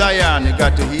road of Zion, you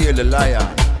got to hear the lion.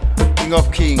 King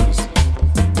of kings,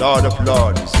 Lord of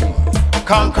lords is he.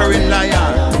 Conquering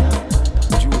lion.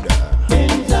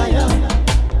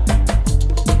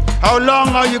 How long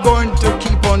are you going to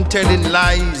keep on telling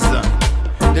lies?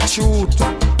 The truth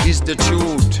is the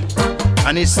truth,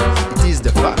 and it is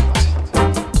the fact.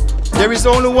 There is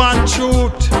only one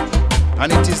truth,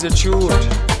 and it is the truth.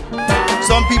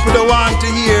 Some people don't want to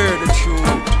hear the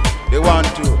truth. They want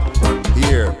to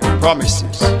hear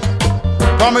promises.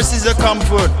 Promises are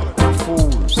comfort for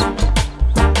fools.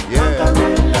 Yeah.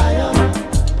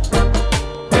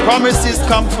 Promises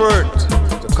comfort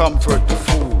the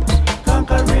fools.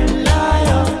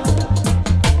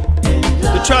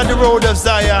 To tread the road of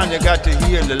Zion, you got to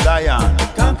hear the lion.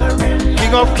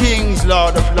 King of kings,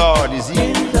 Lord of lords is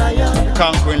he. The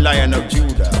conquering lion of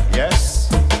Judah, yes.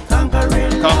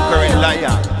 Conquering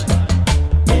lion,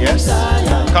 yes.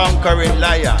 Conquering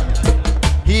lion.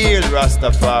 Heal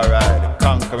Rastafari, the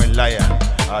conquering lion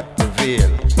at the veil.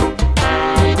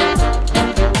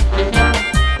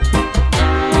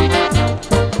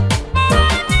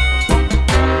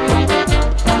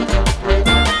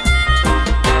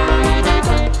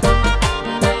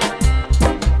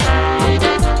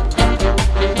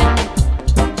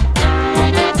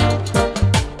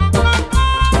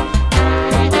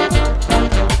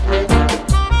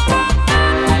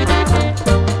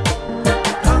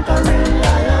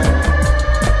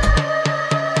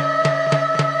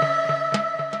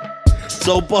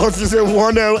 So Partizan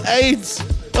 108.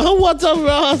 What a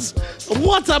Ross.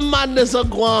 What a madness of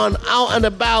Guan. Out and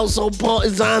about, so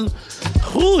Partizan.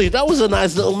 Ooh, that was a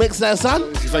nice little mix there,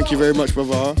 son. Thank you very much,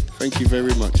 brother. Thank you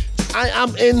very much. I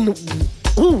am in...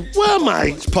 Ooh, where am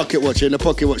I? It's Pocket Watch, in the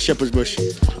Pocket Watch Shepherd's Bush.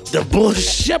 The bush,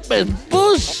 Shepherd's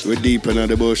Bush. We're deep in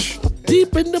the bush.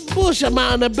 Deep in the bush, I'm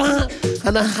out and about.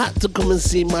 And I had to come and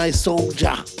see my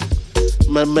soldier,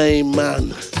 my main man,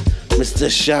 Mr.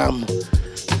 Sham,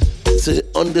 to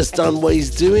understand what he's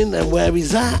doing and where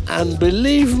he's at. And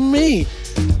believe me,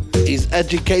 he's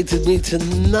educated me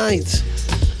tonight.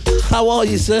 How are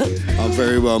you, sir? I'm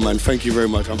very well, man. Thank you very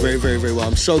much. I'm very, very, very well.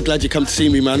 I'm so glad you come to see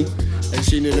me, man. Ain't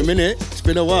seen you in a minute. It's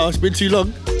been a while. It's been too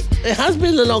long. It has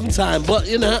been a long time, but,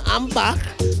 you know, I'm back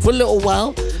for a little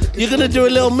while. You're going to do a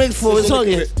little mix for us, aren't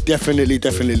you? Definitely.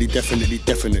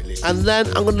 And then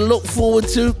I'm going to look forward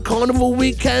to Carnival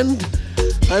weekend.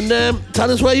 And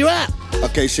tell us where you're at.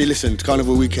 Okay, see, listen,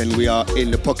 Carnival weekend, we are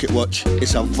in the Pocket Watch.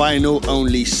 It's a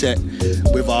vinyl-only set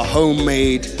with our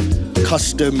homemade,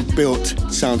 custom-built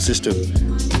sound system.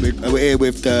 We're here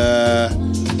with the...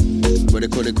 What they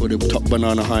call it? Top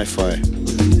Banana Hi-Fi.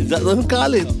 Is that what they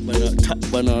call it? Top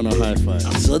Banana Hi-Fi.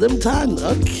 I saw them tan.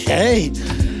 Okay.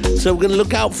 So we're going to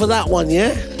look out for that one,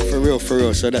 yeah? For real.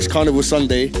 So that's Carnival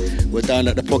Sunday. We're down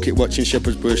at the Pocket Watch in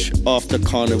Shepherd's Bush after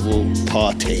Carnival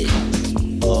party.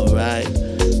 All right.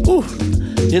 Ooh.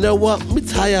 You know what? I'm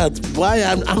tired. Why?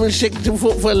 I haven't shaken the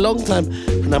foot for a long time.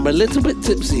 And I'm a little bit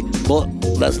tipsy. But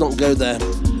let's not go there.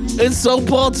 It's So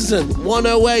Partizan,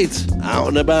 108. Out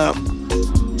and about.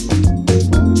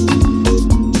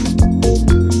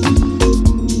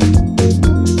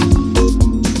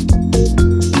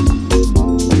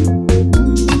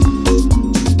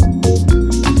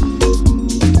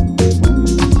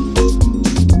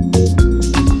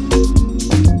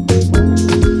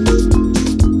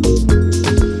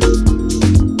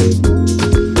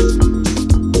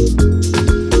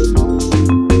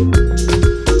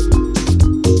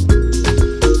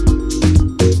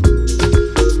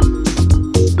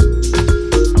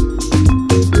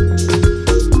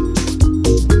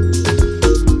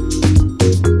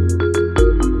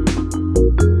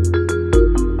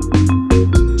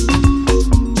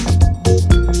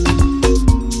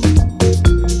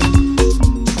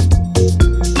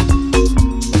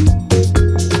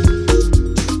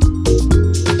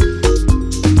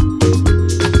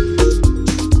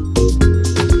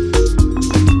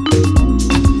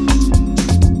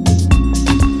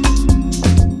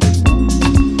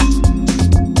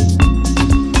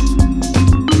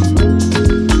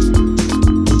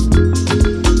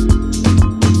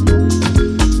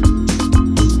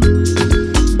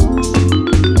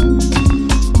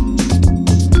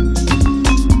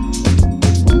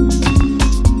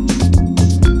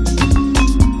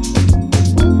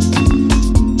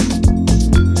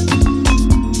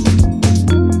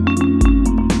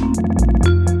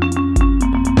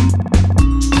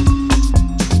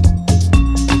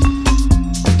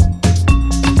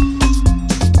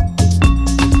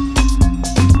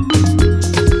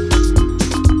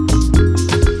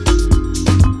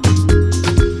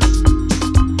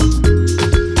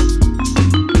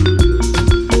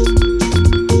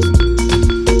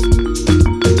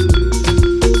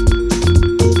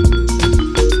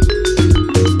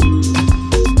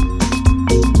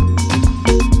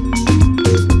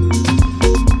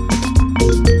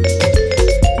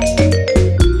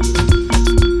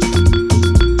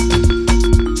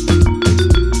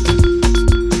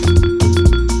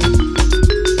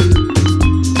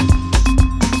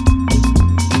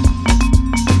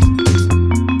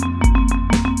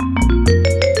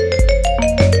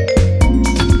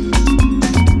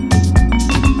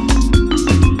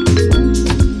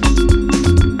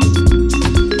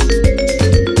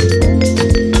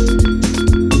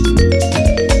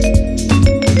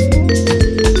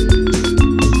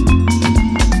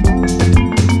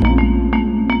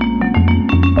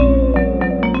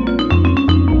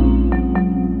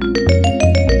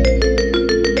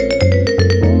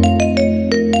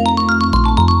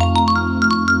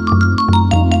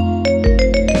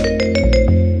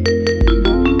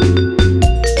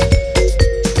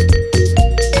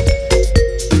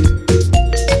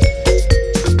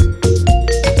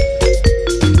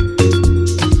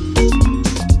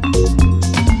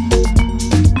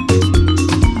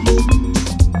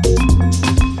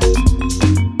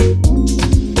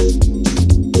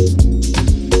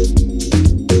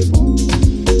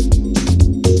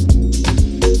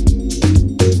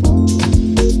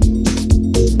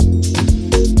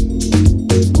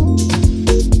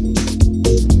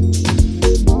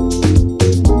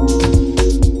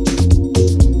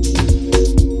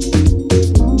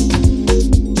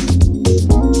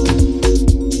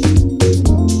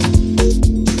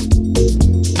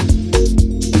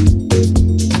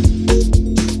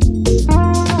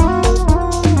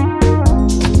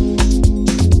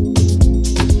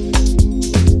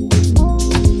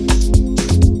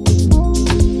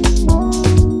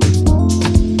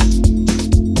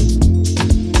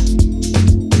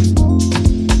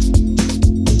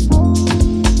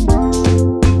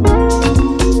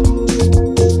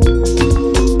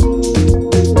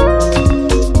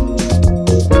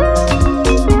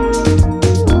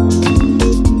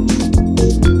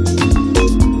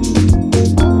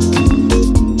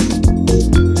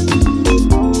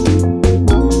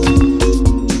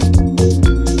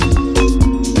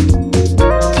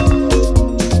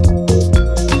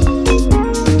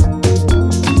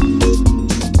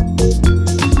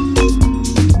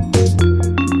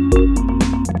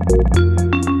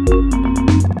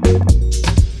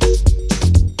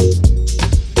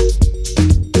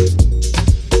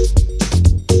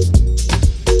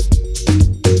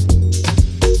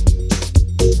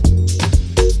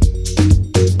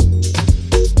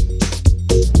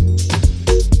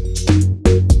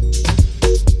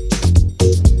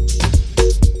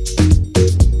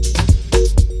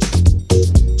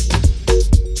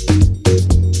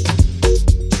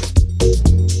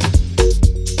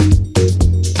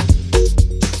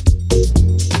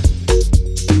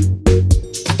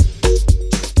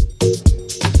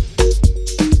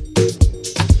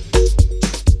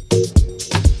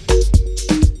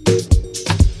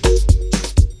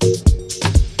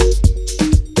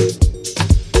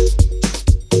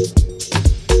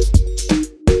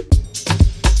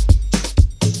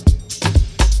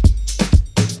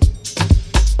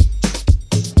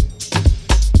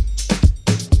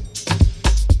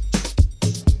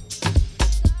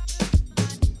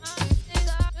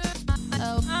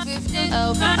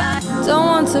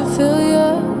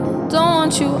 Don't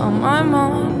want you on my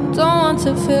mind. Don't want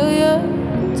to feel you.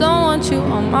 Don't want you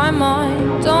on my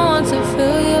mind. Don't want to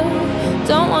feel you.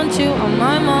 Don't want you on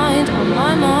my mind. On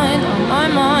my mind.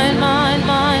 On my mind.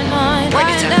 Mind.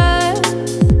 Right now,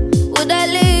 would I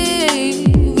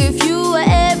leave if you were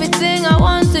everything I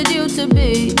wanted you to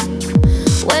be?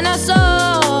 When I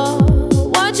saw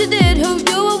what you did, who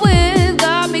you were with,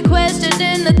 got me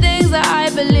questioning the things that I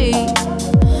believe.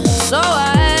 So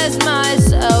I asked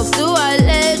myself, do I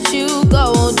let you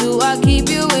go or do I keep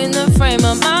you in the frame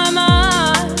of my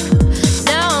mind?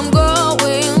 Now I'm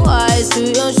growing wise to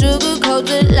your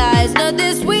sugar-coated lies.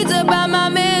 Nothing sweet about my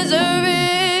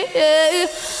misery.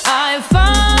 I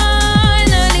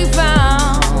finally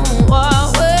found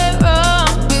what went wrong.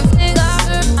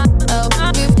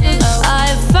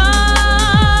 I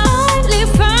finally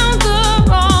found the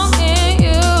wrong in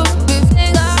you.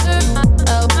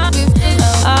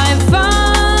 I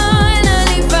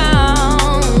finally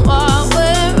found what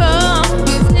went wrong.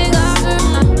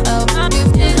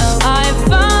 I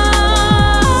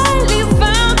finally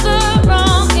found the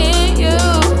wrong in you.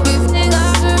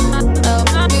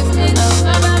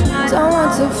 Don't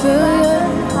want to feel you.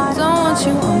 Don't want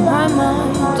you on my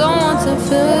mind. Don't want to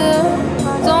feel you.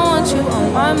 Don't want you on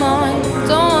my mind.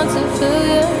 Don't want to feel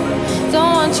you.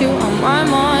 Don't want you on my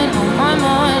mind. On my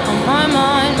mind. On my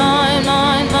mind.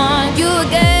 Mind. You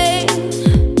again?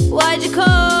 Why'd you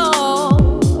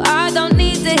call? I don't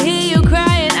need to hear you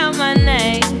crying out my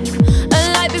name.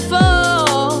 Unlike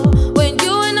before, when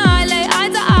you and I lay eye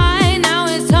to eye, now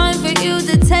it's time for you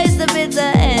to taste the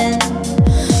bitter end.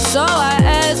 So I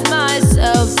ask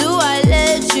myself, do I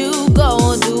let you go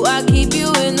or do I keep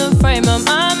you in the frame of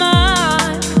my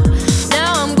mind?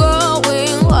 Now I'm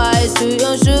growing wise to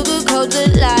your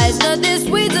sugar-coated lies. Nothing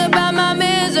sweet about my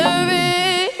misery.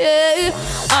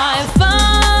 I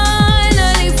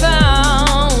finally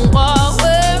found what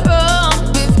went wrong.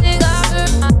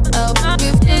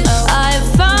 I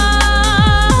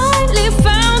finally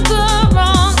found the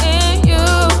wrong in you.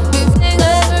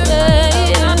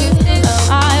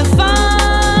 I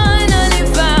finally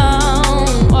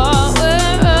found what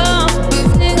went wrong.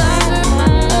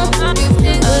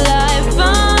 I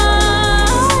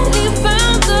finally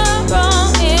found the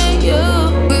wrong in you.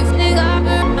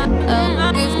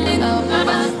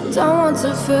 Don't want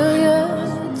to feel you.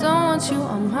 Don't want you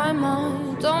on my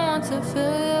mind. Don't want to feel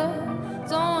you.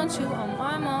 Don't want you on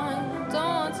my mind.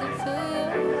 Don't want to feel you.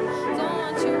 Don't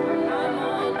want you on my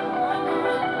mind.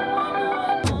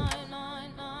 On my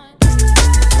mind.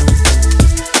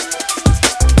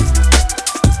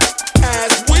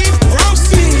 As we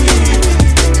proceed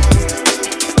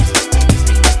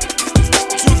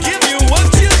to give you what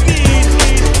you need.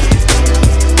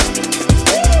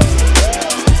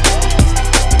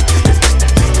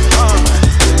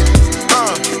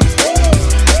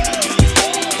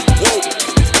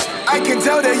 I can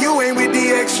tell that you ain't with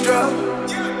the extra.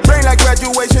 Brain like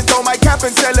graduation, throw my cap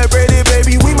and celebrate it,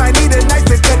 baby. We might need a night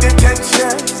to get the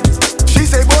tension. She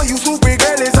say, boy, you super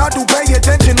girl, it's hard to pay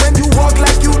attention when you walk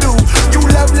like you do. You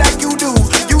love like you do.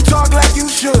 You talk like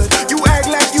you should. You act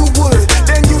like you would.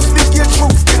 Then you speak your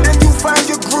truth. Then you find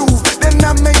your groove. Then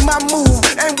I make my move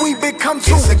and we become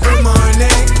two. It's a good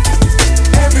morning.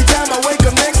 Every time I wake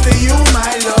up next to you,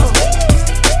 my love.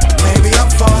 Maybe I'm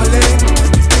falling.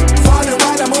 Falling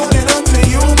while I'm holding on to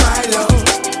you, my love.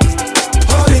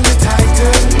 Holding you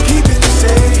tighter, keeping you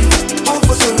safe. Hope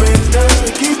for surrender,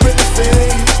 keeping the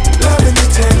faith. Loving you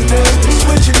tender,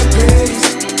 switching the pace.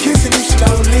 Kissing you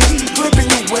slowly, gripping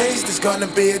your waist. It's gonna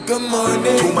be a good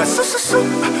morning. Too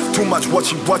much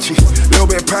watchy. Little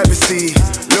bit of privacy,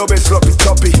 little bit sloppy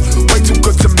toppy. Way too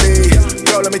good to me.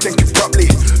 Girl, let me think it properly.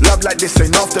 Love like this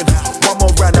ain't often. One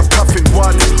more round, I'm puffing.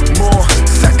 One more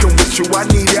second with you. I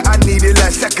need it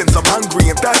like seconds. I'm hungry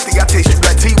and thirsty. I taste you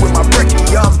like tea with my brekkie.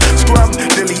 Scrum,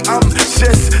 dilly,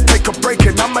 just take a break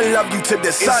and I'ma love you to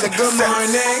the sun. It's a good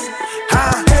morning.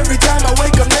 Every time I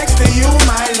wake up next to you,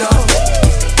 my love.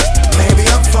 Maybe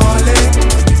I'm falling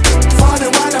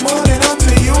while I'm holding on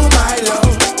to you, my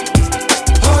love.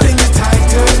 Holding you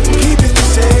tighter, keeping you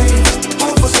safe.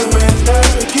 Hope for surrender,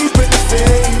 keeping the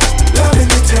faith. Loving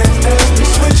you tender,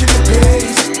 switching the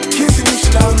pace. Kissing you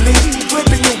slowly,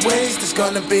 whipping your waist. It's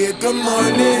gonna be a good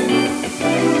morning.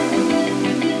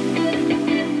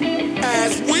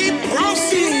 As we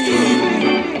proceed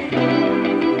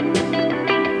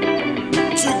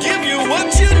to give you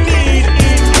what you need.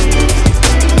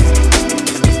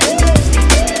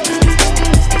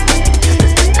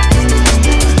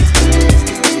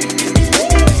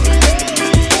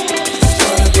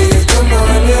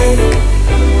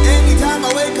 Anytime I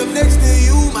wake up next to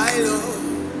you, my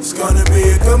love, it's gonna be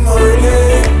a good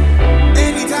morning.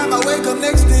 Anytime I wake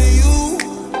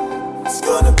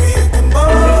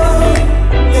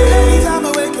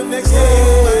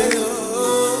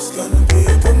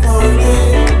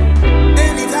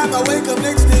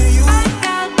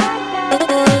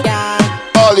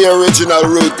the original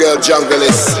root girl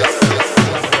junglers.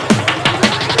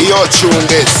 You're tune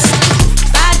this.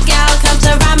 Bad girl come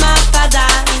to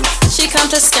Ramadan. She come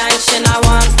to skank, she not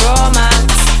want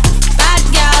romance. Bad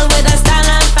girl with a style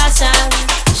and fashion.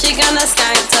 She gonna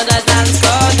skank till the dance go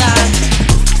down.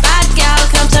 Bad girl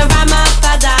come to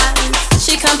Ramadan.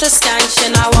 She come to skank, she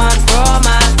not want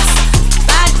romance.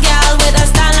 Bad girl with a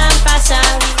style and fashion.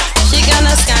 She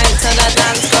gonna skank till the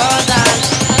dance go down.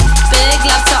 Big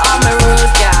love to all my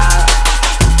rude gal.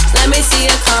 Let me see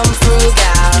you come through,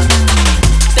 gal.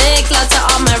 Big love to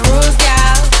all my rude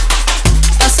gal.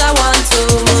 Cause I want to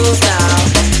move now.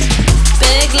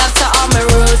 Big love to all my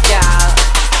rude gal.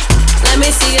 Let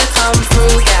me see you come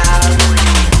through, gal.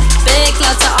 Big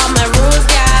love to all my rude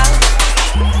gal.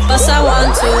 Cause I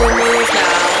want to move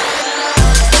now.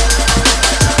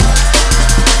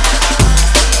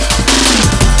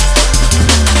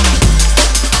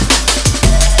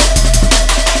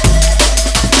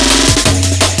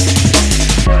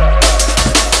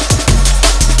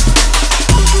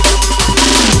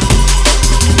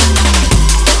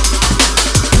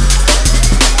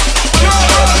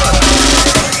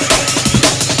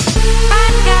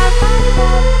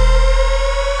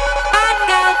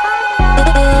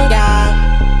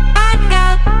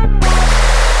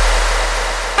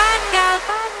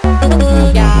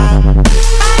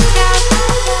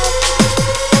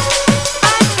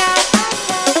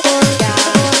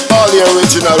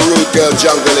 Original root girl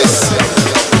junglers.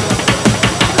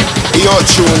 You're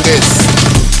tune this.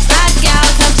 Bad girl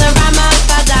come to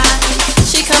Ramadan.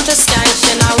 She come to skank,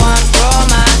 she not want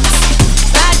romance.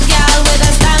 Bad girl with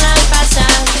a style and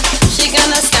fashion. She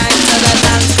gonna skank till the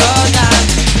dance go down.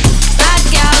 Bad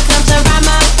girl come to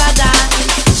Ramadan.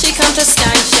 She come to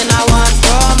skank, she not want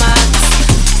romance.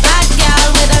 Bad girl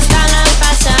with a style and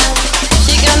fashion.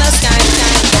 She gonna skank,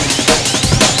 skank.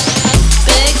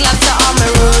 Big love to all my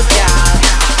rude gal.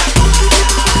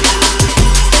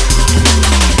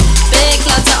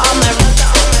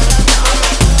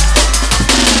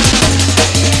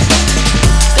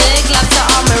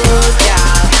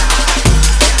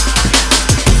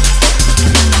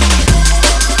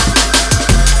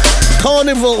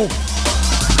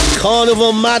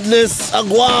 Carnival madness,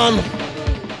 Agwan.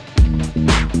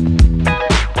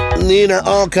 Nina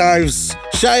Archives,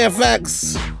 Shy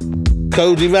FX,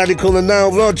 Cody Radical and Now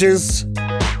Rogers.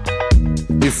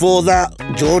 Before that,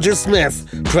 Georgia Smith,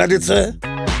 Predator,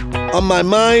 On My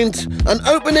Mind, and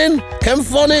opening,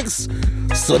 Chemphonics,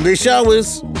 Sunday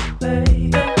Showers.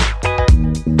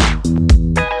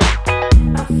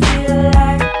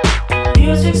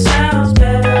 Music sounds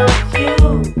better with you.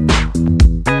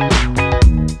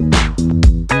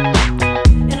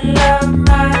 And love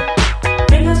might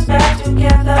bring us back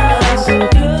together. So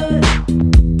good.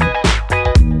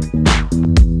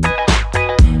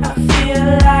 I feel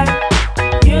like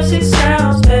music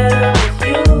sounds better with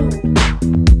you.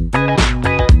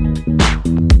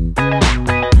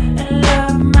 And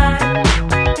love might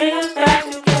bring us back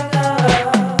together.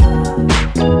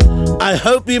 I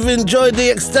hope you've enjoyed the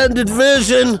extended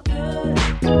version.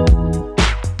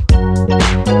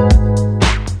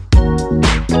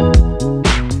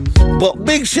 But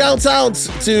big shout out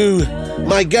to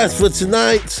my guest for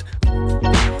tonight,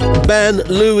 Ben,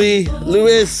 Louie,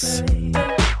 Lewis,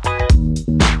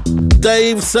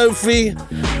 Dave, Sophie,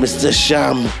 Mr.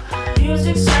 Sham,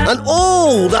 and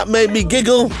all that made me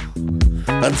giggle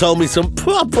and told me some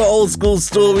proper old school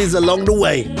stories along the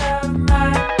way.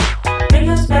 Bring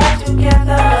us back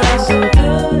together. So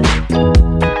good.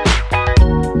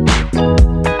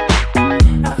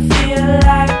 I feel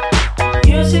like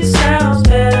music sounds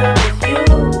better with you.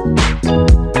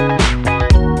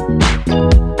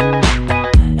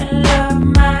 And love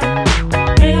might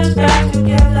bring us back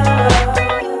together.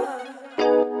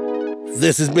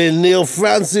 This has been Neil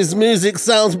Francis, Music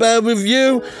Sounds Better With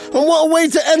You, and what a way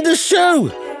to end the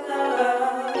show.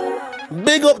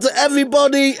 Big up to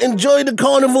everybody, enjoy the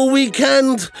Carnival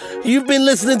weekend. You've been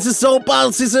listening to Soul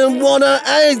Partizan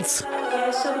 108.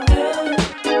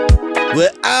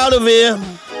 We're out of here,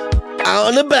 out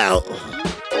and about.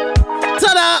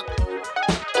 Ta-da!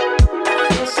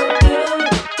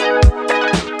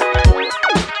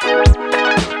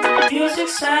 Music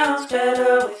sounds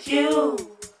better with you.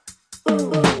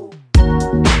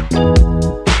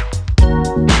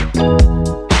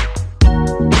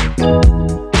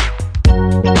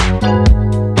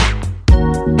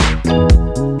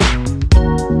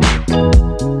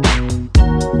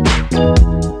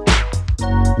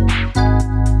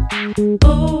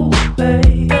 Ooh.